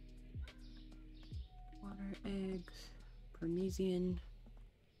 Water, eggs, Parmesan.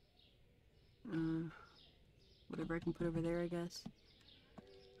 Whatever I can put over there, I guess.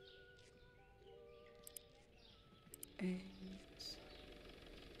 Eggs.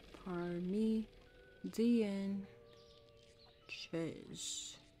 Parmesan.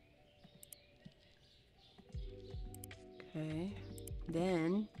 Cheese. Okay.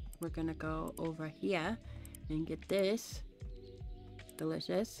 Then we're gonna go over here and get this.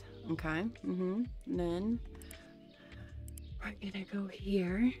 Delicious. Okay. And then we're gonna go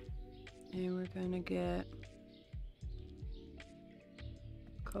here and we're gonna get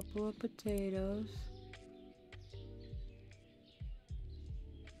a couple of potatoes.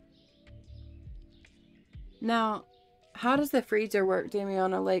 Now, how does the freezer work,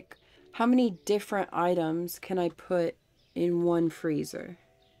 Damiana? Like, how many different items can I put in one freezer?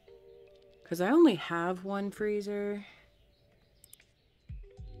 Because I only have one freezer.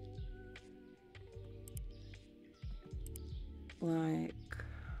 Like,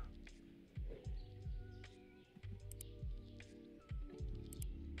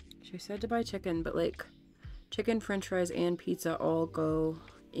 she said to buy chicken, but like, chicken, french fries, and pizza all go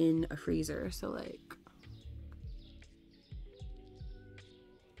in a freezer. So like,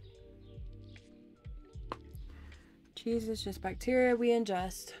 cheese is just bacteria we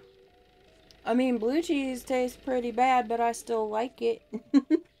ingest. I mean, blue cheese tastes pretty bad, but I still like it.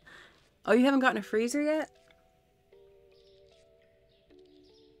 Oh, you haven't gotten a freezer yet?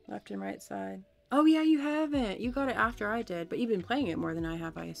 Left and right side. Oh, yeah, you haven't. You got it after I did, but you've been playing it more than I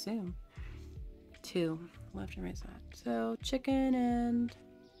have, I assume. 2. Left and right side. So, chicken and...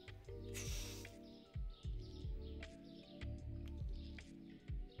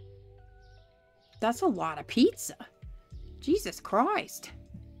 That's a lot of pizza. Jesus Christ.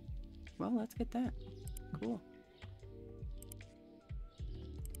 Well, let's get that. Cool.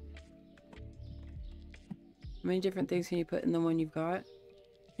 How many different things can you put in the one you've got?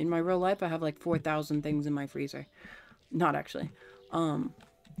 In my real life, I have like 4,000 things in my freezer. Not actually.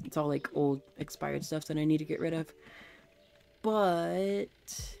 It's all like old expired stuff that I need to get rid of. But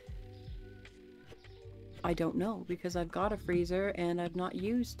I don't know because I've got a freezer and I've not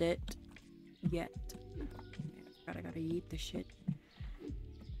used it yet. I gotta eat this shit.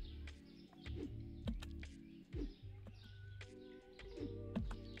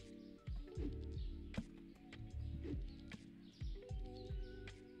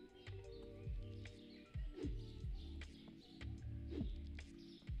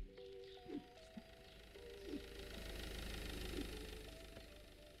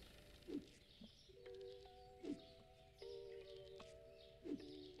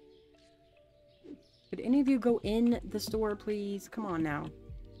 Could any of you go in the store, please? Come on now.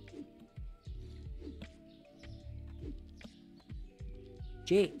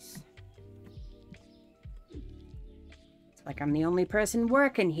 Jeez. It's like I'm the only person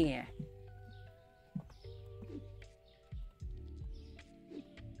working here.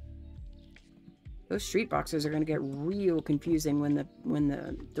 Those street boxes are going to get real confusing when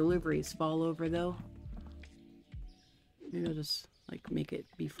the deliveries fall over, though. Maybe I'll just, like, make it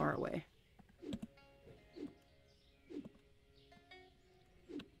be far away.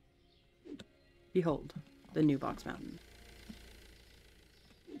 Behold, the new box mountain.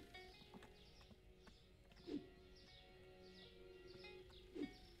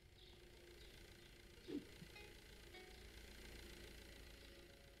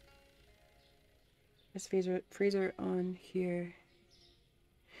 This freezer on here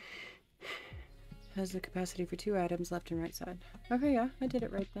has the capacity for 2 items, left and right side. Okay, yeah, I did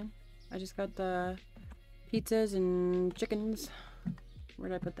it right then. I just got the pizzas and chickens. Where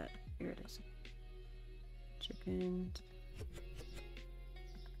did I put that? Here it is. Chickens.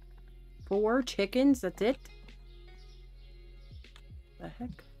 4 chickens? That's it? The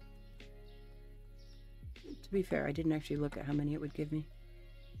heck? To be fair, I didn't actually look at how many it would give me.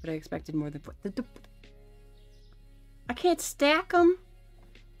 But I expected more than 4. I can't stack them.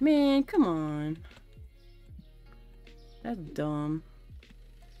 Man, come on. That's dumb.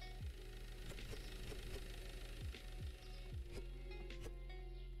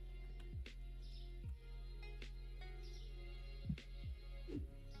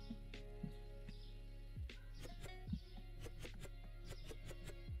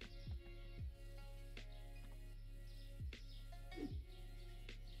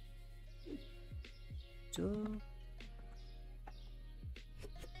 So...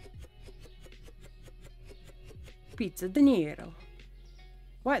 Pizza De Niro.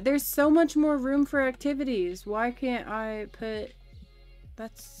 What? There's so much more room for activities. Why can't I put...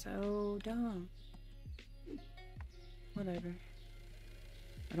 That's so dumb. Whatever.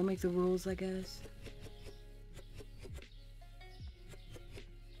 I don't make the rules, I guess.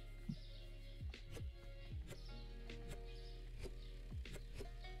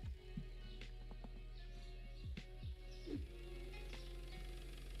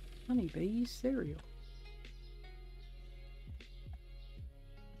 Honey Bee cereal.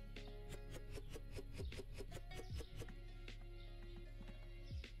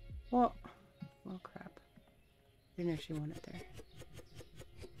 What? Oh crap. Didn't actually want it there.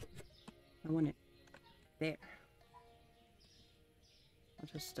 I want it there. I'll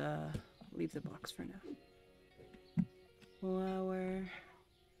just leave the box for now. Flour.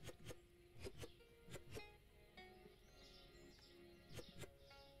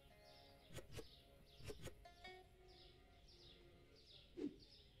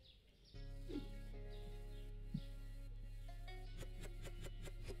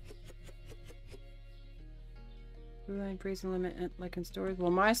 Line freezing limit like in stores. Well,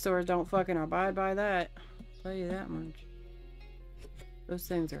 my stores don't fucking abide by that. I'll tell you that much. Those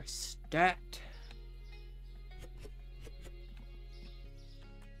things are stacked.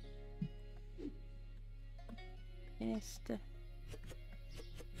 Pasta.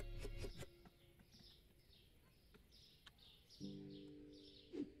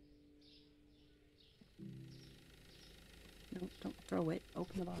 No, don't throw it.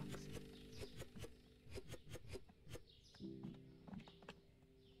 Open the box.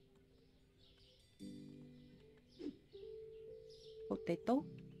 Potato.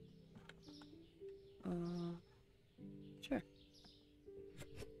 Sure.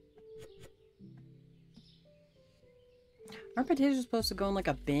 Aren't potatoes supposed to go in like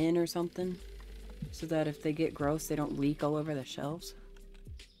a bin or something? So that if they get gross, they don't leak all over the shelves?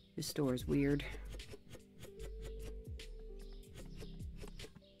 This store is weird.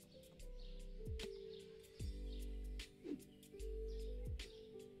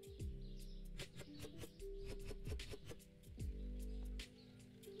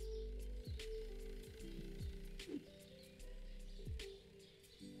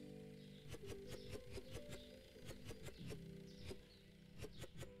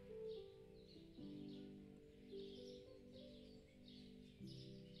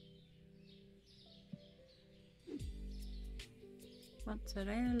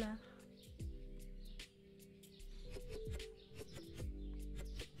 Mozzarella.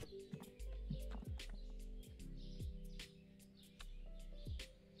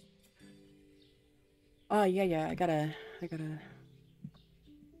 Oh yeah, I gotta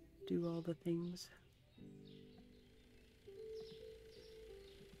do all the things.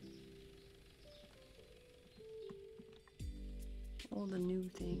 All the new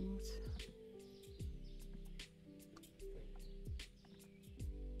things.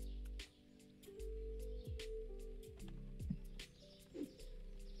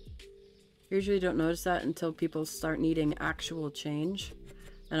 Usually don't notice that until people start needing actual change.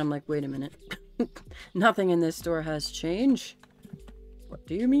 And I'm like, wait a minute. Nothing in this store has change. What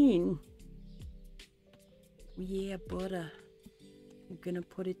do you mean? Yeah, butter. I'm gonna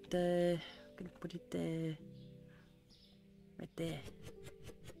put it right there.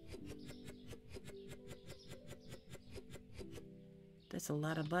 That's a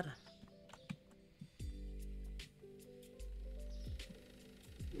lot of butter.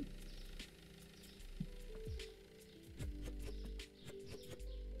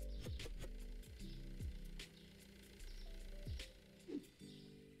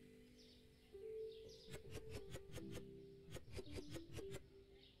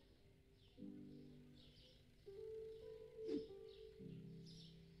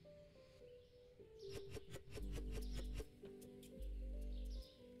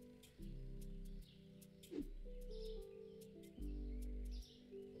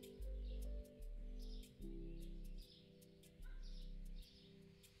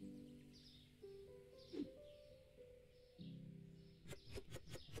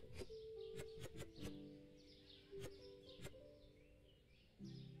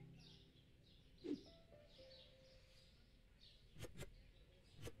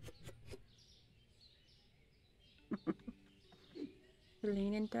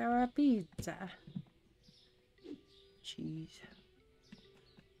 leaning tower pizza. Cheese.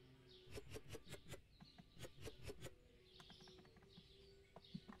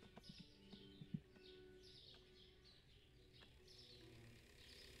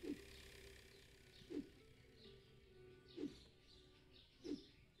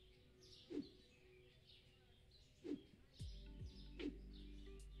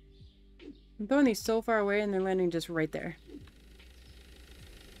 I'm throwing these so far away and they're landing just right there.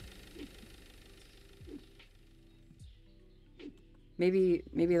 Maybe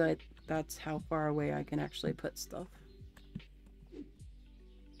like that's how far away I can actually put stuff.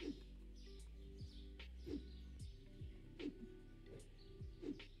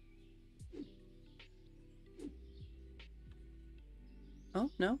 Oh,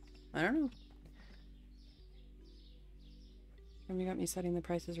 no. I don't know. You got me setting the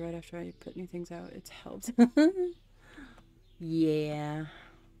prices right after I put new things out. It's helped. Yeah.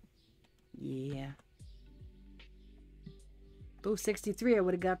 Yeah. Oh, 63 I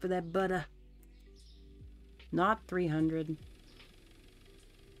would have got for that butter. Not 300.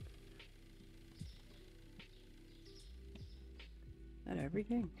 That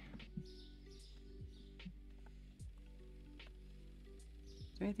everything.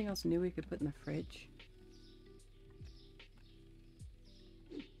 Is there anything else new we could put in the fridge?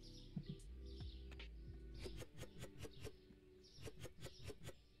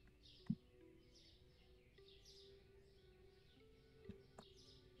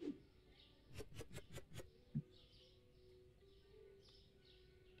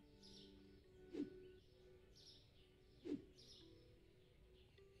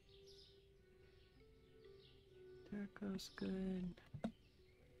 Turco's good.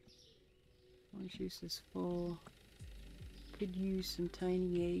 Orange juice is full. Could use some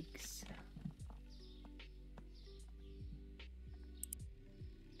tiny eggs.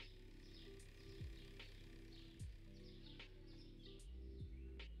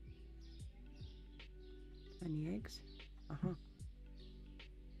 Tiny eggs? Uh-huh.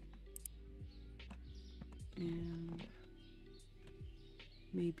 And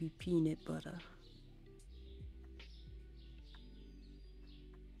maybe peanut butter.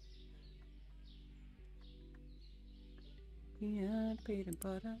 Peanut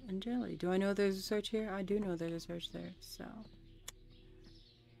butter and jelly. Do I know there's a search here? I do know there's a search there, so.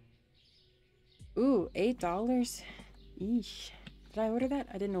 Ooh, $8? Eesh. Did I order that?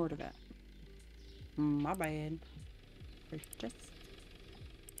 I didn't order that. My bad. Purchase.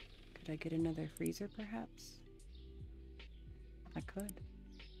 Could I get another freezer, perhaps? I could.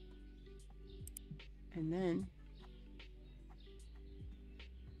 And then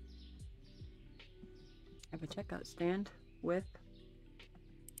I have a checkout stand with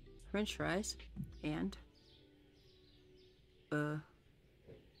French fries and the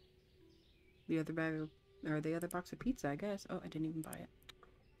other bag of, or the other box of pizza, I guess. Oh, I didn't even buy it.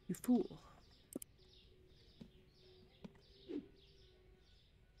 You fool.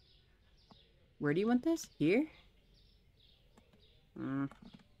 Where do you want this? Here? Hold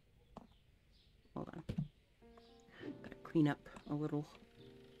on. Gotta clean up a little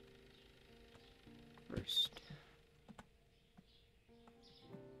first.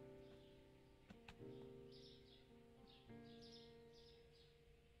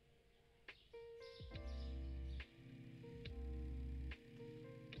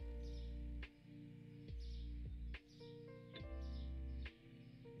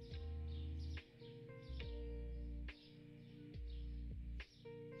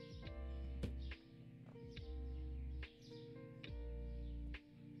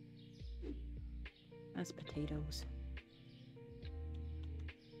 That's potatoes.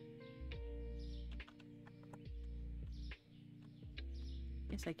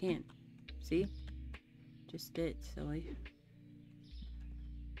 Yes, I can. See? Just did, silly.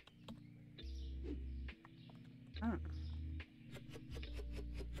 Oh.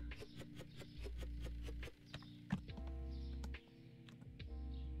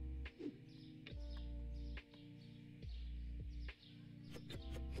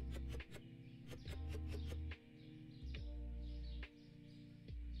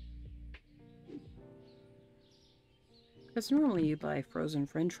 Because normally you buy frozen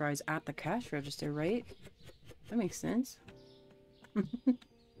French fries at the cash register, right? That makes sense. Oh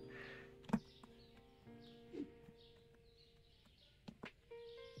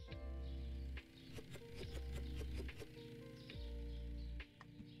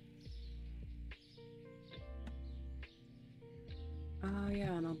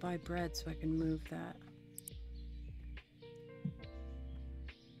yeah, and I'll buy bread so I can move that.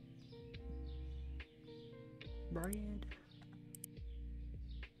 Bread.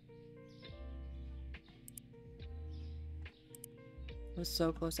 was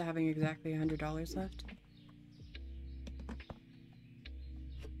so close to having exactly $100 left.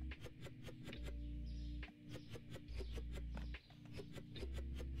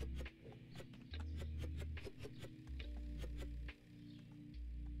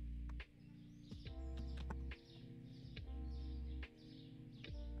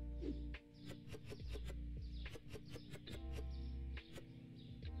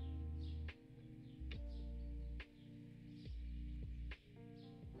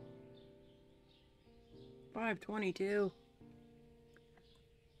 $5.22.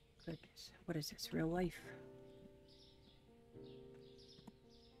 Goodness, what is this, real life?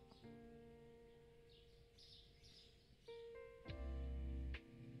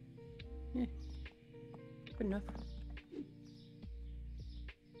 Yeah, good enough.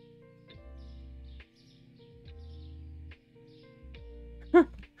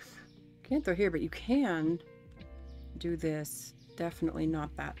 Can't throw here, but you can do this. Definitely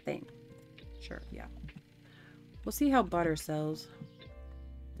not that thing. Sure, yeah. We'll see how butter sells.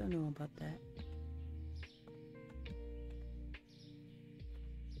 Don't know about that.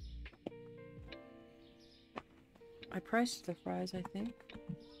 I priced the fries, I think.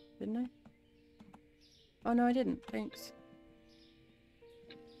 Didn't I? Oh, no, I didn't. Thanks.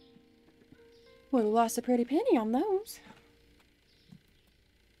 Would have lost a pretty penny on those.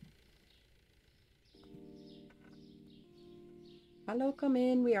 Hello, come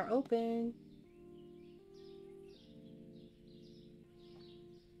in. We are open.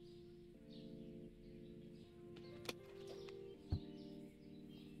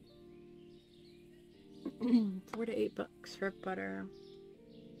 $4 to $8 for butter.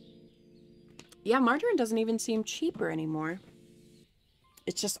 Yeah, margarine doesn't even seem cheaper anymore.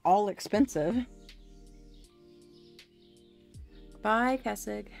 It's just all expensive. Bye,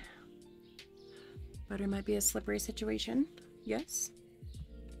 Kessig. Butter might be a slippery situation. Yes.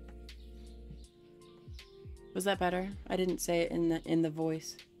 Was that better? I didn't say it in the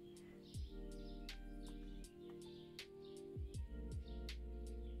voice.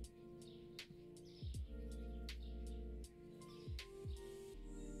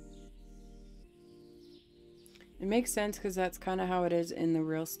 It makes sense because that's kind of how it is in the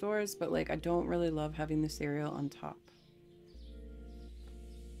real stores, but like I don't really love having the cereal on top.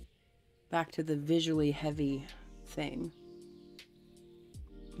 Back to the visually heavy thing.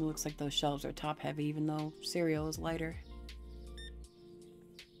 It looks like those shelves are top heavy even though cereal is lighter.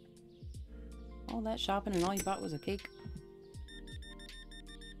 All that shopping and all you bought was a cake.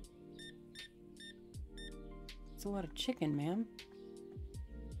 It's a lot of chicken, man.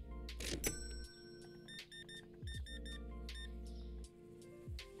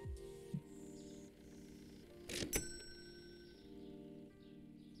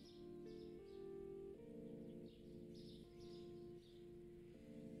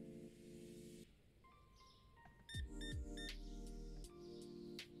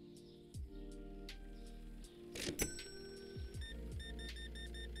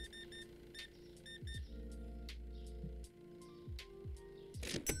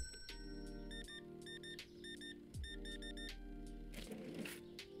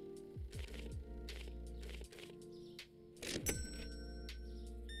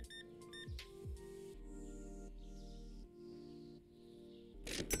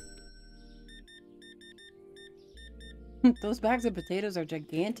 Those bags of potatoes are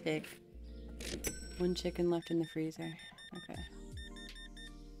gigantic. One chicken left in the freezer. Okay.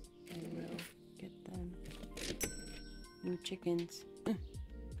 I will get them. New chickens. Get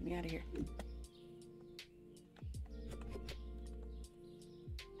me out of here.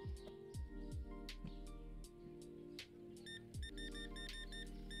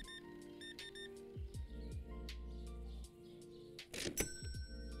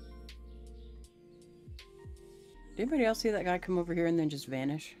 Did anybody else see that guy come over here and then just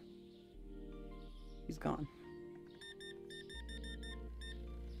vanish? He's gone.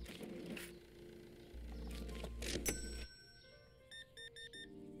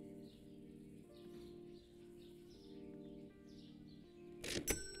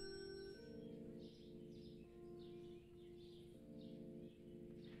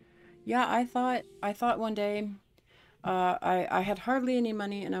 Yeah, I thought one day I had hardly any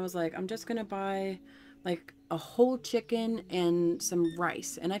money and I was like, I'm just gonna buy like a whole chicken and some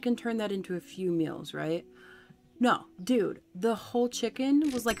rice and I can turn that into a few meals, right? No, dude, the whole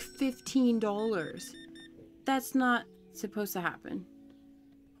chicken was like $15. That's not supposed to happen.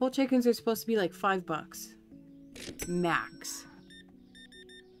 Whole chickens are supposed to be like $5 max.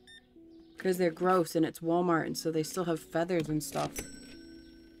 Because they're gross and it's Walmart and so they still have feathers and stuff.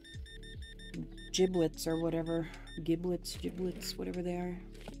 giblets or whatever. Giblets, whatever they are.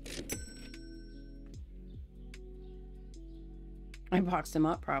 I boxed them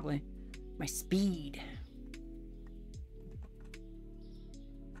up, probably. My speed.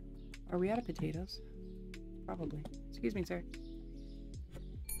 Are we out of potatoes? Probably. Excuse me, sir.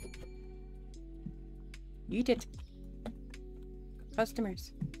 Eat it.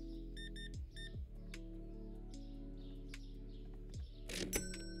 Customers.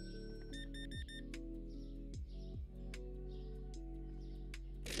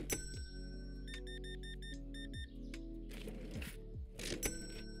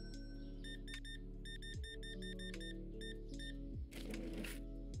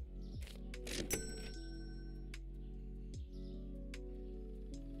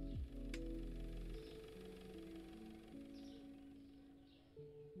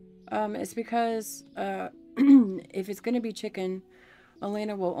 It's because, if it's gonna be chicken,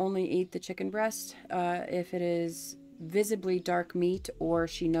 Elena will only eat the chicken breast. If it is visibly dark meat or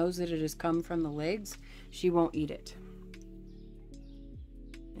she knows that it has come from the legs, she won't eat it.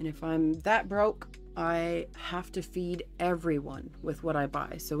 And if I'm that broke, I have to feed everyone with what I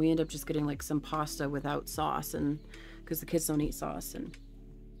buy. So we end up just getting like some pasta without sauce, and because the kids don't eat sauce, and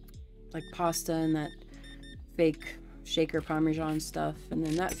like pasta and that fake shaker parmesan stuff, and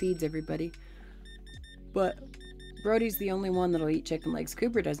then that feeds everybody. But Brody's the only one that'll eat chicken legs.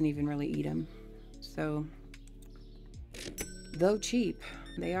 Cooper doesn't even really eat them. So, though cheap,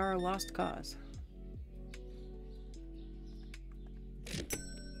 they are a lost cause.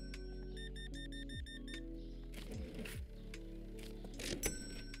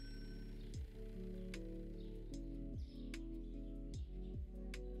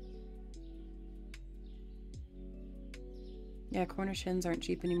 Yeah, Cornish hens aren't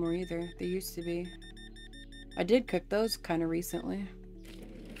cheap anymore either. They used to be. I did cook those kind of recently.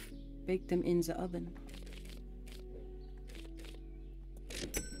 Baked them in the oven.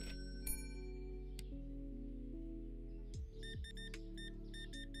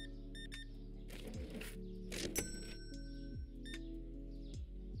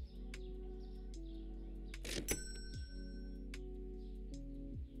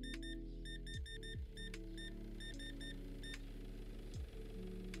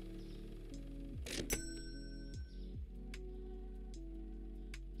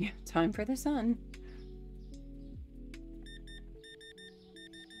 Yeah, time for the sun.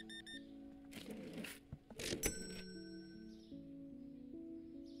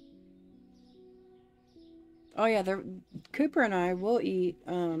 Oh yeah, Cooper and I will eat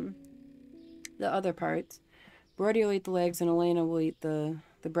the other parts. Brody will eat the legs and Elena will eat the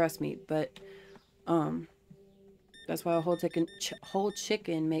breast meat, but that's why a whole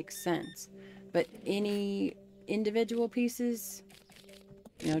chicken makes sense. But any individual pieces,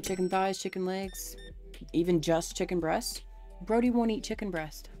 you know, chicken thighs, chicken legs, even just chicken breast, Brody won't eat chicken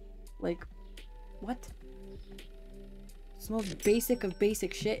breast. Like, what? It's the most basic of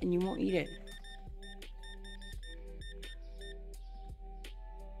basic shit and you won't eat it.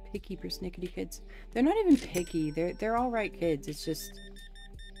 Picky persnickety kids. They're not even picky. They're all right kids. It's just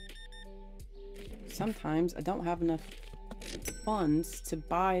sometimes I don't have enough funds to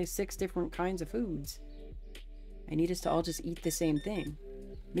buy 6 different kinds of foods. I need us to all just eat the same thing.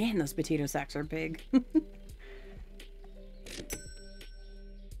 Man, those potato sacks are big.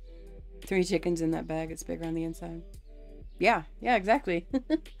 3 chickens in that bag. It's bigger on the inside. Yeah, exactly.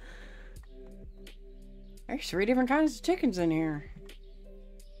 There's 3 different kinds of chickens in here.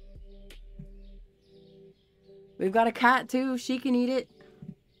 We've got a cat too. She can eat it.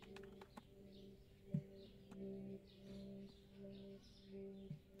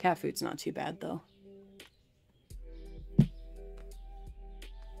 Cat food's not too bad though.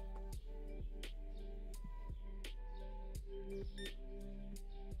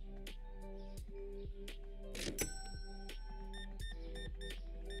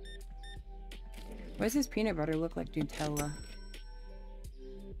 Why does this peanut butter look like Nutella?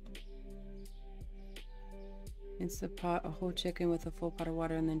 Instant pot, a whole chicken with a full pot of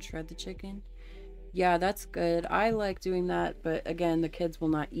water and then shred the chicken. Yeah, that's good. I like doing that, but again, the kids will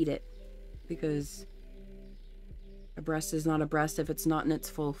not eat it because a breast is not a breast if it's not in its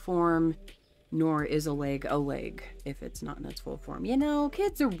full form, nor is a leg if it's not in its full form. You know,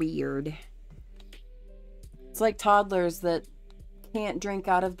 kids are weird. It's like toddlers that can't drink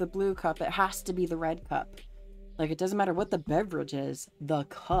out of the blue cup. It has to be the red cup. Like, it doesn't matter what the beverage is. The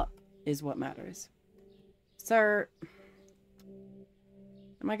cup is what matters. Sir,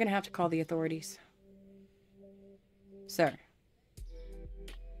 am I going to have to call the authorities? Sir.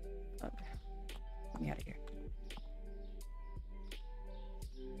 Okay. Get me out of here.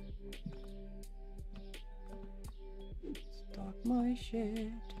 my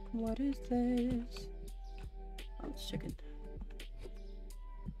shit. What is this? Oh, it's chicken.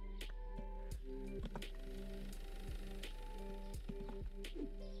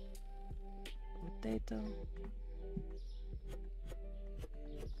 Potato.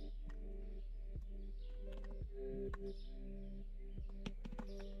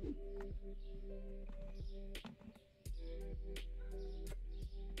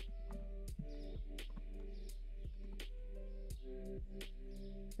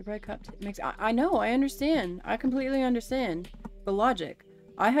 The bread cup makes. I know. I understand. I completely understand the logic.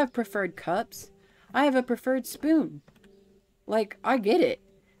 I have preferred cups. I have a preferred spoon. Like, I get it.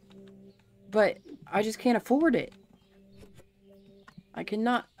 But I just can't afford it. I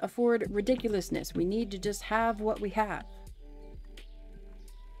cannot afford ridiculousness. We need to just have what we have.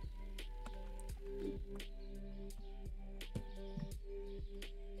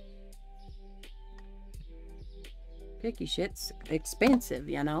 Picky shit's expensive,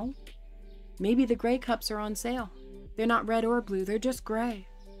 you know? Maybe the gray cups are on sale. They're not red or blue, they're just gray.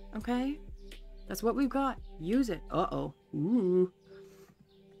 Okay? That's what we've got. Use it. Uh-oh. Ooh.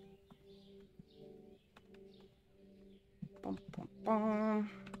 Bum, bum, bum.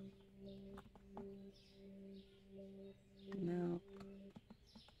 No.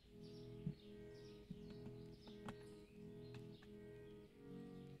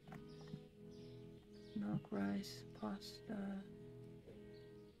 Milk, rice, pasta.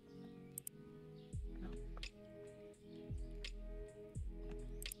 Milk.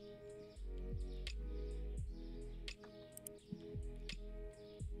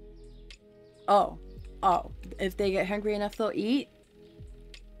 Oh. Oh. If they get hungry enough, they'll eat?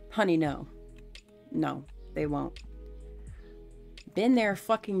 Honey, no. No, they won't. Been there,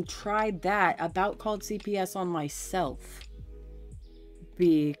 fucking tried that. About called CPS on myself.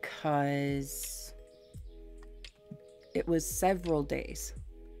 Because it was several days.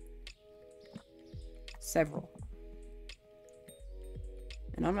 Several.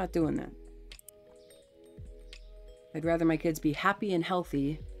 And I'm not doing that. I'd rather my kids be happy and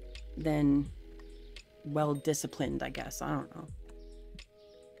healthy than well disciplined, I guess. I don't know.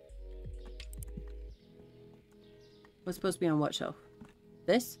 What's supposed to be on what shelf?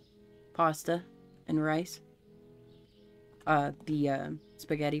 This? Pasta and rice. The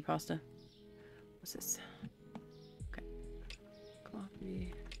spaghetti pasta. What's this? Okay.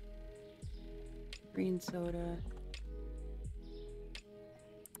 Coffee. Green soda.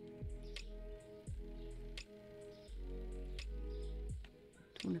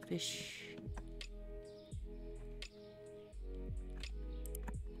 Tuna fish.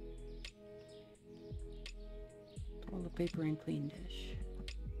 Toilet paper and clean dish.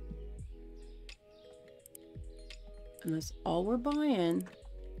 And that's all we're buying.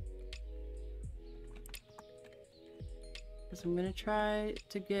 Because I'm gonna try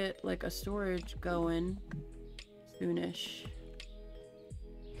to get like a storage going soonish.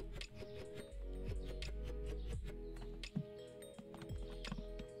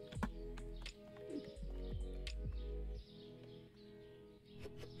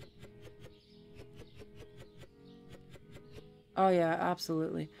 Oh yeah,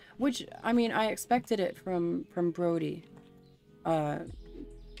 absolutely. Which, I mean, I expected it from Brody. But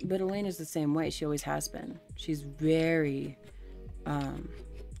Elena's the same way. She always has been. She's very,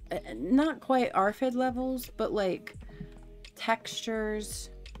 not quite ARFID levels, but like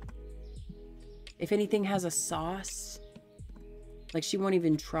textures. If anything has a sauce, like she won't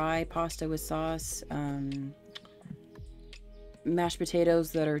even try pasta with sauce. Mashed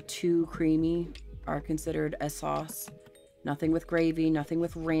potatoes that are too creamy are considered a sauce. Nothing with gravy, nothing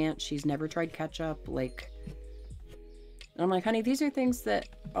with ranch. She's never tried ketchup. Like, and I'm like, honey, these are things that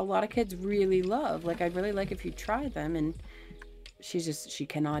a lot of kids really love. Like, I'd really like if you try them. And she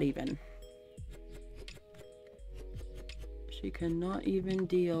cannot even. She cannot even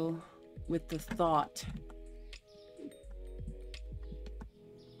deal with the thought.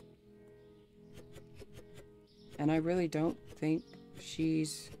 And I really don't think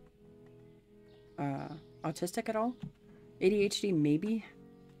she's autistic at all. ADHD, maybe,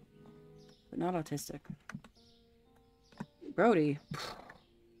 but not autistic. Brody,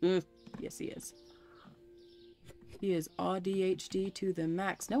 yes, he is. He is ADHD to the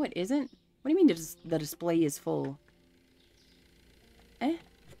max. No, it isn't. What do you mean the display is full? Eh?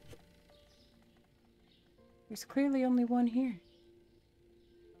 There's clearly only one here.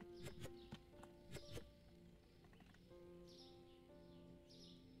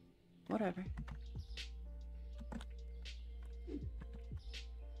 Whatever.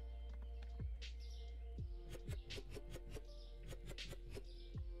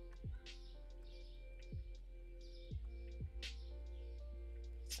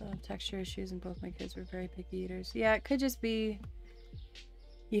 still have texture issues, and both my kids were very picky eaters. Yeah, it could just be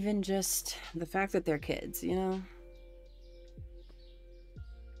even just the fact that they're kids, you know?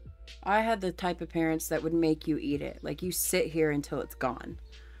 I had the type of parents that would make you eat it. Like, you sit here until it's gone.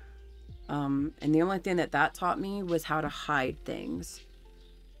 And the only thing that taught me was how to hide things.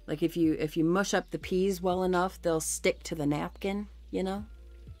 Like, if you mush up the peas well enough, they'll stick to the napkin, you know?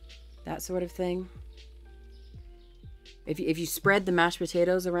 That sort of thing. If you spread the mashed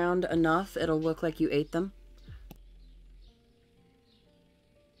potatoes around enough, it'll look like you ate them.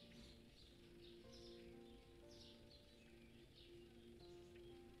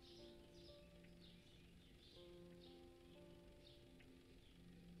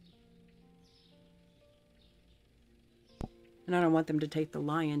 And I don't want them to take the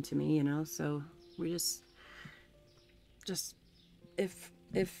lion to me, you know, so we just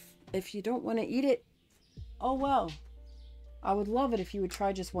if you don't want to eat it, oh well. I would love it if you would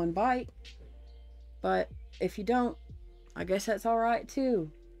try just one bite. But if you don't, I guess that's all right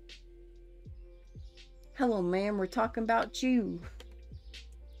too. Hello, ma'am, we're talking about you.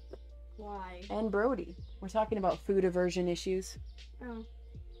 Why? And Brody. We're talking about food aversion issues. Oh.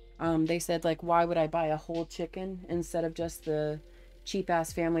 They said, like, why would I buy a whole chicken instead of just the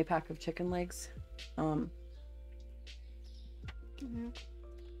cheap-ass family pack of chicken legs? And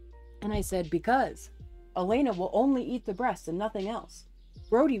I said, because Elena will only eat the breast and nothing else.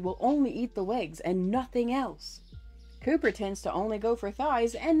 Brody will only eat the legs and nothing else. Cooper tends to only go for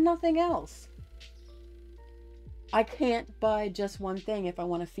thighs and nothing else. I can't buy just one thing if I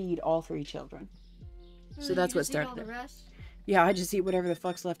want to feed all 3 children. So that's what started it. Yeah, I just eat whatever the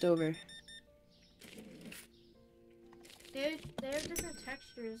fuck's left over. They have different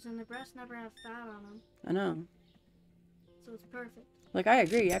textures, and the breasts never have fat on them. I know. So it's perfect. Like, I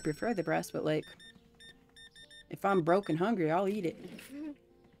agree, I prefer the breast, but, like, if I'm broke and hungry, I'll eat it.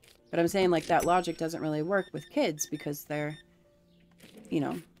 But I'm saying, like, that logic doesn't really work with kids because they're, you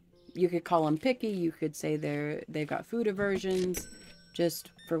know, you could call them picky, you could say they've got food aversions, just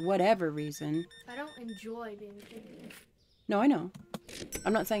for whatever reason. I don't enjoy being picky. No, I know.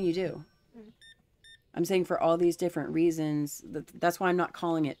 I'm not saying you do. I'm saying for all these different reasons, that's why I'm not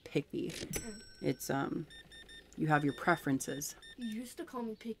calling it picky. It's, you have your preferences. You used to call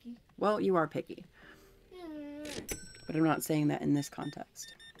me picky. Well, you are picky. But I'm not saying that in this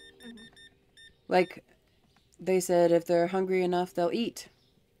context. Like, they said if they're hungry enough, they'll eat.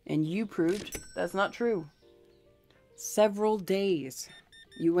 And you proved that's not true. Several days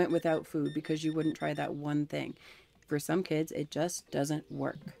you went without food because you wouldn't try that one thing. For some kids, it just doesn't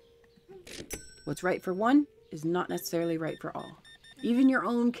work. What's right for one is not necessarily right for all. Even your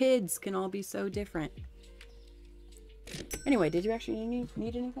own kids can all be so different. Anyway, did you actually need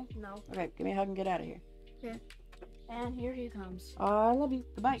anything? No. Okay, give me a hug and get out of here. Yeah. And here he comes. I love you.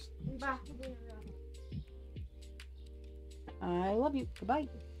 Goodbye. Bye. I love you. Goodbye.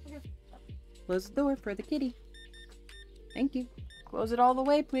 Okay. Close the door for the kitty. Thank you. Close it all the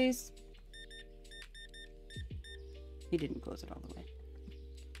way, please. He didn't close it all the way.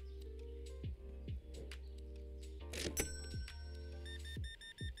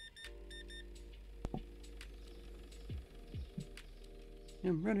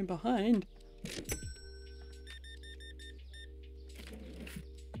 I'm running behind.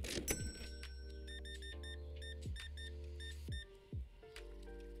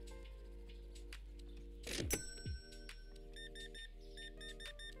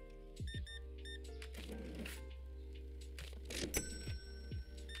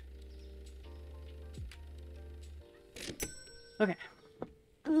 Okay.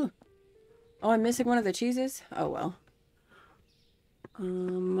 Ooh. Oh, I'm missing one of the cheeses? Oh, well.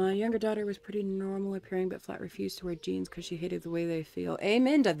 My younger daughter was pretty normal appearing, but flat refused to wear jeans because she hated the way they feel.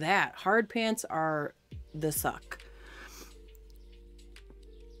 Amen to that. Hard pants are the suck.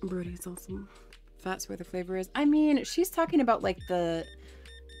 Brody's awesome. Fat's where the flavor is. I mean, she's talking about, like, the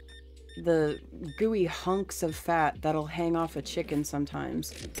gooey hunks of fat that'll hang off a chicken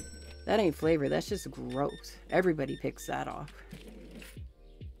sometimes. That ain't flavor. That's just gross. Everybody picks that off.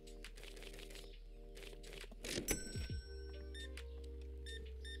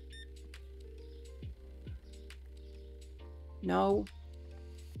 No.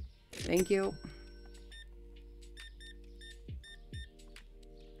 Thank you.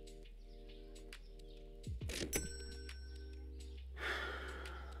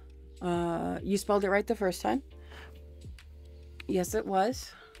 You spelled it right the first time. Yes, it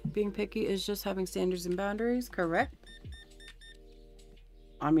was. Being picky is just having standards and boundaries, correct?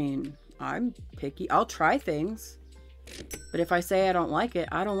 I mean, I'm picky. I'll try things. But if I say I don't like it,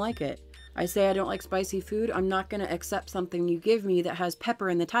 I don't like it. I say I don't like spicy food, I'm not going to accept something you give me that has pepper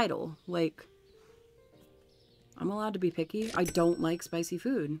in the title. Like, I'm allowed to be picky. I don't like spicy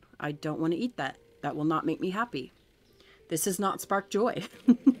food. I don't want to eat that. That will not make me happy. This does not spark joy.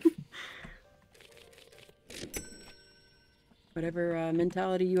 Whatever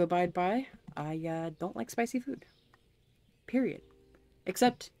mentality you abide by, I don't like spicy food. Period.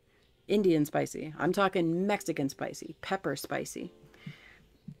 Except Indian spicy. I'm talking Mexican spicy. Pepper spicy.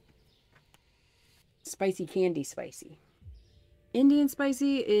 Spicy candy spicy. Indian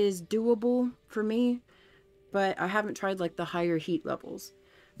spicy is doable for me, but I haven't tried like the higher heat levels.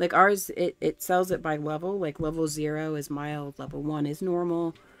 Like ours, it sells it by level. Like level 0 is mild, level 1 is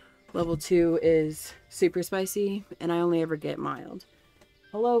normal, level 2 is super spicy, and I only ever get mild.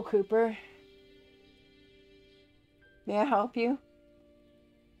 Hello, Cooper. May I help you?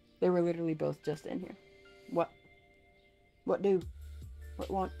 They were literally both just in here. What? What do? What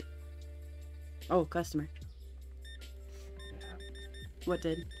want? Oh, customer. What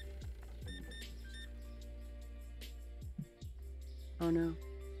did? Oh no.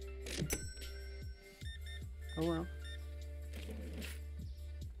 Oh well.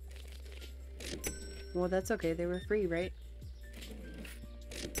 Well, that's okay. They were free, right?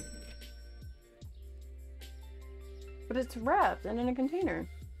 But it's wrapped and in a container.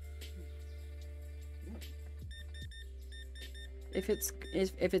 If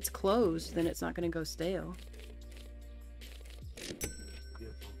it's closed, then it's not going to go stale.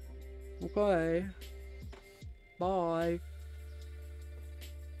 Okay. Bye.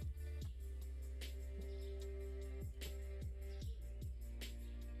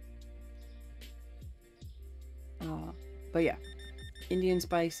 But yeah, Indian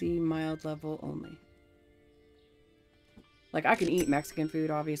spicy, mild level only. Like, I can eat Mexican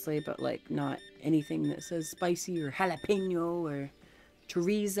food, obviously, but, like, not anything that says spicy or jalapeno or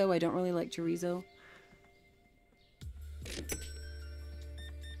chorizo. I don't really like chorizo.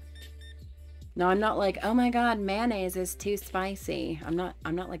 No, I'm not like, oh my god, mayonnaise is too spicy. I'm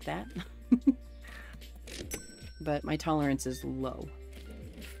not like that. But my tolerance is low.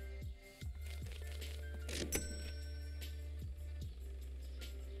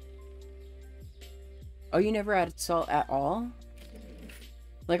 Oh, you never add salt at all?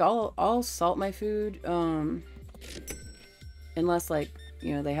 Like, I'll salt my food, unless, like,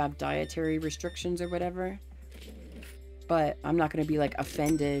 you know, they have dietary restrictions or whatever. But I'm not going to be, like,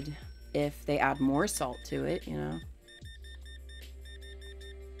 offended if they add more salt to it, you know?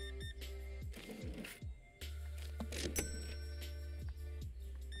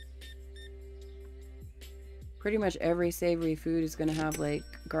 Pretty much every savory food is going to have, like,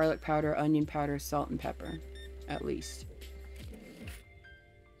 garlic powder, onion powder, salt, and pepper. At least.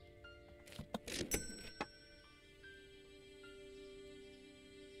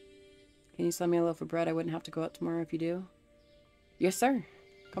 Can you sell me a loaf of bread? I wouldn't have to go out tomorrow if you do. Yes, sir.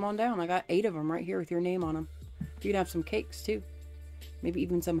 Come on down. I got 8 of them right here with your name on them. You can have some cakes, too. Maybe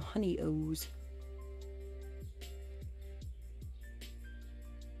even some honey-O's.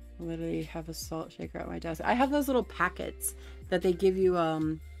 I literally have a salt shaker at my desk. I have those little packets that they give you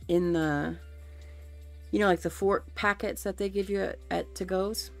in the, you know, like the fork packets that they give you at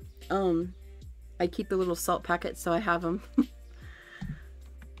to-go's. I keep the little salt packets, so I have them.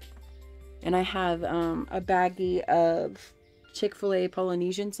 And I have a baggie of Chick-fil-A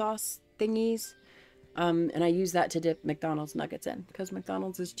Polynesian sauce thingies. And I use that to dip McDonald's nuggets in, because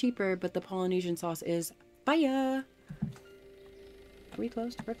McDonald's is cheaper, but the Polynesian sauce is fire. Are we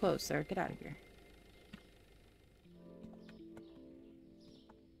closed? We're closed, sir. Get out of here.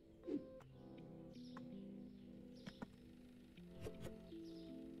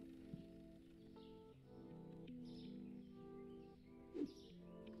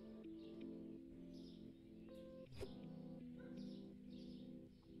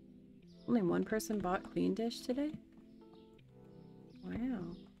 Only one person bought Clean Dish today?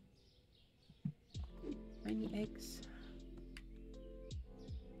 Wow. Tiny eggs.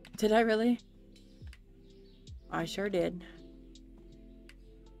 Did I really? I sure did.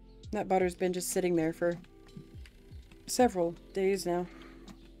 That butter's been just sitting there for several days now.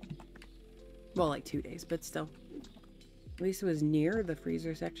 Well, like 2 days, but still. At least it was near the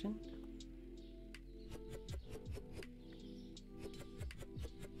freezer section.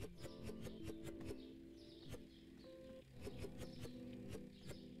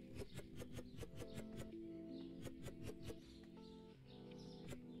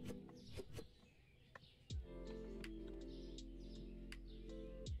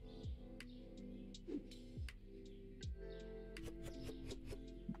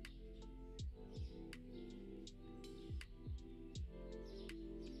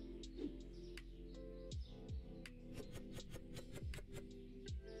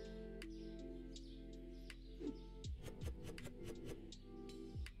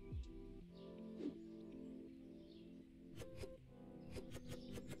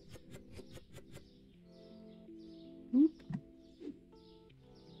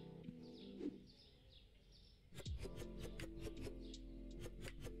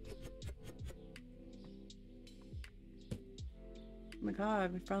 Oh my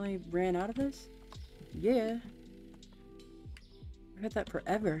god, we finally ran out of this? Yeah. I had that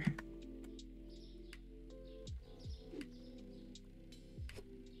forever.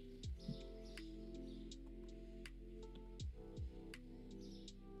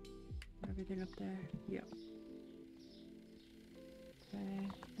 Everything up there? Yep. Okay,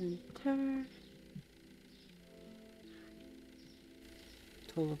 enter.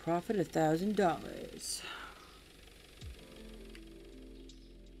 Total profit $1,000.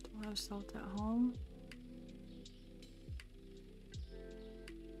 Do I have salt at home?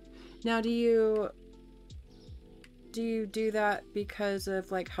 Now, do you do that because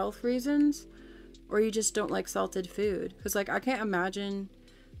of like health reasons, or you just don't like salted food? Because like I can't imagine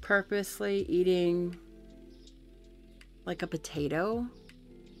purposely eating like a potato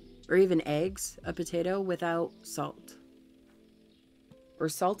or even eggs, a potato without salt. Or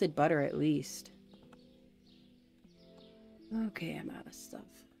salted butter at least. Okay, I'm out of stuff.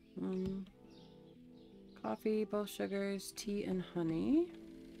 Coffee, both sugars, tea, and honey.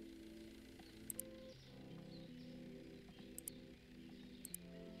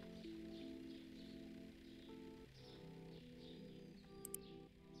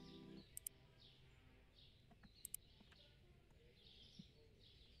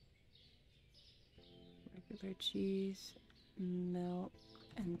 Regular cheese, milk,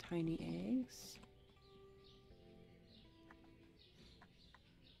 and tiny eggs.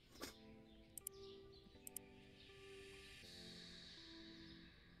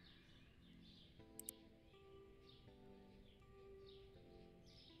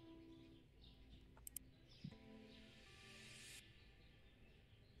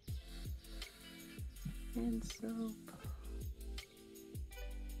 And soap.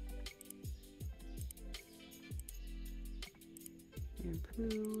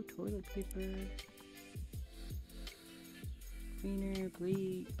 Shampoo, toilet paper, cleaner,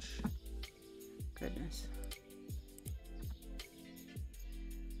 bleach. Goodness.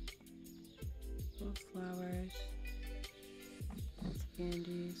 Little flowers,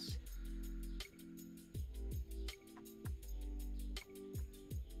 candies.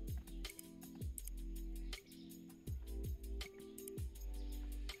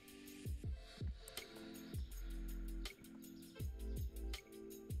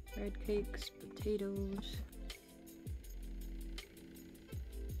 Bread cakes, potatoes.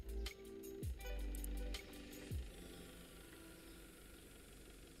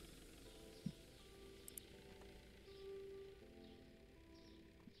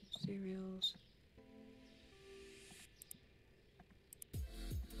 Cereals.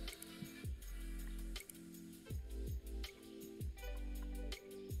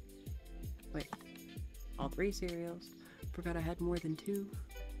 Wait, all 3 cereals. Forgot I had more than 2.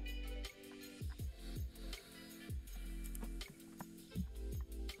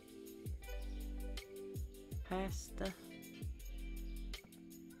 Pasta.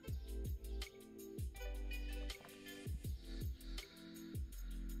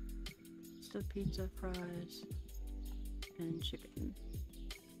 Stuffed pizza, fries, and chicken.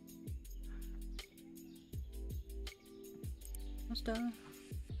 Pasta.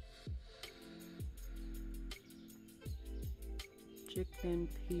 Chicken,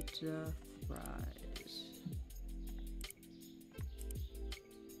 pizza, fries.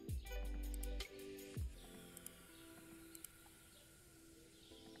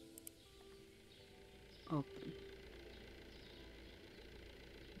 Open.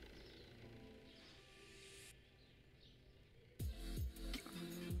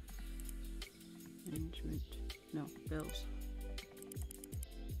 Management. No, bills.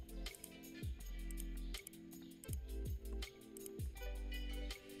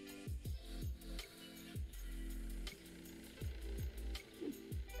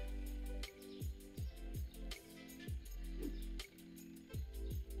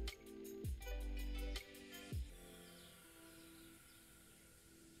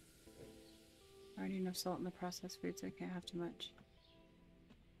 Already enough salt in the processed foods, so I can't have too much.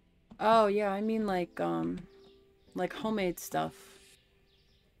 Oh yeah, I mean like homemade stuff.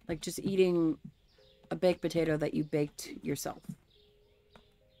 Like just eating a baked potato that you baked yourself.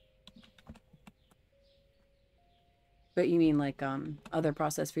 But you mean like other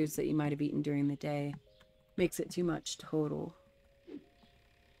processed foods that you might have eaten during the day. Makes it too much total.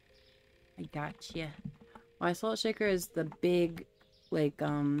 I gotcha. My salt shaker is the big, like,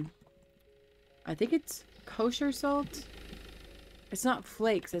 I think it's kosher salt. It's not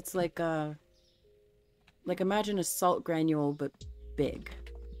flakes, it's like imagine a salt granule, but big.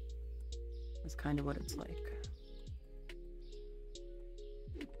 That's kind of what it's like.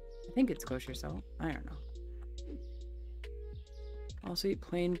 I think it's kosher salt. I don't know. Also eat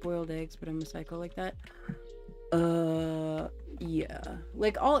plain boiled eggs, but I'm a psycho like that. Yeah.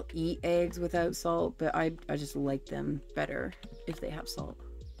 Like, I'll eat eggs without salt, but I just like them better if they have salt.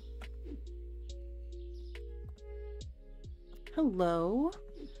 Hello.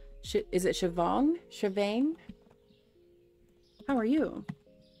 Is it Shavong? Shavang? How are you?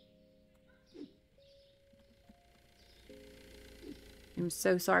 I'm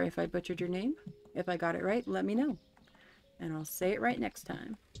so sorry if I butchered your name. If I got it right, let me know. And I'll say it right next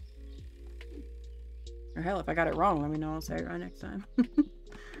time. Or hell, if I got it wrong, let me know. I'll say it right next time.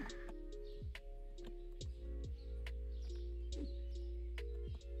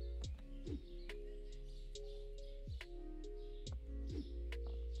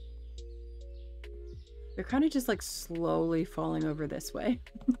 They're kind of just like slowly falling over this way.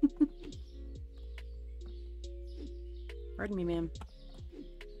 Pardon me, ma'am.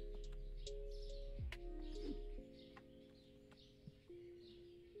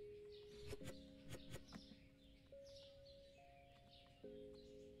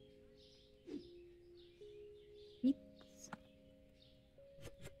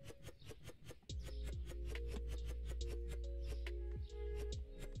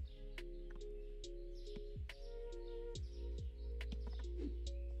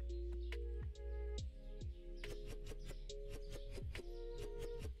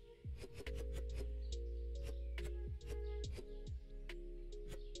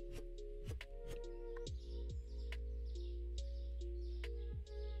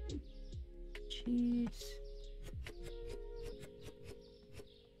 Cheese.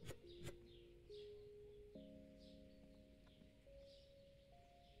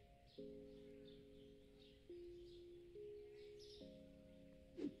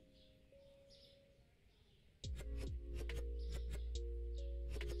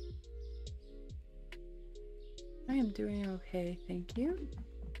 I am doing okay, thank you.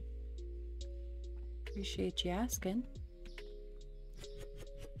 Appreciate you asking.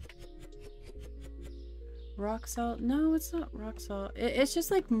 Rock salt? No, it's not rock salt. It's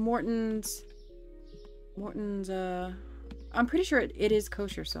just like Morton's, I'm pretty sure it is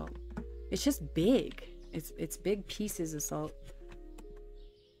kosher salt. It's just big. It's big pieces of salt.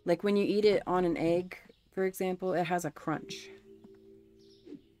 Like when you eat it on an egg, for example, it has a crunch.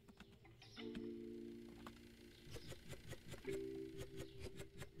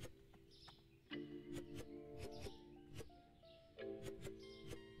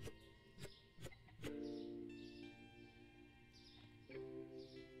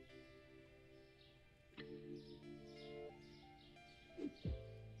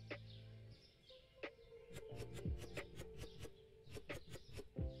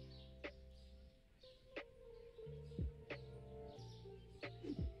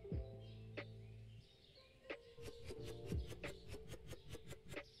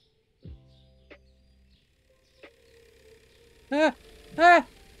 Ah! Ah!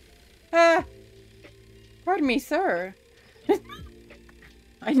 Ah! Pardon me, sir.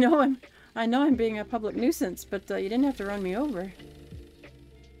 I know I'm being a public nuisance, but you didn't have to run me over.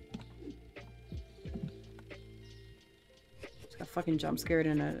 Just got fucking jump scared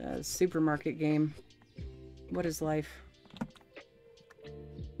in a supermarket game. What is life?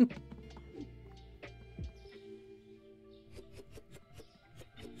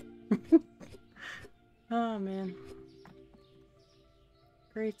 Oh man.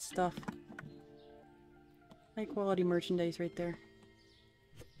 Great stuff. High quality merchandise right there.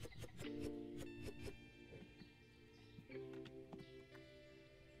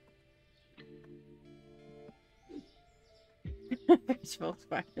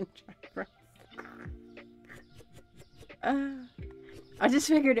 Volkswagen driver. I just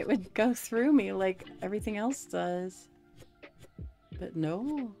figured it would go through me like everything else does. But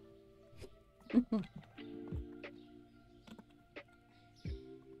no.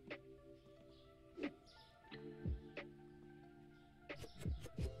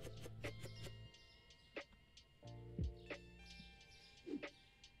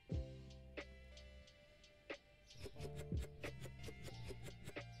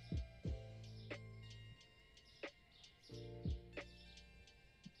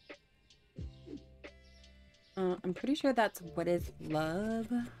 I'm pretty sure that's what is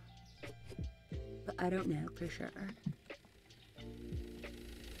love, but I don't know for sure.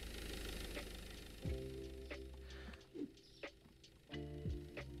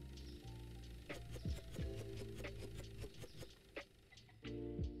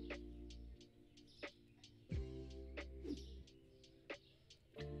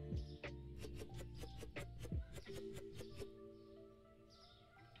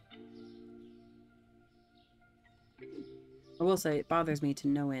 I will say it bothers me to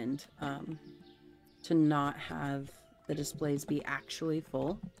no end to not have the displays be actually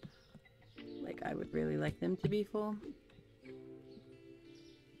full. Like, I would really like them to be full.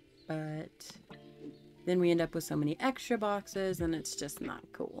 But then we end up with so many extra boxes and it's just not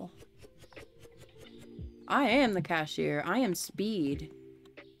cool. I am the cashier. I am speed.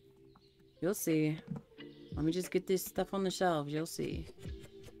 You'll see. Let me just get this stuff on the shelves. You'll see.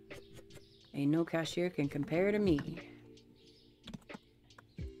 Ain't no cashier can compare to me.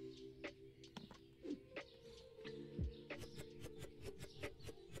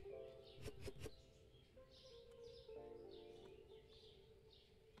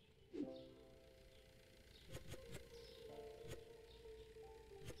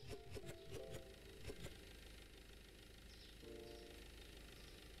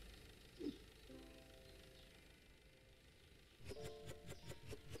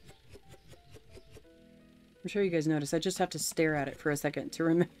 I'm sure you guys noticed. I just have to stare at it for a second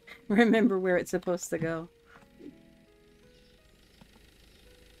to remember where it's supposed to go.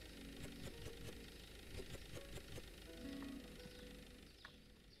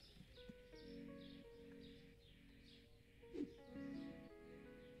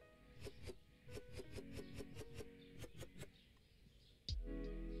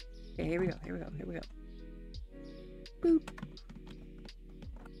 Okay, here we go, here we go, here we go. Boop.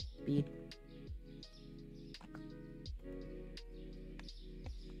 Speed.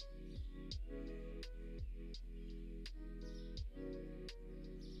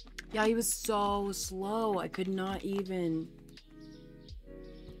 Yeah, he was so slow. I could not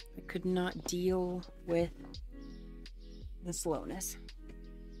deal with the slowness.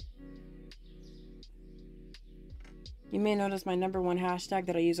 You may notice my #1 hashtag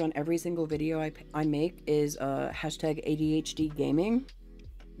that I use on every single video I make is hashtag ADHD gaming.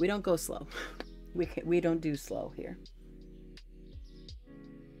 We don't go slow. We don't do slow here.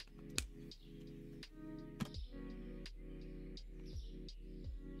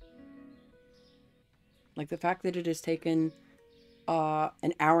 Like, the fact that it has taken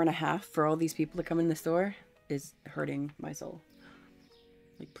an hour and a half for all these people to come in the store is hurting my soul.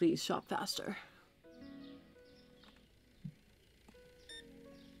 Like, please shop faster.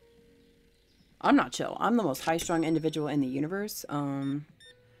 I'm not chill. I'm the most high-strung individual in the universe.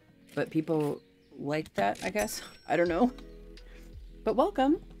 But people like that, I guess. I don't know. But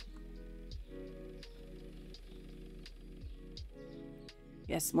welcome.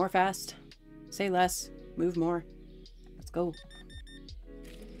 Yes, more fast. Say less. Move more. Let's go.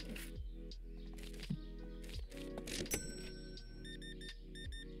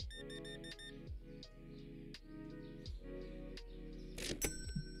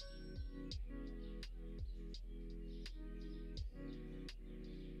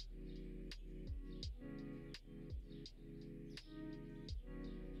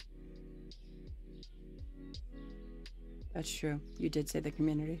 That's true. You did say the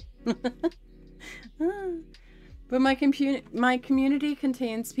community. But my community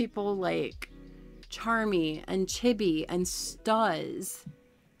contains people like Charmy and Chibi and Stuz.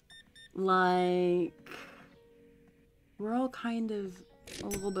 Like, we're all kind of a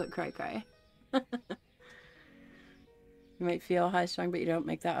little bit cray-cray. You might feel high strung, but you don't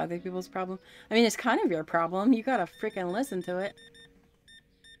make that other people's problem. I mean, it's kind of your problem. You gotta freaking listen to it.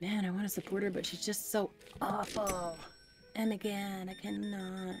 Man, I want to support her, but she's just so awful. And again, I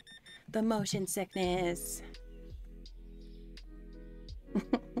cannot. The motion sickness.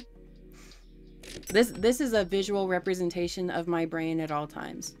 This is a visual representation of my brain at all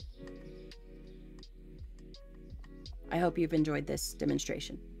times. I hope you've enjoyed this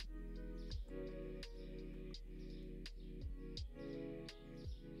demonstration.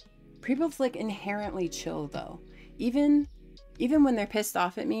 People's like inherently chill though. Even when they're pissed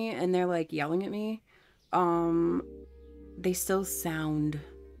off at me and they're like yelling at me, they still sound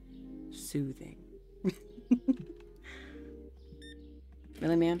soothing.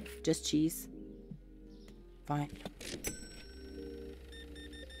 Really, ma'am? Just cheese? Fine.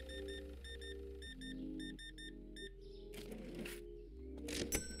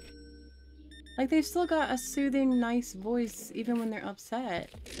 Like, they've still got a soothing, nice voice even when they're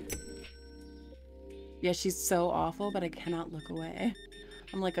upset. Yeah, she's so awful, but I cannot look away.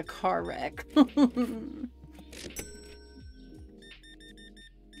 I'm like a car wreck. I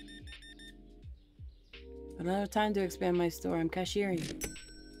don't have time to expand my store. I'm cashiering.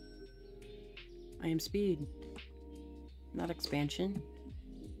 I am speed. Not expansion.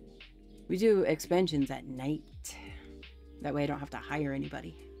 We do expansions at night. That way I don't have to hire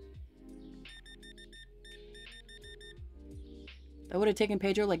anybody. That would have taken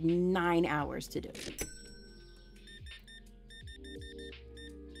Pedro like 9 hours to do.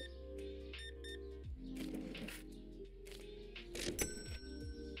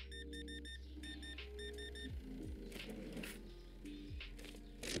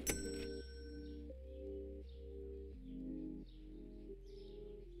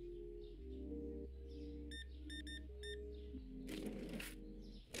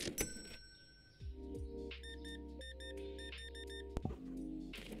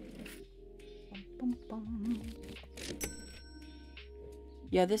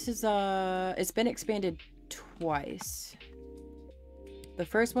 Yeah, this is, it's been expanded twice. The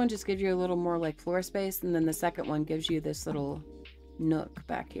first one just gives you a little more, like, floor space, and then the second one gives you this little nook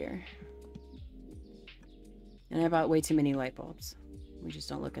back here. And I bought way too many light bulbs. We just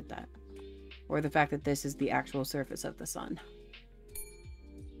don't look at that. Or the fact that this is the actual surface of the sun.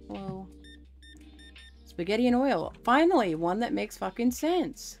 Hello. Spaghetti and oil. Finally, one that makes fucking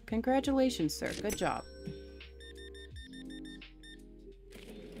sense. Congratulations, sir. Good job.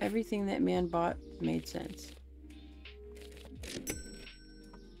 Everything that man bought made sense.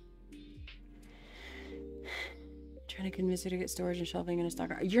 Trying to convince her to get storage and shelving in a stock.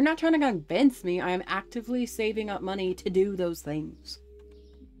 You're not trying to convince me. I am actively saving up money to do those things.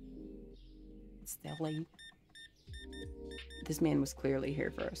 Silly. This man was clearly here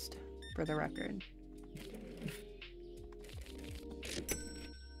first, for the record.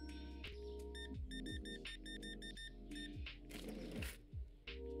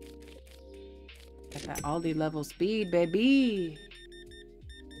 Got that Aldi level speed, baby.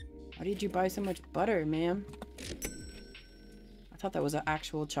 Why did you buy so much butter, ma'am? I thought that was an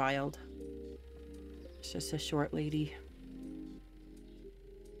actual child. It's just a short lady.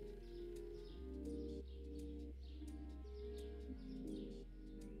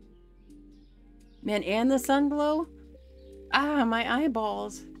 Man, and the sun glow? Ah, my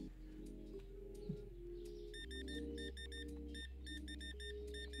eyeballs.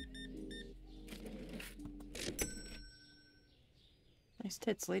 Nice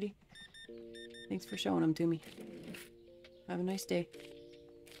tits, lady. Thanks for showing them to me. Have a nice day.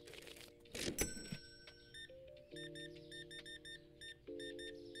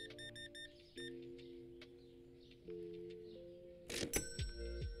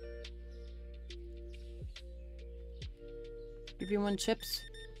 Give you one chips.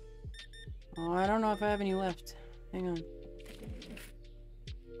 Oh, I don't know if I have any left. Hang on.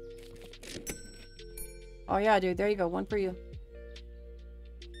 Oh yeah, dude. There you go. One for you.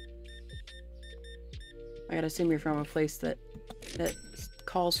 I gotta assume you're from a place that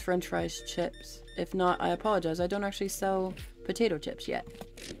calls French fries chips. If not, I apologize. I don't actually sell potato chips yet.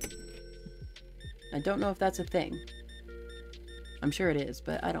 I don't know if that's a thing. I'm sure it is,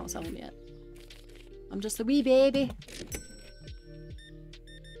 but I don't sell them yet. I'm just a wee baby.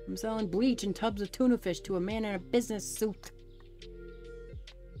 I'm selling bleach and tubs of tuna fish to a man in a business suit.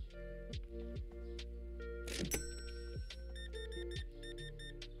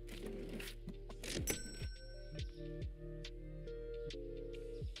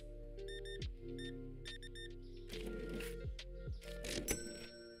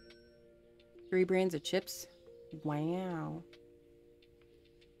 Three brands of chips? Wow.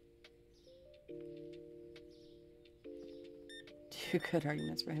 Two good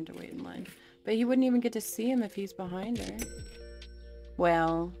arguments for him to wait in line. But he wouldn't even get to see him if he's behind her.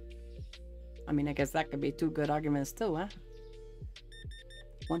 Well, I mean, I guess that could be two good arguments too, huh?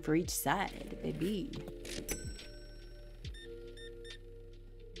 One for each side, baby.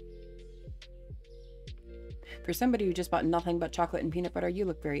 For somebody who just bought nothing but chocolate and peanut butter, you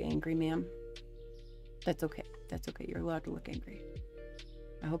look very angry, ma'am. That's okay. That's okay. You're allowed to look angry.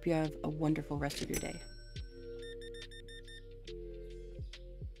 I hope you have a wonderful rest of your day.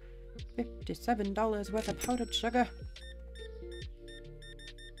 $57 worth of powdered sugar.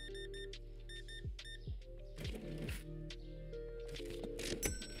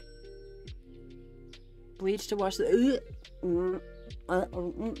 Bleach to wash the...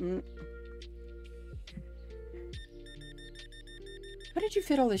 How did you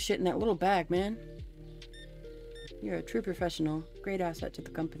fit all this shit in that little bag, man? You're a true professional. Great asset to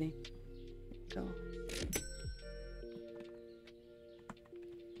the company. Go.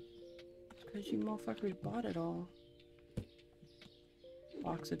 Because you motherfuckers bought it all.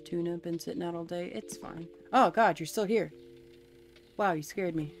 Box of tuna, been sitting out all day. It's fine. Oh god, you're still here. Wow, you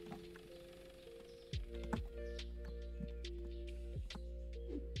scared me.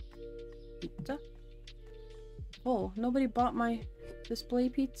 Pizza? Oh, nobody bought my display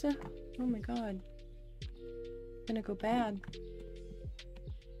pizza? Oh my god. It's gonna go bad.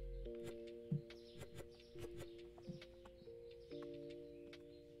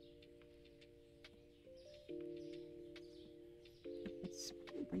 It's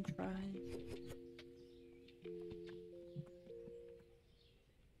French fries.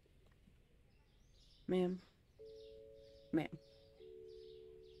 Ma'am. Ma'am.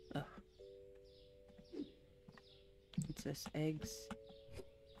 Ugh. What's this? Eggs.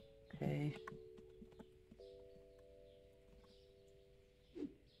 Okay.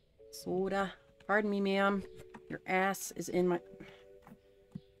 Soda. Pardon me, ma'am. Your ass is in my...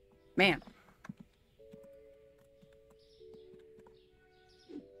 Ma'am.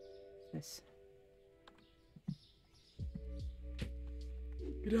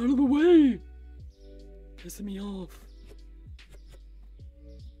 Get out of the way! Pissing me off.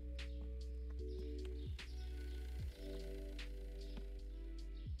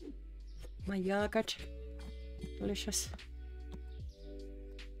 My yogurt. Delicious.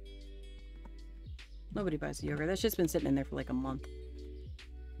 Nobody buys the yogurt. That's just been sitting in there for like a month.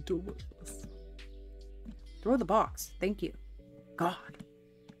 Delicious. Throw the box. Thank you. God.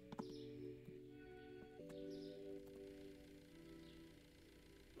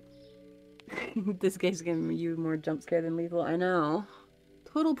 This guy's giving you more jump scare than lethal. I know.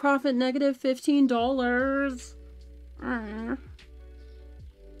 Total profit negative $15.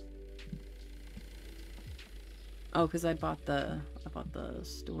 Oh, because I bought the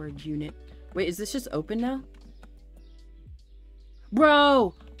storage unit. Wait, is this just open now?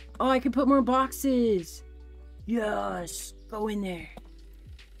 Bro! Oh, I can put more boxes! Yes! Go in there.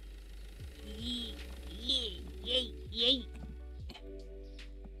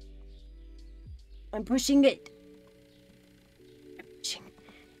 I'm pushing it. I'm pushing.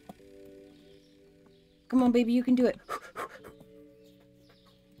 Come on, baby, you can do it.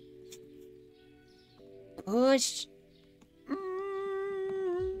 Push.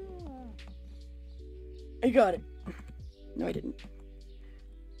 I got it. No, I didn't.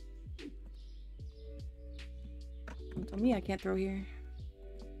 Don't tell me I can't throw here.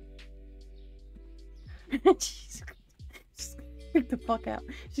 She's gonna freak the fuck out.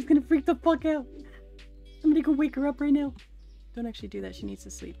 She's gonna freak the fuck out. Somebody go wake her up right now. Don't actually do that. She needs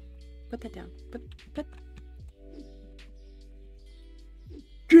to sleep. Put that down. Put.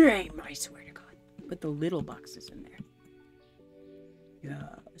 Game, I swear to God. Put the little boxes in there.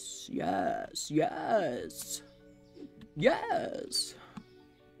 Yes, yes, yes. Yes.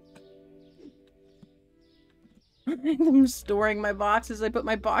 I'm storing my boxes. I put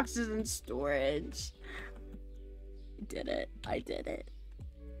my boxes in storage. I did it. I did it.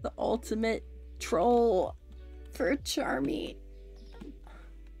 The ultimate troll for Charmy.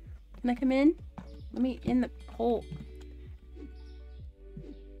 Can I come in? Let me in the hole.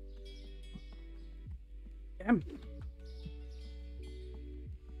 Damn.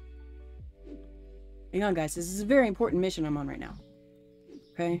 Hang on, guys. This is a very important mission I'm on right now.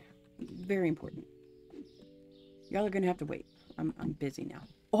 Okay? Very important. Y'all are gonna have to wait. I'm busy now.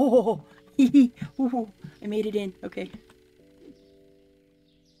 Oh! Ooh, I made it in. Okay.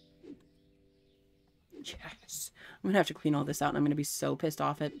 Yes. I'm gonna have to clean all this out, and I'm gonna be so pissed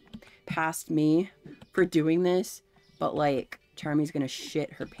off at past me for doing this. But, like, Charmy's gonna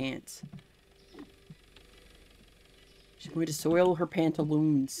shit her pants. She's going to soil her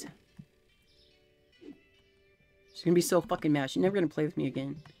pantaloons. She's gonna be so fucking mad. She's never gonna play with me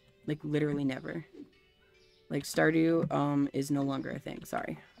again. Like, literally never. Like, Stardew, is no longer a thing.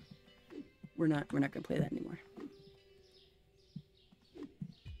 Sorry. We're not gonna play that anymore.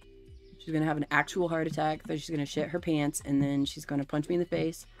 She's gonna have an actual heart attack, then she's gonna shit her pants, and then she's gonna punch me in the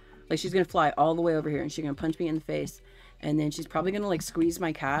face. Like, she's gonna fly all the way over here, and she's gonna punch me in the face, and then she's probably gonna, like, squeeze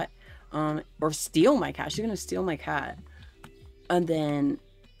my cat, or steal my cat. She's gonna steal my cat. And then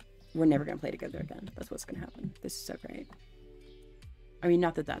we're never gonna play together again. That's what's gonna happen. This is so great. I mean,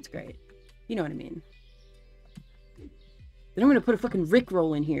 not that that's great. You know what I mean. Then I'm gonna put a fucking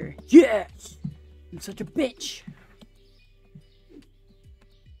Rickroll in here. Yes! I'm such a bitch.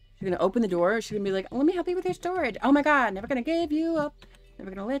 She's gonna open the door. She's gonna be like, let me help you with your storage. Oh my god, never gonna give you up.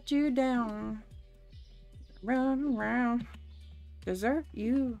 Never gonna let you down. Run around. Desert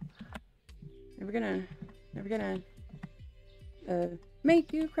you. Never gonna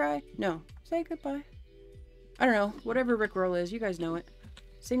make you cry. No. Say goodbye. I don't know. Whatever Rickroll is, you guys know it.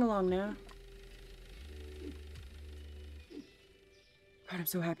 Sing along now. God, I'm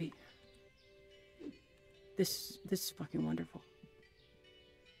so happy. This is fucking wonderful.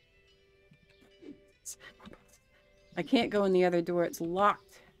 I can't go in the other door. It's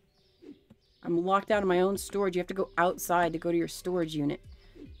locked. I'm locked out of my own storage. You have to go outside to go to your storage unit.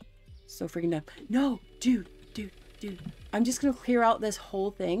 So freaking dumb. No, dude. I'm just gonna clear out this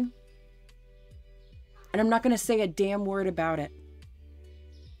whole thing. And I'm not gonna say a damn word about it.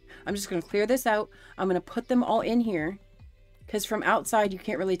 I'm just gonna clear this out. I'm gonna put them all in here. Because from outside, you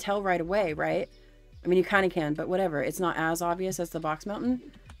can't really tell right away, right? I mean, you kind of can, but whatever. It's not as obvious as the box mountain.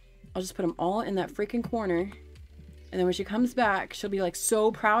 I'll just put them all in that freaking corner. And then when she comes back, she'll be like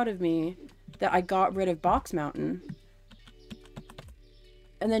so proud of me that I got rid of box mountain.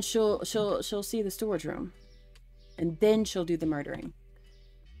 And then she'll see the storage room. And then she'll do the murdering.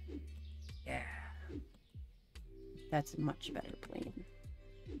 Yeah. That's a much better plan.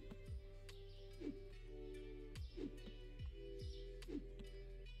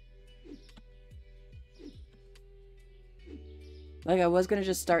 Like, I was gonna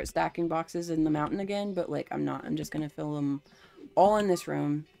just start stacking boxes in the mountain again, but, like, I'm not. I'm just gonna fill them all in this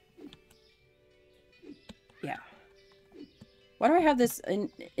room. Yeah. Why do I have this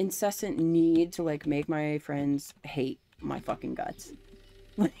incessant need to, like, make my friends hate my fucking guts?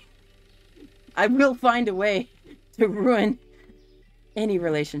 I will find a way to ruin any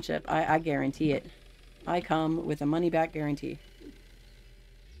relationship. I guarantee it. I come with a money-back guarantee.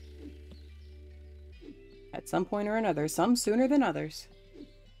 At some point or another, some sooner than others,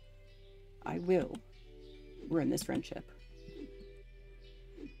 I will ruin this friendship.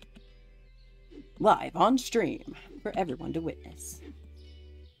 Live on stream for everyone to witness.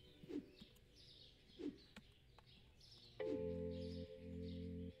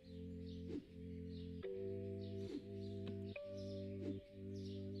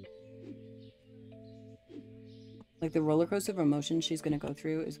 Like, the roller coaster of emotions she's gonna go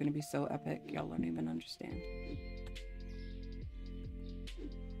through is gonna be so epic, y'all don't even understand.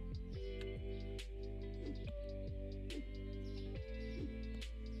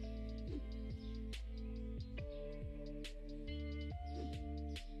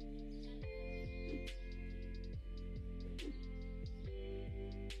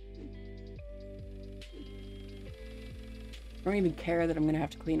 I don't even care that I'm gonna have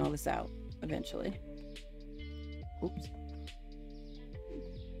to clean all this out eventually. Oops.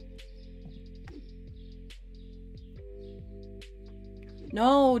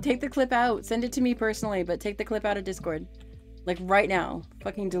 No, take the clip out. Send it to me personally, but take the clip out of Discord. Like, right now.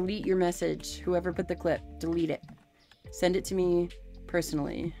 Fucking delete your message. Whoever put the clip, delete it. Send it to me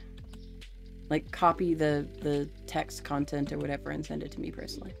personally. Like, copy the text content or whatever and send it to me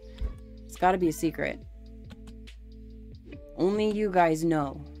personally. It's gotta be a secret. Only you guys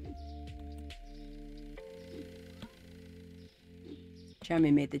know.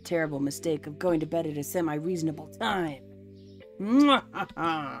 Chammy made the terrible mistake of going to bed at a semi-reasonable time.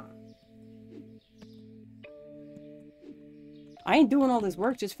 I ain't doing all this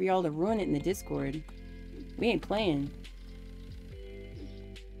work just for y'all to ruin it in the Discord. We ain't playing.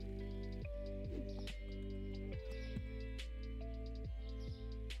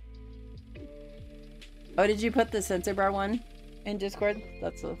 Oh, did you put the censor bar one in Discord?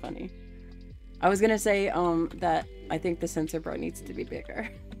 That's so funny. I was gonna say, that I think the censor bar needs to be bigger.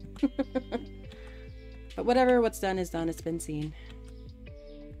 But whatever, what's done is done. It's been seen.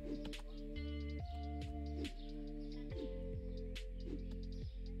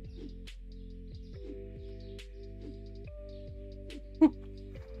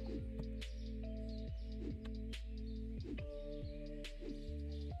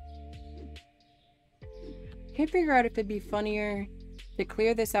 Can't figure out if it'd be funnier to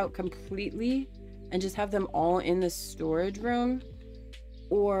clear this out completely and just have them all in the storage room,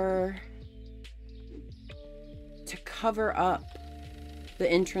 or to cover up the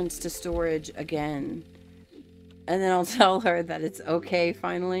entrance to storage again. And then I'll tell her that it's okay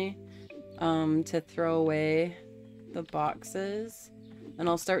finally to throw away the boxes. And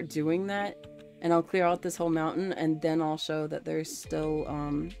I'll start doing that, and I'll clear out this whole mountain, and then I'll show that there's still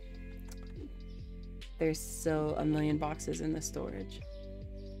a million boxes in the storage.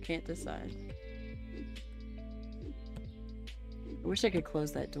 Can't decide. I wish I could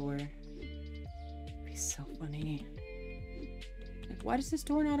close that door. It'd be so funny. Like, why does this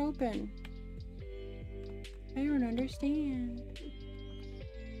door not open? I don't understand.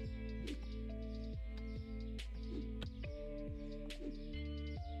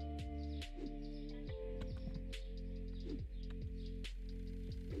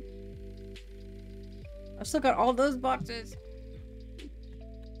 I've still got all those boxes.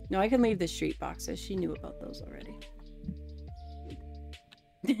 No, I can leave the street boxes. She knew about those already.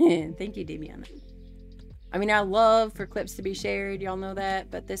 Thank you, Damiana. I mean, I love for clips to be shared. Y'all know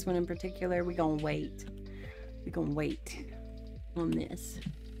that. But this one in particular, we gonna wait. We gonna wait on this.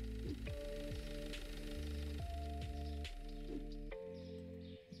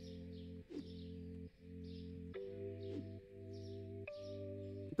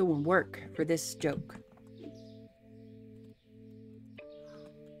 Doing work for this joke.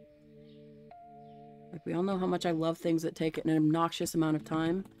 Like, we all know how much I love things that take an obnoxious amount of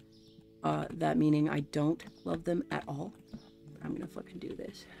time. That meaning I don't love them at all. But I'm gonna fucking do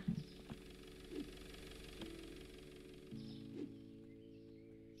this.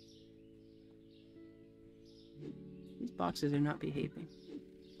 These boxes are not behaving.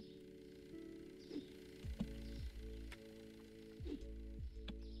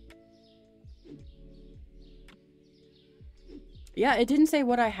 Yeah, it didn't say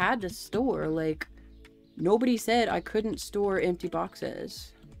what I had to store. Like, nobody said I couldn't store empty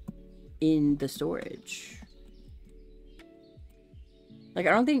boxes in the storage. Like,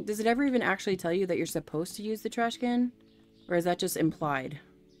 I don't think... Does it ever even actually tell you that you're supposed to use the trash can? Or is that just implied?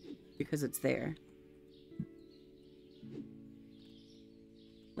 Because it's there.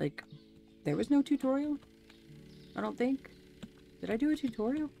 Like, there was no tutorial? I don't think. Did I do a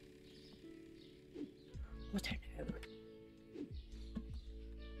tutorial? What I know.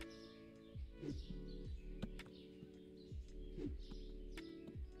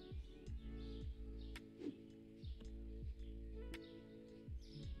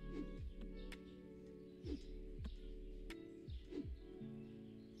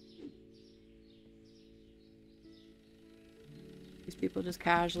 These people just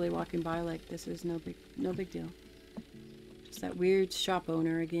casually walking by like this is no big deal. Just that weird shop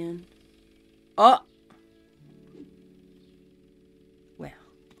owner again. Oh! Well.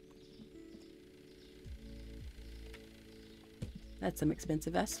 That's some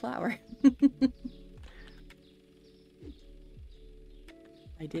expensive ass flour.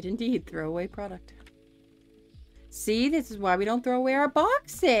 I did indeed throw away product. See, this is why we don't throw away our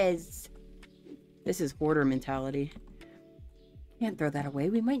boxes. This is hoarder mentality. Can't throw that away.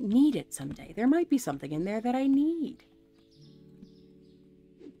 We might need it someday. There might be something in there that I need.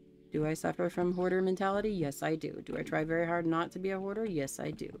 Do I suffer from hoarder mentality? Yes, I do. Do I try very hard not to be a hoarder? Yes,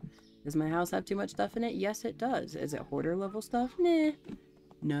 I do. Does my house have too much stuff in it? Yes, it does. Is it hoarder level stuff? Nah.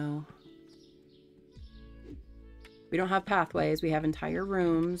 No. We don't have pathways. We have entire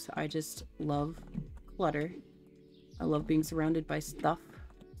rooms. I just love clutter. I love being surrounded by stuff.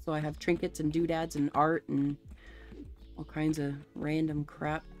 So I have trinkets and doodads and art and all kinds of random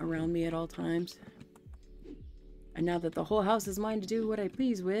crap around me at all times. And now that the whole house is mine to do what I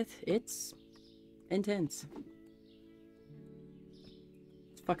please with, it's intense.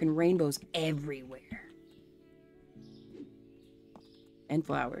 There's fucking rainbows everywhere. And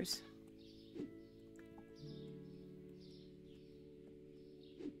flowers.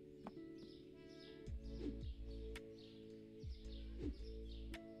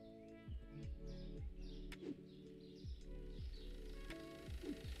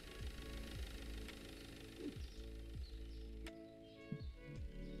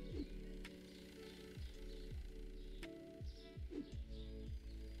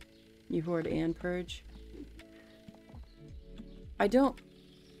 You hoard and purge. I don't...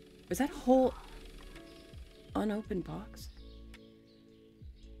 Is that whole unopened box?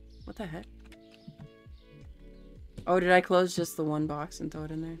 What the heck? Oh, did I close just the one box and throw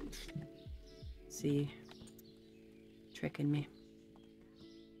it in there? See. Tricking me.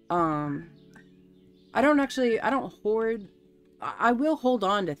 I don't hoard... I will hold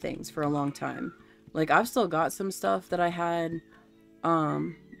on to things for a long time. Like, I've still got some stuff that I had,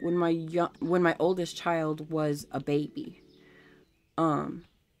 when my oldest child was a baby. And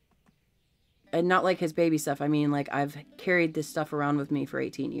not like his baby stuff. I mean, like, I've carried this stuff around with me for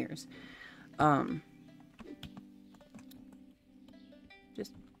 18 years.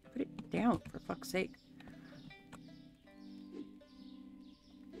 Just put it down, for fuck's sake.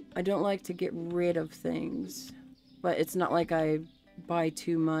 I don't like to get rid of things. But it's not like I buy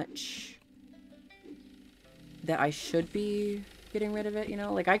too much that I should be getting rid of it, you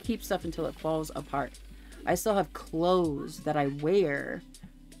know? Like, I keep stuff until it falls apart. I still have clothes that I wear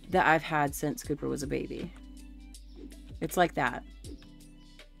that I've had since Cooper was a baby. It's like that.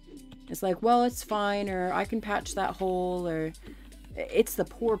 It's like, well, it's fine, or I can patch that hole, or... It's the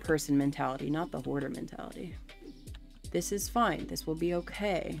poor person mentality, not the hoarder mentality. This is fine. This will be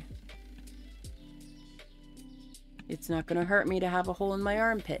okay. It's not going to hurt me to have a hole in my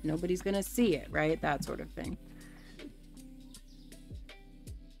armpit. Nobody's going to see it, right? That sort of thing.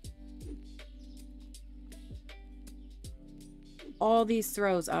 All these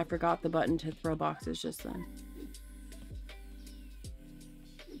throws, I forgot the button to throw boxes just then.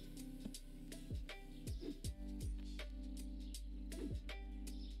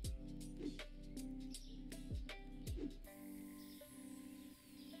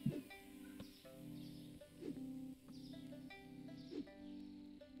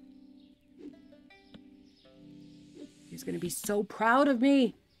 He's gonna be so proud of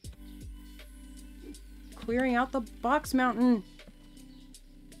me. Clearing out the box mountain.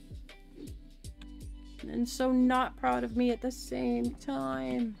 And so not proud of me at the same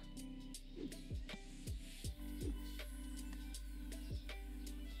time.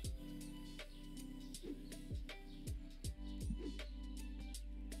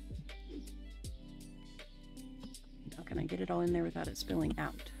 How can I get it all in there without it spilling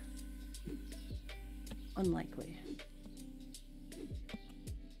out? Unlikely.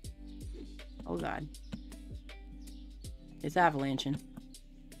 Oh god. It's avalanching.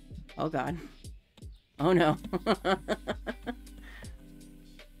 Oh god. Oh no.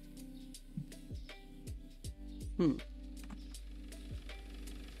 Hmm.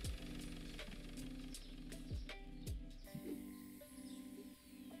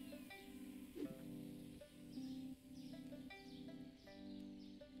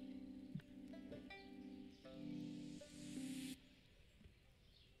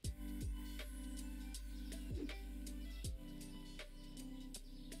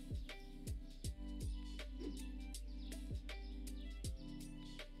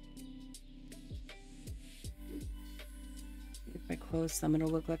 If I close some, it'll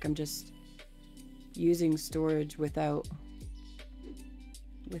look like I'm just using storage without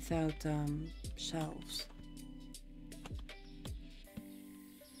shelves.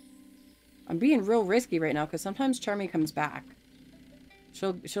 I'm being real risky right now because sometimes Charmy comes back.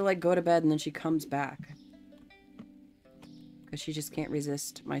 She'll like go to bed and then she comes back because she just can't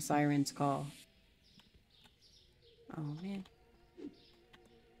resist my siren's call. Oh man.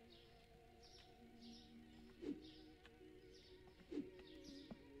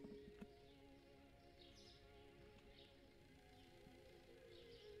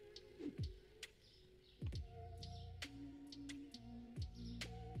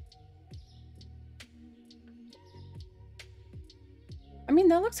 I mean,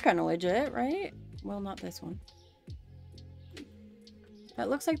 that looks kind of legit, right? Well, not this one. That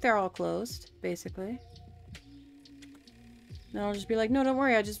looks like they're all closed, basically. Then I'll just be like, no, don't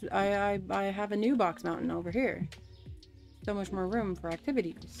worry. I have a new box mountain over here. So much more room for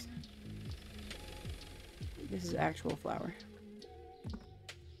activities. This is actual flour.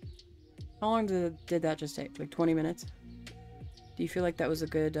 How long did that just take? Like 20 minutes? Do you feel like that was a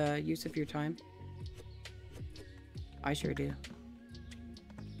good use of your time? I sure do.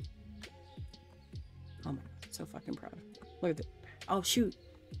 Oh my god, so fucking proud. Look at that. Oh shoot,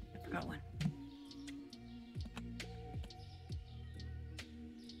 I forgot one.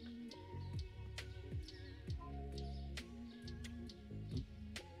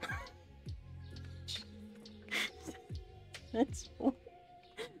 That's one.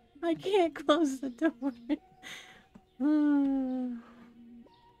 I can't close the door.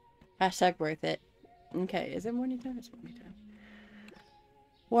 Hashtag worth it. Okay, is it morning time? It's morning time.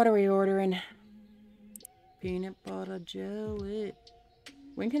 What are we ordering? Peanut butter jelly.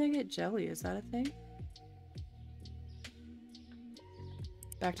 When can I get jelly? Is that a thing?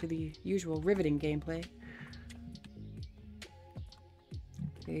 Back to the usual riveting gameplay.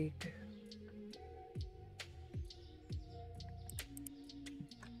 Cake.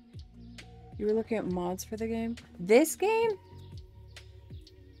 You were looking at mods for the game? This game?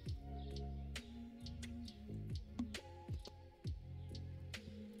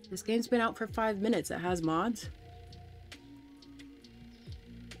 This game's been out for 5 minutes. It has mods.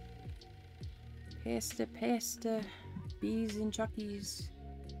 Pasta. Bees and Chuckies.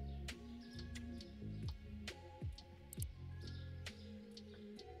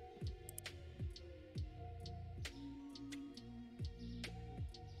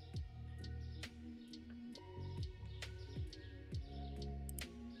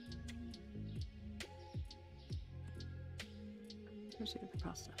 Where's the other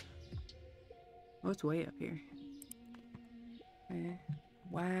pasta? Oh, it's way up here. Okay.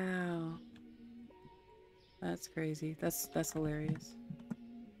 Wow. That's crazy. That's hilarious.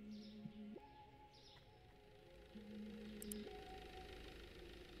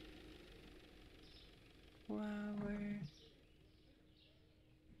 Flour.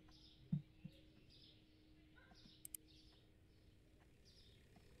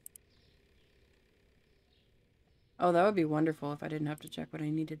 Oh, that would be wonderful if I didn't have to check what I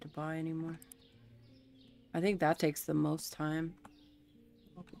needed to buy anymore. I think that takes the most time.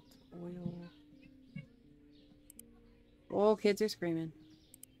 Oil. Oh, kids are screaming.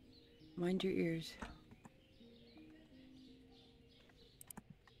 Mind your ears.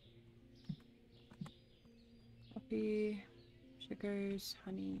 Coffee, sugars,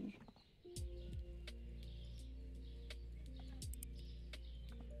 honey.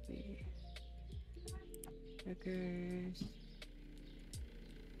 Coffee, sugars,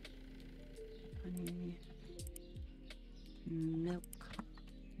 honey, milk.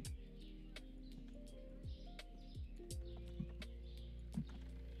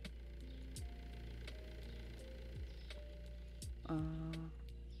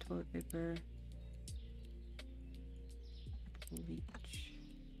 Toilet paper, bleach,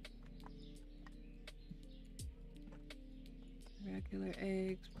 regular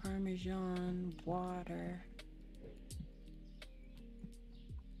eggs, Parmesan, water.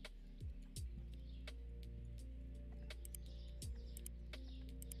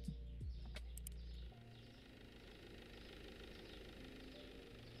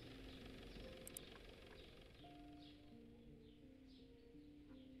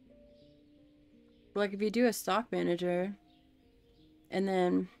 Like if you do a stock manager and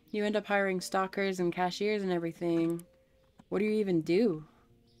then you end up hiring stalkers and cashiers and everything, what do you even do?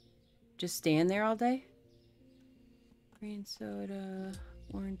 Just stand there all day? Green soda,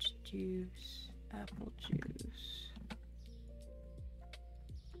 orange juice, apple juice.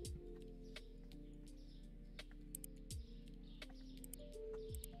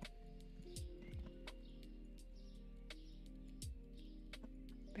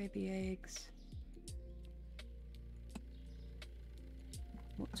 Baby eggs.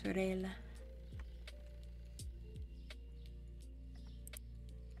 Mozzarella.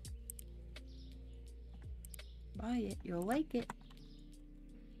 Buy it, you'll like it.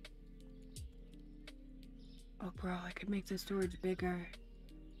 Oh, bro, I could make the storage bigger.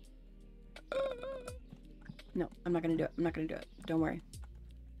 No, I'm not gonna do it. I'm not gonna do it. Don't worry.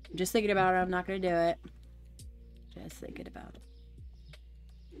 I'm just thinking about it. I'm not gonna do it. Just thinking about it.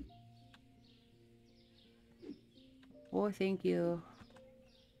 Oh, thank you.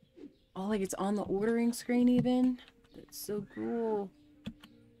 Oh, like it's on the ordering screen even? That's so cool.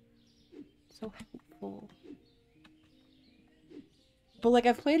 So helpful. But like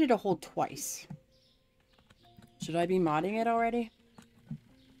I've played it a whole twice. Should I be modding it already?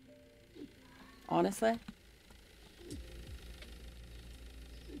 Honestly?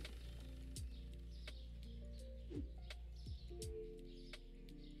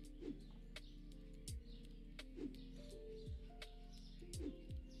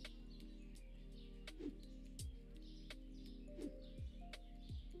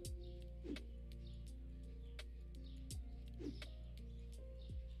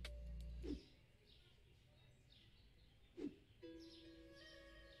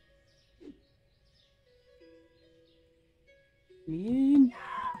 Man.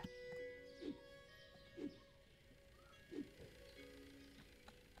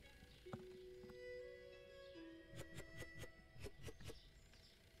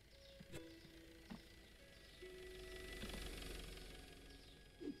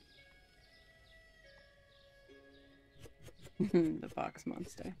 The fox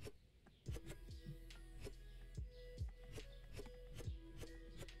monster.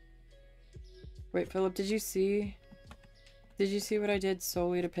 Wait, Philip, did you see what I did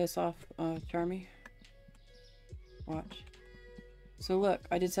solely to piss off Charmy? Watch. So look,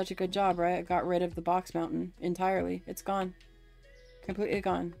 I did such a good job, right? I got rid of the box mountain entirely. It's gone. Completely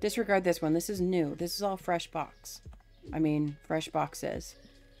gone. Disregard this one. This is new. This is all fresh box. I mean, fresh boxes.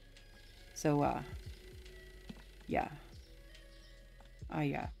 So, yeah.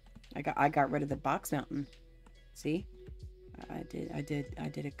 I got rid of the box mountain. See? I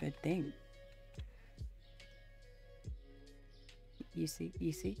did a good thing. You see?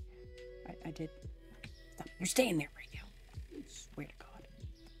 I did. Stop. You're staying there right now. I swear to God.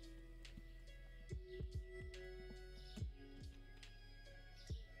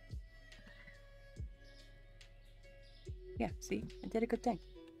 Yeah, see? I did a good thing.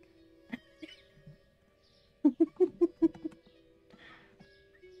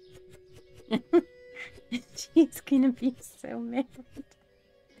 She's gonna be so mad.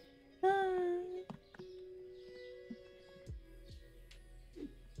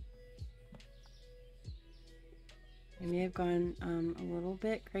 I may have gone a little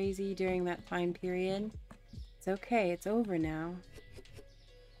bit crazy during that time period. It's okay, it's over now.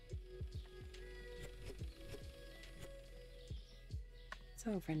 It's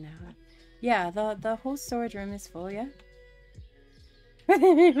over now. Yeah, the whole storage room is full, yeah?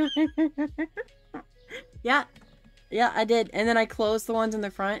 Yeah, I did. And then I closed the ones in the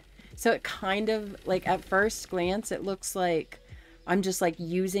front. So it kind of, like, at first glance, it looks like I'm just, like,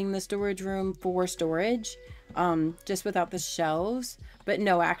 using the storage room for storage. Just without the shelves. But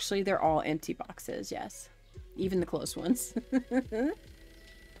no, actually, they're all empty boxes, yes. Even the closed ones.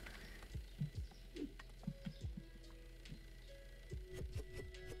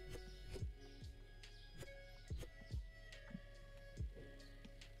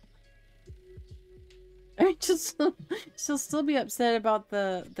 I just, she'll still be upset about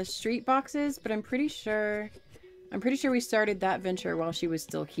the street boxes, but I'm pretty sure we started that venture while she was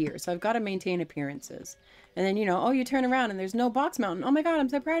still here. So I've got to maintain appearances. And then, you know, oh, you turn around and there's no box mountain. Oh my God, I'm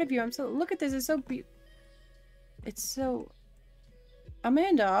so proud of you. Look at this. It's so beautiful. It's so...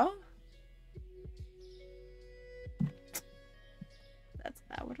 Amanda? That's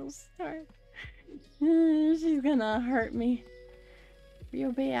how it'll start. She's gonna hurt me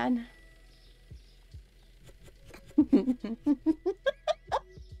real bad.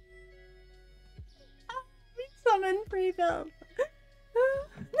 Summon pre-built.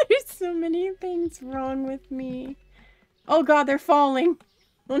 There's so many things wrong with me. Oh God, they're falling.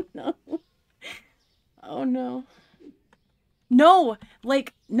 Oh no. Oh no. No!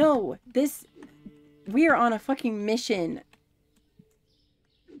 Like, no. This... We are on a fucking mission.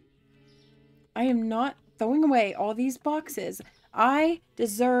 I am not throwing away all these boxes. I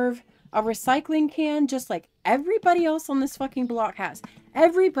deserve a recycling can just like everybody else on this fucking block has.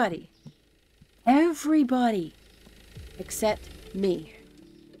 Everybody. Everybody. Except me.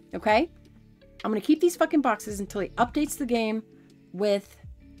 Okay? I'm gonna keep these fucking boxes until he updates the game with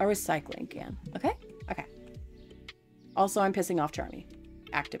a recycling can. Okay? Okay. Also, I'm pissing off Charmy.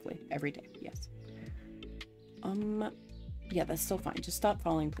 Actively. Every day. Yes. Yeah, that's still fine. Just stop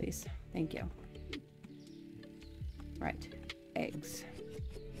falling, please. Thank you. Right. Eggs.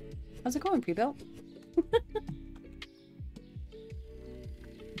 How's it going, pre-built?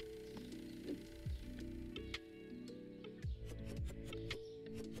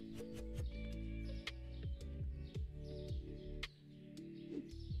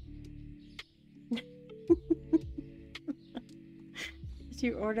 Did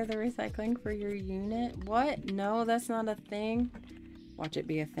you order the recycling for your unit? What? No, that's not a thing. Watch it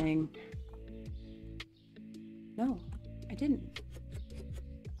be a thing. No, I didn't.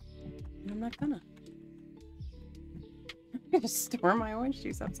 And I'm not gonna. I'm gonna store my orange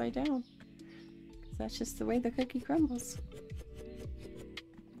juice upside down. 'Cause that's just the way the cookie crumbles.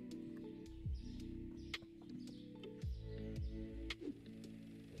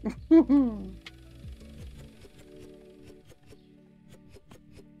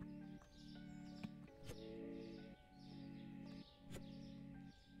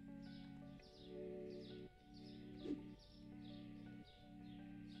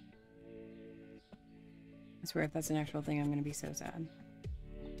 I swear if that's an actual thing, I'm gonna be so sad.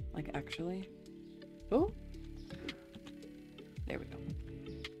 Like, actually. Oh! There we go.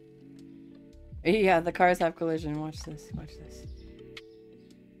 Yeah, the cars have collision. Watch this. Watch this.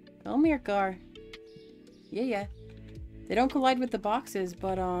 Come here, car. Yeah, yeah. They don't collide with the boxes,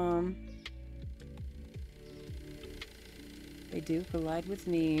 but, they do collide with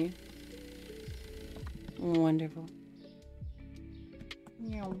me. Wonderful.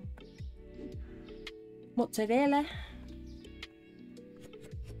 Meow. Mozzarella.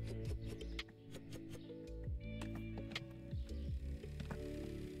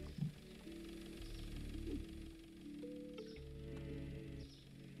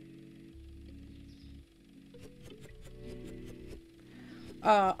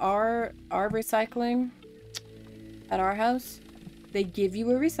 Our recycling at our house, they give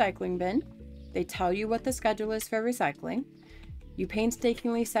you a recycling bin. They tell you what the schedule is for recycling. You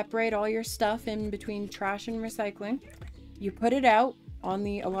painstakingly separate all your stuff in between trash and recycling. You put it out on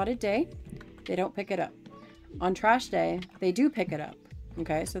the allotted day. They don't pick it up. On trash day, they do pick it up.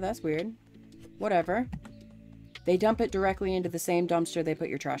 Okay, so that's weird. Whatever. They dump it directly into the same dumpster they put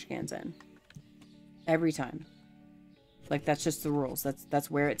your trash cans in. Every time. Like, that's just the rules. That's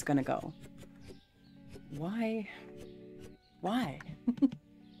where it's gonna go. Why? Why?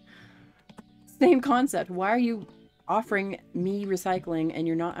 Same concept. Why are you offering me recycling and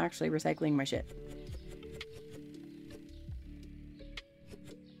you're not actually recycling my shit?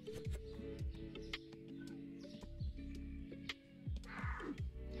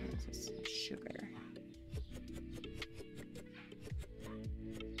 This is sugar.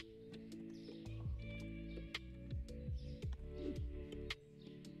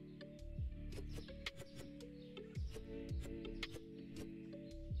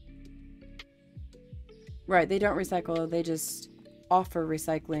 Right, they don't recycle, they just offer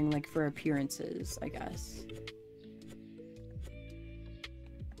recycling, like, for appearances, I guess.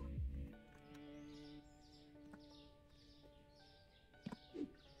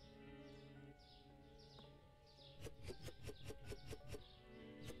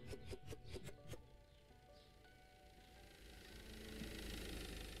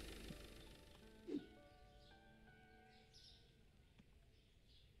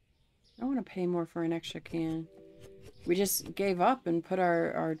 I want to pay more for an extra can. We just gave up and put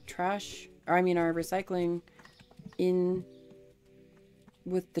our trash, or I mean our recycling in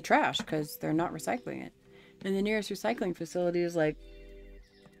with the trash because they're not recycling it. And the nearest recycling facility is like,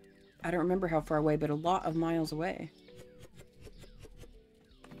 I don't remember how far away, but a lot of miles away.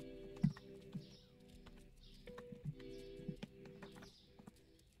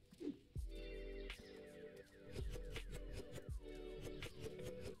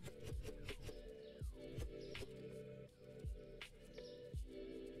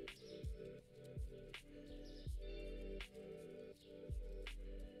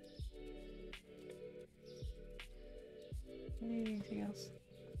 Anything else?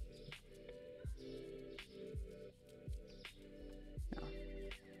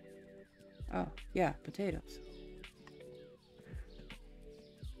 Oh, yeah, potatoes.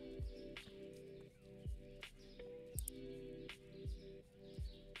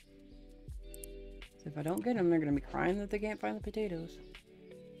 So if I don't get them, they're going to be crying that they can't find the potatoes.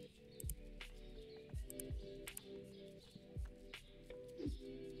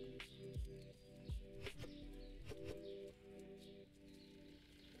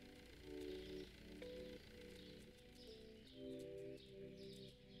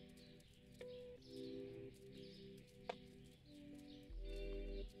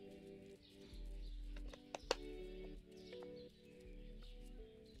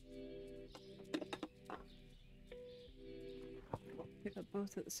 Pick up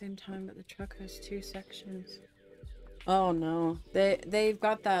both at the same time, but the truck has 2 sections. Oh no. They've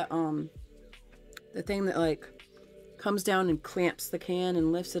got that the thing that like comes down and clamps the can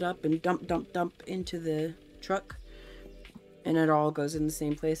and lifts it up and dump into the truck. And it all goes in the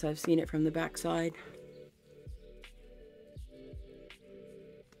same place. I've seen it from the backside.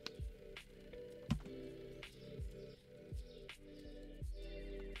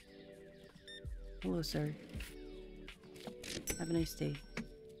 Hello, sir. Have a nice day.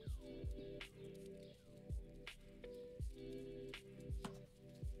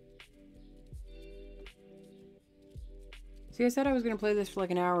 See, I said I was going to play this for like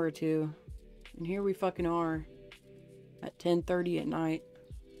an hour or two. And here we fucking are. At 10:30 at night.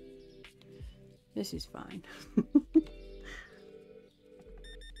 This is fine.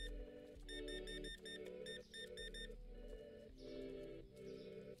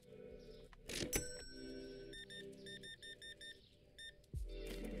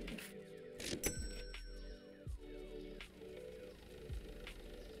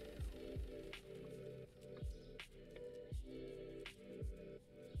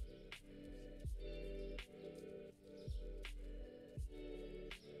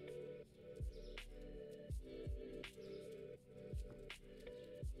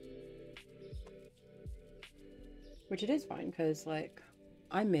 Which it is fine, because, like,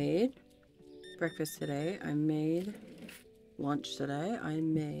 I made breakfast today. I made lunch today. I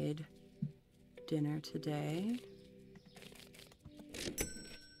made dinner today.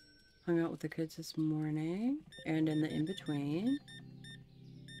 Hung out with the kids this morning. And in the in-between.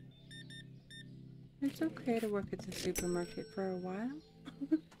 It's okay to work at the supermarket for a while.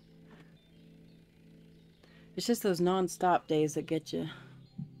 It's just those non-stop days that get you.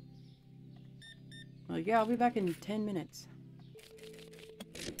 Well, yeah, I'll be back in 10 minutes.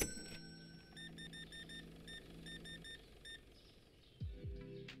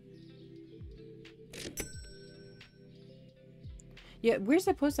 Yeah, we're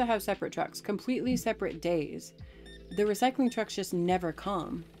supposed to have separate trucks, completely separate days. The recycling trucks just never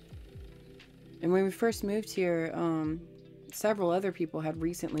come. And when we first moved here, several other people had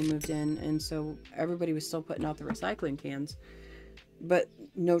recently moved in, and so everybody was still putting out the recycling cans. But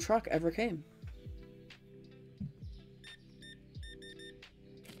no truck ever came.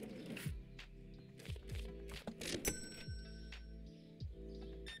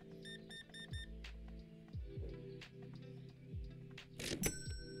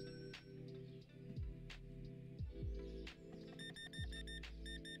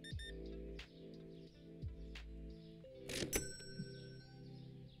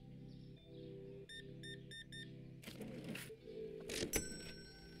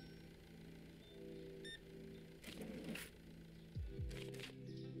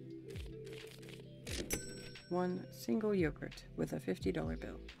 One single yogurt with a $50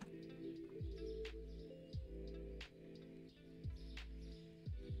 bill.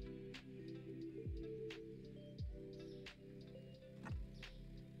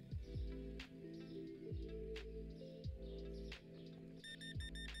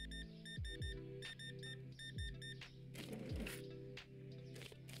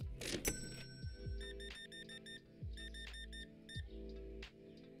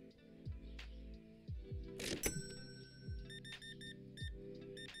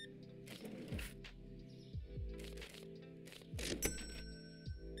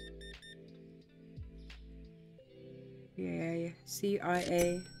 Yay,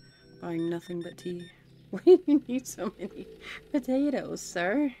 CIA, buying nothing but tea. Why do you need so many potatoes,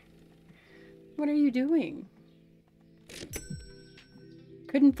 sir? What are you doing?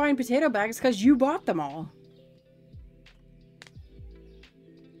 Couldn't find potato bags because you bought them all.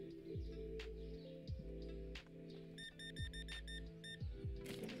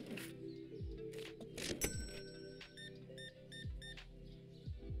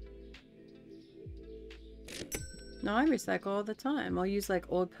 No, I recycle all the time. I'll use like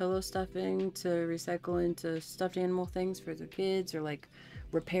old pillow stuffing to recycle into stuffed animal things for the kids, or like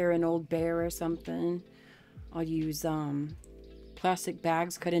repair an old bear or something. I'll use plastic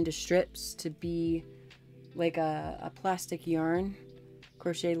bags cut into strips to be like a plastic yarn.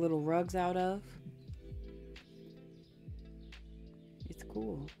 Crochet little rugs out of. It's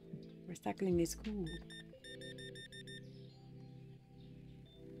cool. Recycling is cool.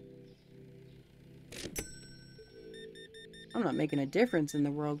 I'm not making a difference in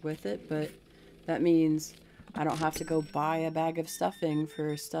the world with it, but that means I don't have to go buy a bag of stuffing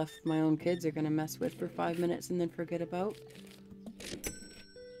for stuff my own kids are going to mess with for 5 minutes and then forget about.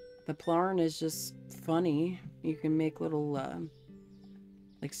 The plarn is just funny. You can make little,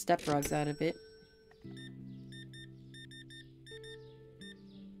 like step rugs out of it.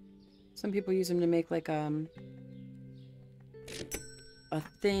 Some people use them to make like, a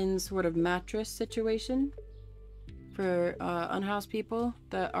thin sort of mattress situation for unhoused people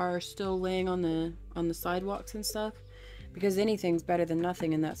that are still laying on the sidewalks and stuff, because anything's better than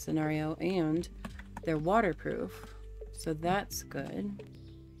nothing in that scenario, and they're waterproof, so that's good.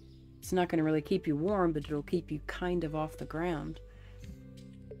 It's not going to really keep you warm, but it'll keep you kind of off the ground.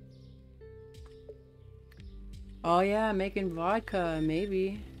 Oh yeah, making vodka,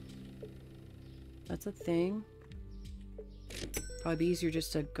 maybe. That's a thing. Probably be easier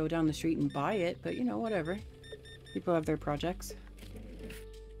just to go down the street and buy it, but you know, whatever. People have their projects.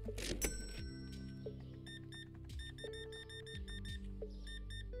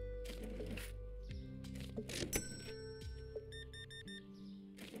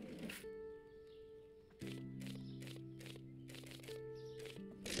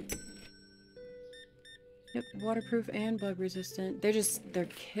 Yep, waterproof and bug resistant. They're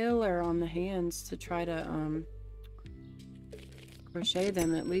killer on the hands to try to crochet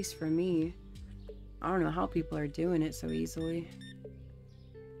them, at least for me. I don't know how people are doing it so easily.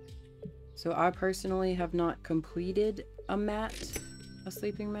 So I personally have not completed a mat, a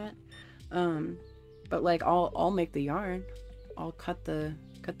sleeping mat. But like I'll make the yarn. I'll cut the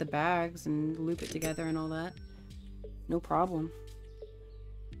bags and loop it together and all that. No problem.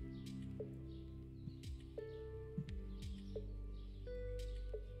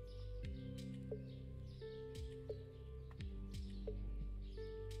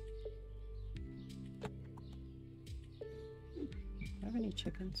 Have any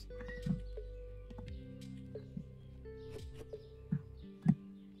chickens?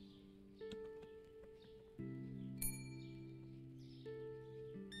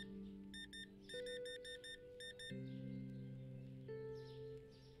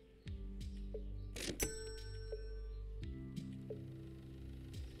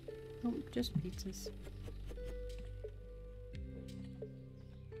 Oh, just pizzas.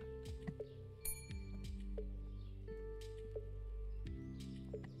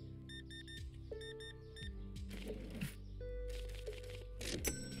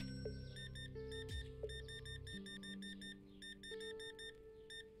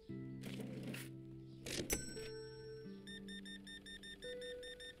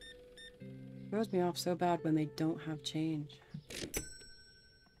 Throws me off so bad when they don't have change.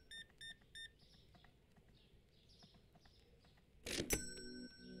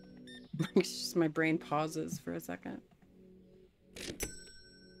 It's just my brain pauses for a second.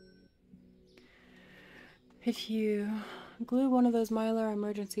 If you glue one of those Mylar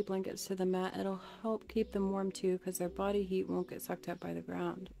emergency blankets to the mat, it'll help keep them warm too, because their body heat won't get sucked up by the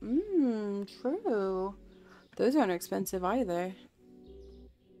ground. True. Those aren't expensive either.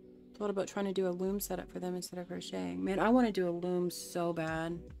 What about trying to do a loom setup for them instead of crocheting? Man, I want to do a loom so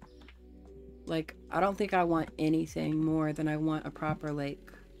bad. Like, I don't think I want anything more than I want a proper, like,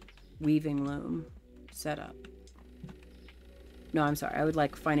 weaving loom setup. No, I'm sorry. I would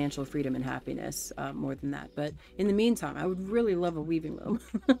like financial freedom and happiness more than that. But in the meantime, I would really love a weaving loom.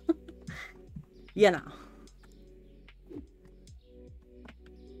 You know.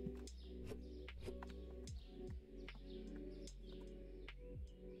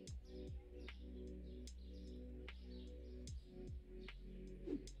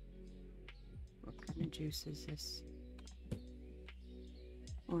 What kind of juice is this?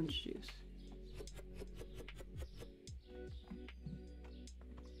 Orange juice.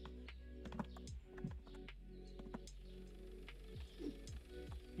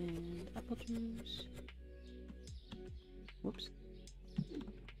 And apple juice. Whoops.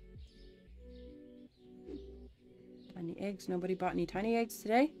 Tiny eggs. Nobody bought any tiny eggs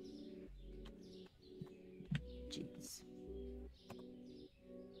today? Jeez.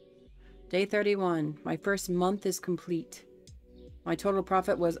 Day 31. My first month is complete. My total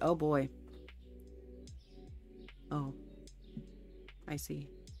profit was, oh boy. Oh. I see.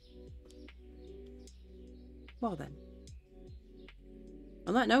 Well then.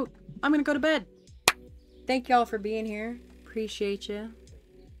 On that note, I'm gonna go to bed. Thank y'all for being here. Appreciate you.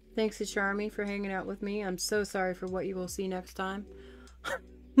 Thanks to Charmy for hanging out with me. I'm so sorry for what you will see next time.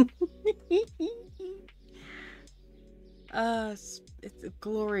 It's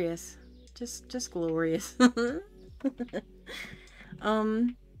glorious. Just glorious.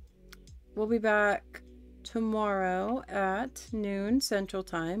 We'll be back tomorrow at noon Central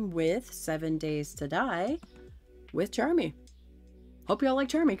Time with 7 Days to Die with Charmy. Hope y'all like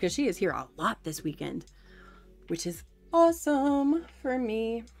Charmy because she is here a lot this weekend, which is awesome for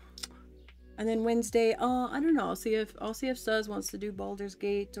me. And then Wednesday, I don't know. I'll see if Suz wants to do Baldur's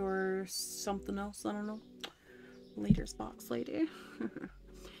Gate or something else. I don't know. Later's box lady.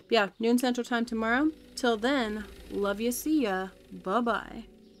 Yeah, noon Central Time tomorrow. Till then, love ya, see ya. Bye-bye.